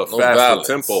 It's just a faster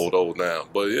tempo though now.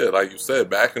 But yeah, like you said,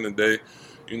 back in the day,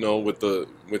 with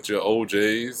your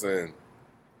OJs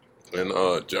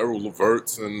and Gerald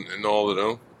Leverts and all of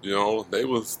them. They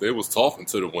was talking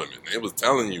to the women. They was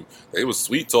telling you. They was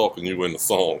sweet talking you in the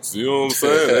songs. You know what I'm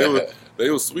saying? they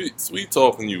was sweet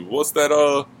talking you. What's that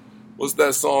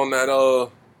song that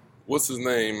what's his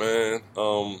name, man?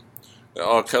 That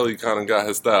R. Kelly kind of got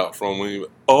his style from when he was,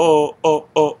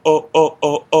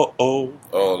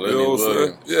 Lenny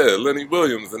Williams. Yeah, Lenny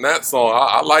Williams. And that song,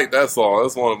 I like that song.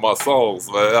 That's one of my songs,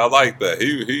 man. I like that.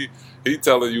 He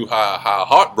telling you how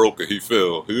heartbroken he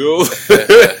feel.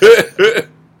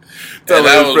 And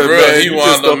that was real. He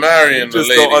wound up marrying the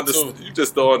lady too. You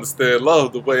just don't understand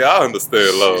love the way I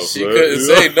understand love. She couldn't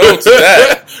say no to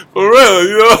that. For real,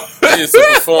 He used to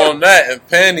perform that in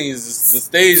panties. The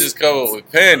stage is covered with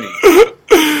panties.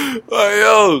 Like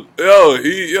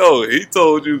he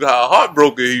told you how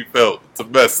heartbroken he felt to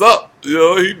mess up.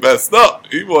 He messed up.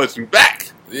 He wants you back.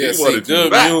 Yeah,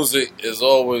 good music is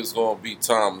always going to be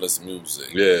timeless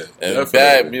music. Yeah, and definitely.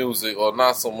 Bad music, or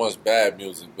not so much bad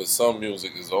music, but some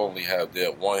music is only have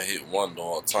their one-hit wonder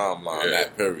on timeline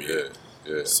that period.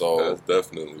 Yeah, So that's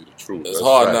definitely the truth. It's that's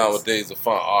hard facts. nowadays to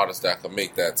find artists that can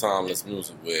make that timeless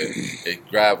music where it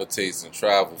gravitates and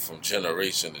travels from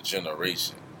generation to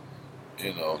generation.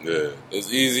 You know,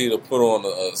 it's easy to put on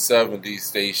a 70s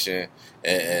station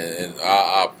and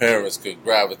our parents could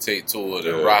gravitate to it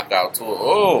and rock out to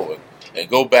it. And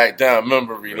go back down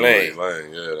memory lane.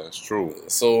 Yeah, that's true.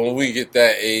 So when we get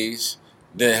that age,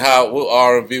 then what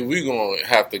R&B we gonna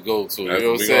have to go to? You know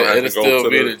what I'm saying? It'll still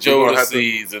be the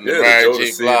Jodeci's and the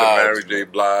Mary J.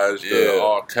 Blige, the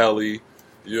R. Kelly.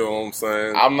 You know what I'm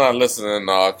saying? I'm not listening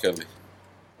to R. Kelly.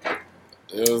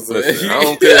 Listen, I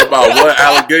don't care about what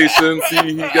allegations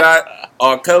he got.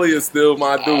 R. Kelly is still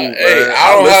my dude, man. Hey,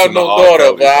 I don't have no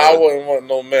daughter, but I wouldn't want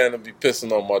no man to be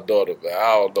pissing on my daughter, man.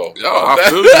 I don't know. Yo, I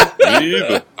feel you. Me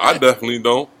either. I definitely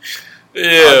don't. Yeah,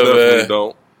 I definitely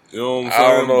don't. You know what I'm saying?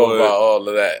 I don't know about all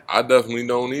of that. I definitely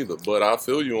don't either, but I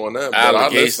feel you on that.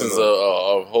 Allegations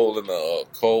of holding a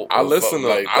cult. I listen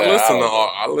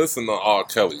to R.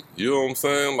 Kelly. You know what I'm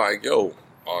saying? Like, yo,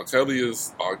 R. Kelly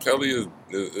is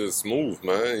smooth,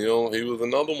 man. You know, he was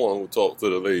another one who talked to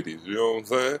the ladies. You know what I'm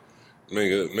saying?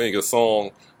 Make a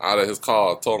song out of his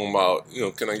car talking about, you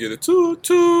know, can I get a toot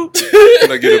toot?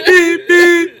 Can I get a beep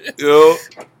beep? You know?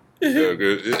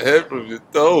 Your head from your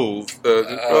toes, your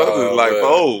brothers like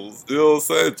hoes. You know what I'm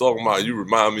saying? Talking about you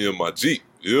remind me of my Jeep.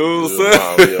 You know what I'm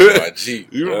saying? Remind me of my Jeep.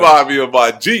 You remind me of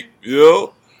my Jeep. You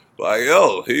know, like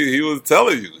yo, he was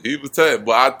telling you,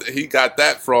 but he got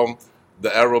that from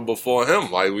the era before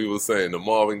him, like we were saying, the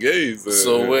Marvin Gaye's.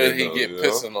 So where he get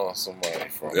pissing on somebody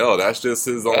from? Yo, that's just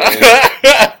his own.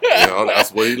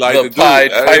 That's what he like to do.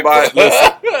 Everybody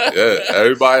listen. Yeah,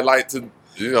 everybody like to.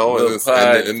 You know, in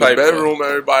the bedroom,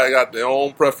 everybody got their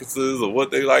own preferences of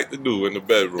what they like to do in the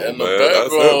bedroom. In the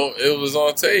bedroom, it was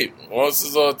on tape. Once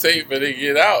it's on tape and they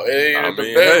get out, it ain't in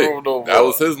the bedroom no more. That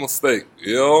was his mistake,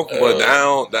 you know. But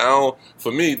down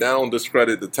for me, down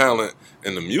discredit the talent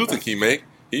and the music he make.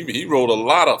 He wrote a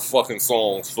lot of fucking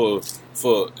songs for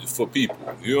people.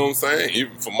 You know what I'm saying?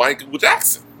 Even for Michael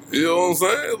Jackson. You know what I'm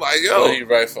saying? Like yo, he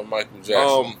write for Michael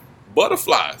Jackson.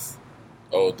 Butterflies.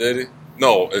 Oh, did he?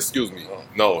 No, excuse me.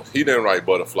 No, he didn't write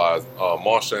Butterflies.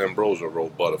 Marsha Ambrosia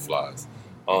wrote Butterflies.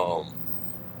 And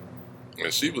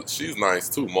she's nice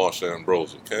too, Marsha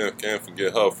Ambrosia. Can't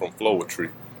forget her from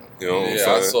Flowetry. You know what I'm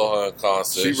saying? I saw her in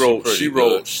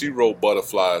concert. She wrote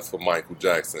Butterflies for Michael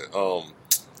Jackson.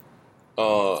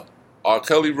 R.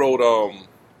 Kelly wrote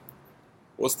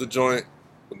what's the joint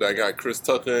with that guy Chris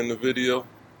Tucker in the video?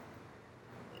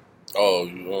 Oh,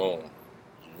 you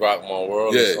Rock My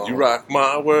World. Yeah, you rock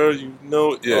my world. You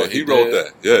know. Yeah, he wrote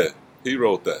that. Yeah, he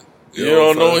wrote that. You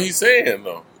don't know what he's saying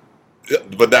though. Yeah,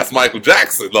 but that's Michael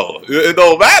Jackson though. It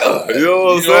don't matter. You know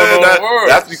what I'm saying?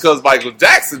 That's because Michael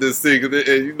Jackson is singing it,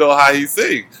 and you know how he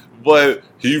sings. But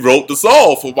he wrote the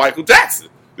song for Michael Jackson.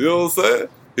 You know what I'm saying?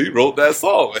 He wrote that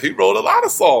song. He wrote a lot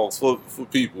of songs for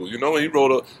people. You know, he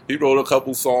wrote a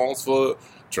couple songs for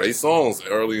Trey Songz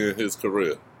early in his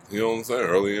career. You know what I'm saying?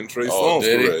 Early in Trey Songz'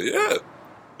 career. Yeah.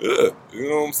 Yeah, you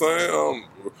know what I'm saying?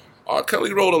 R.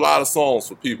 Kelly wrote a lot of songs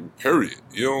for people, period.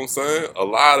 You know what I'm saying? A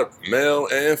lot of male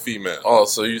and female. Oh,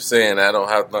 so you saying that don't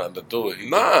have nothing to do with it?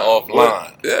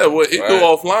 Offline. What he do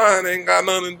offline ain't got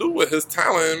nothing to do with his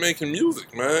talent in making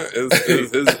music, man.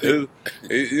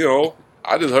 You know,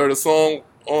 I just heard a song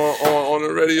on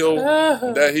the radio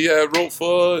that he had wrote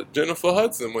for Jennifer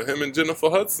Hudson, with him and Jennifer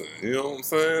Hudson. You know what I'm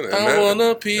saying? And I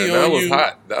wanna pee on you.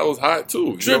 That was hot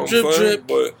too. Drip, drip, drip.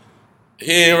 But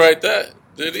he ain't write that,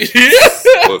 did he?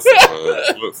 Listen,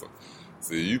 man. Listen.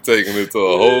 See, you taking it to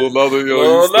a whole nother...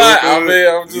 No, not. I mean,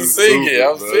 I'm just singing.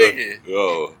 I'm singing.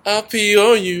 Yo. I'll pee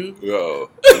on you. Yo.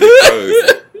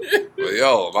 But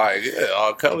yo, like, yeah,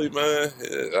 R. Kelly, man,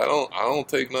 yeah, I don't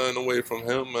take nothing away from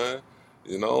him, man.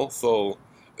 You know? So,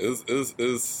 it's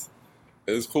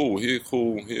cool. He a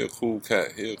cool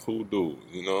cat. He a cool dude.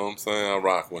 You know what I'm saying? I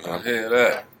rock with him. I hear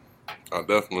that. I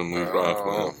definitely rock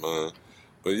with him, man.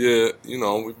 But yeah, you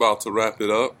know, we about to wrap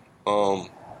it up.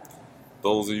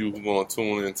 Those of you who going to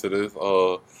tune into this,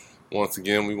 once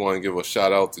again, we want to give a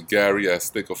shout out to Gary at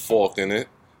Stick a Fork in It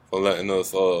for letting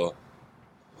us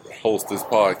host this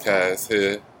podcast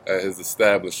here at his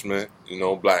establishment. You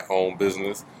know, black-owned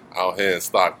business out here in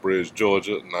Stockbridge,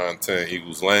 Georgia, 910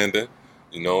 Eagles Landing.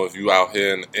 You know, if you out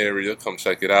here in the area, come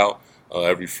check it out.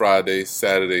 Every Friday,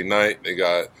 Saturday night, they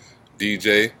got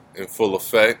DJ in full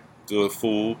effect, good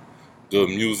food, good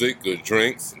music, good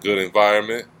drinks, good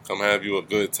environment. Come have you a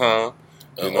good time.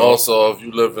 And also, if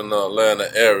you live in the Atlanta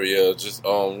area, just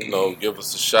you know, give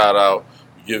us a shout out.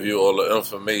 give you all the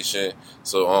information.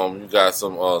 So you got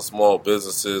some small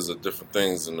businesses or different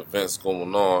things and events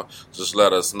going on. Just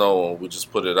let us know, and we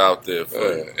just put it out there for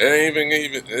you.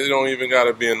 It don't even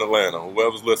gotta be in Atlanta.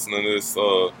 Whoever's listening to this,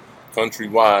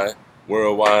 countrywide,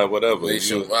 worldwide, whatever,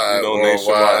 Nationwide,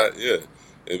 nationwide. Yeah,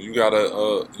 if you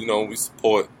gotta, we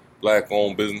support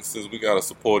black-owned businesses. We gotta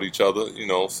support each other.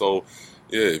 So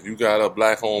yeah, if you got a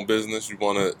black-owned business you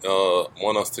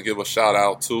want us to give a shout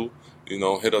out to,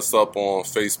 hit us up on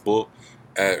Facebook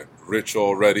at Rich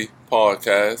Already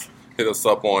Podcast. Hit us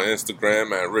up on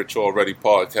Instagram at Rich Already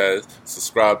Podcast.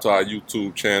 Subscribe to our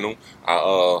YouTube channel.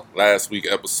 Our last week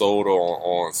episode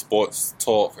on sports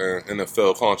talk and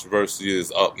NFL controversy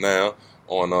is up now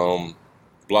on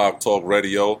Blog Talk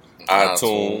Radio,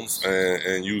 iTunes,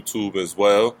 and YouTube as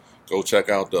well. Go check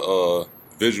out the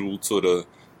visual to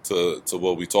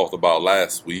what we talked about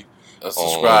last week.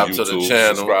 Subscribe to the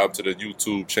channel. Subscribe to the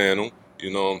YouTube channel.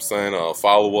 You know what I'm saying?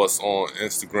 Follow us on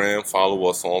Instagram. Follow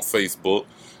us on Facebook.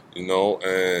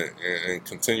 And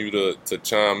continue to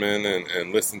chime in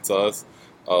and listen to us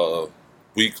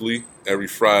weekly, every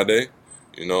Friday,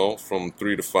 from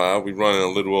 3 to 5. We're running a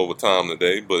little over time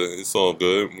today, but it's all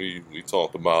good. We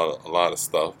talked about a lot of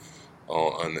stuff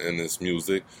in this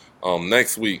music.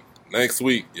 Next week,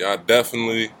 y'all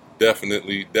definitely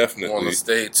want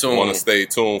to stay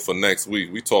tuned for next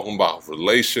week. We talking about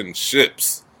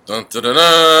relationships. Dun, dun, dun,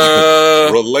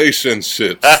 dun.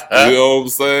 Relationships. You know what I'm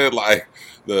saying? Like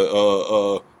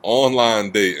the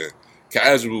online dating,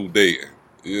 casual dating,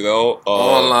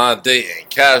 online dating,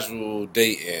 casual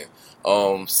dating,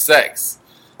 sex,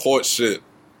 courtship,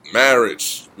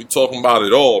 marriage. We talking about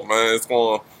it all, man. It's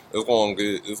gonna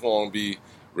be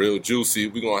real juicy.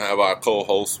 We're gonna have our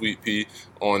co-host Sweet Pea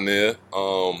on there,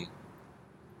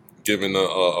 giving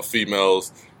a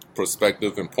female's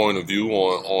perspective and point of view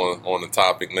on the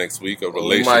topic next week of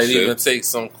relationships. We might even take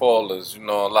some callers. A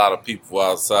lot of people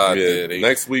outside there.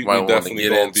 Next week we definitely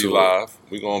gonna be live.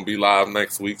 We're gonna be live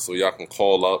next week, so y'all can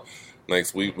call up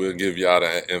next week. We'll give y'all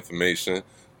that information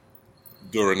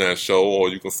during that show, or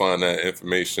you can find that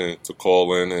information to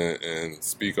call in and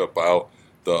speak about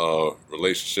the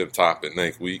relationship topic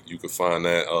next week. You can find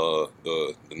that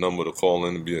the number to call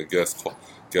in to be a guest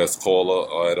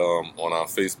caller at on our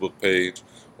Facebook page,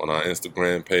 on our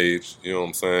Instagram page, you know what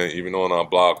I'm saying? Even on our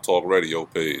Blog Talk Radio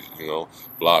page,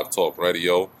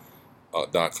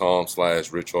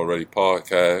 blogtalkradio.com/Rich Already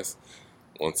Podcast.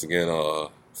 Once again,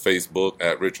 Facebook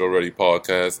at Rich Already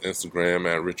Podcast, Instagram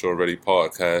at Rich Already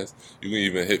Podcast. You can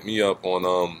even hit me up on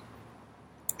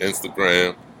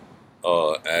Instagram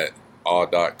at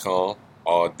r.com,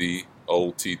 RDOTT.com.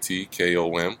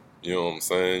 You know what I'm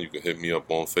saying? You can hit me up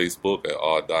on Facebook at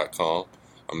r.com.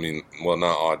 Not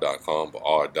r.com, but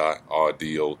r.rdott.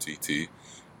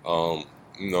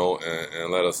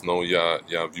 And let us know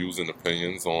y'all views and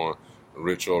opinions on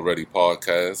Rich Already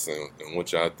Podcast and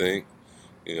what y'all think.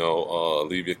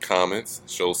 Leave your comments,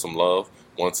 show some love.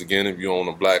 Once again, if you own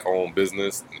a black-owned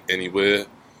business anywhere,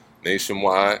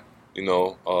 nationwide,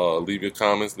 leave your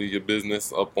comments, leave your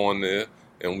business up on there,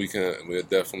 and we'll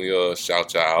definitely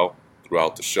shout y'all out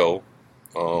throughout the show.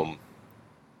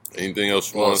 Anything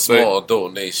else you want to say? Small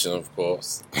donation, of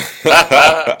course.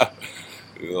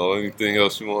 Anything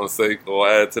else you want to say or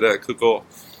add to that cook-off?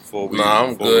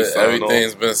 I'm good.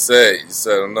 Everything's been said. You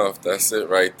said enough. That's it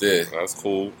right there. That's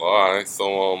cool. All right.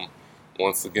 So,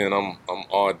 once again, I'm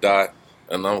RDOTT.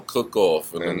 And I'm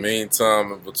COOKOFF. In the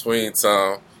meantime, in between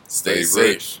time, stay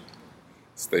safe. Rich.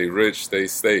 Stay rich, stay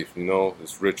safe.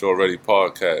 It's Rich Already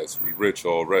Podcast. We rich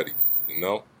already.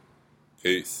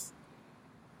 Peace.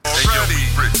 Already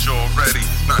rich already,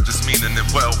 not just meaning in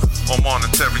wealth or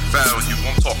monetary value.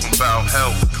 I'm talking about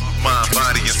health, mind,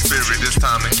 body, and spirit. It's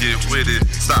time to get with it.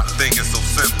 Stop thinking so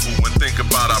simple and think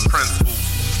about our principles.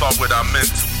 Start with our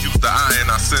mental, use the eye in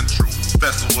our central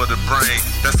vessel of the brain.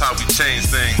 That's how we change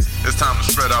things. It's time to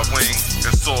spread our wings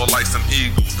and soar like some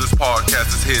eagles. This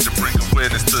podcast is here to bring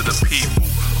awareness to the people.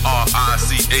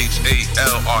 RICHALREADY.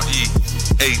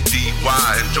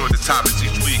 Enjoy the topics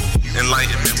each week.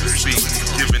 Enlightenment will speak,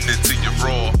 giving it to you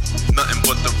raw. Nothing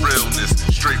but the realness,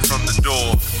 straight from the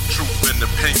door. Truth and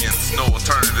opinions, no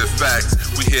alternative facts.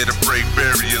 We here to break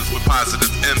barriers with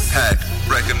positive impact.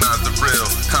 Recognize the real,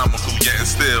 comical yet and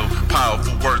still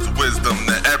powerful words of wisdom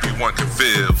that everyone can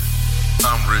feel.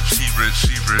 I'm rich, he rich,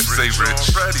 she rich, stay rich.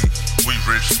 Already. We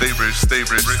rich, stay rich, stay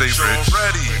rich, stay rich.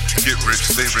 Already. Get rich,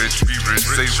 stay rich, be rich,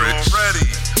 stay rich. Already.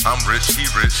 I'm rich, he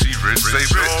rich, she rich, stay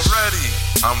rich. Already.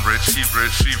 I'm rich, he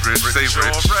rich, she rich, stay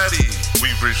rich. Already. We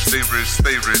rich, stay rich,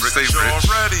 stay rich, stay rich.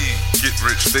 Already. Get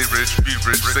rich, stay rich, be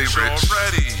rich, stay rich.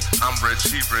 Already. I'm rich,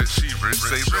 he rich, she rich,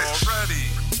 stay rich.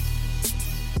 Already.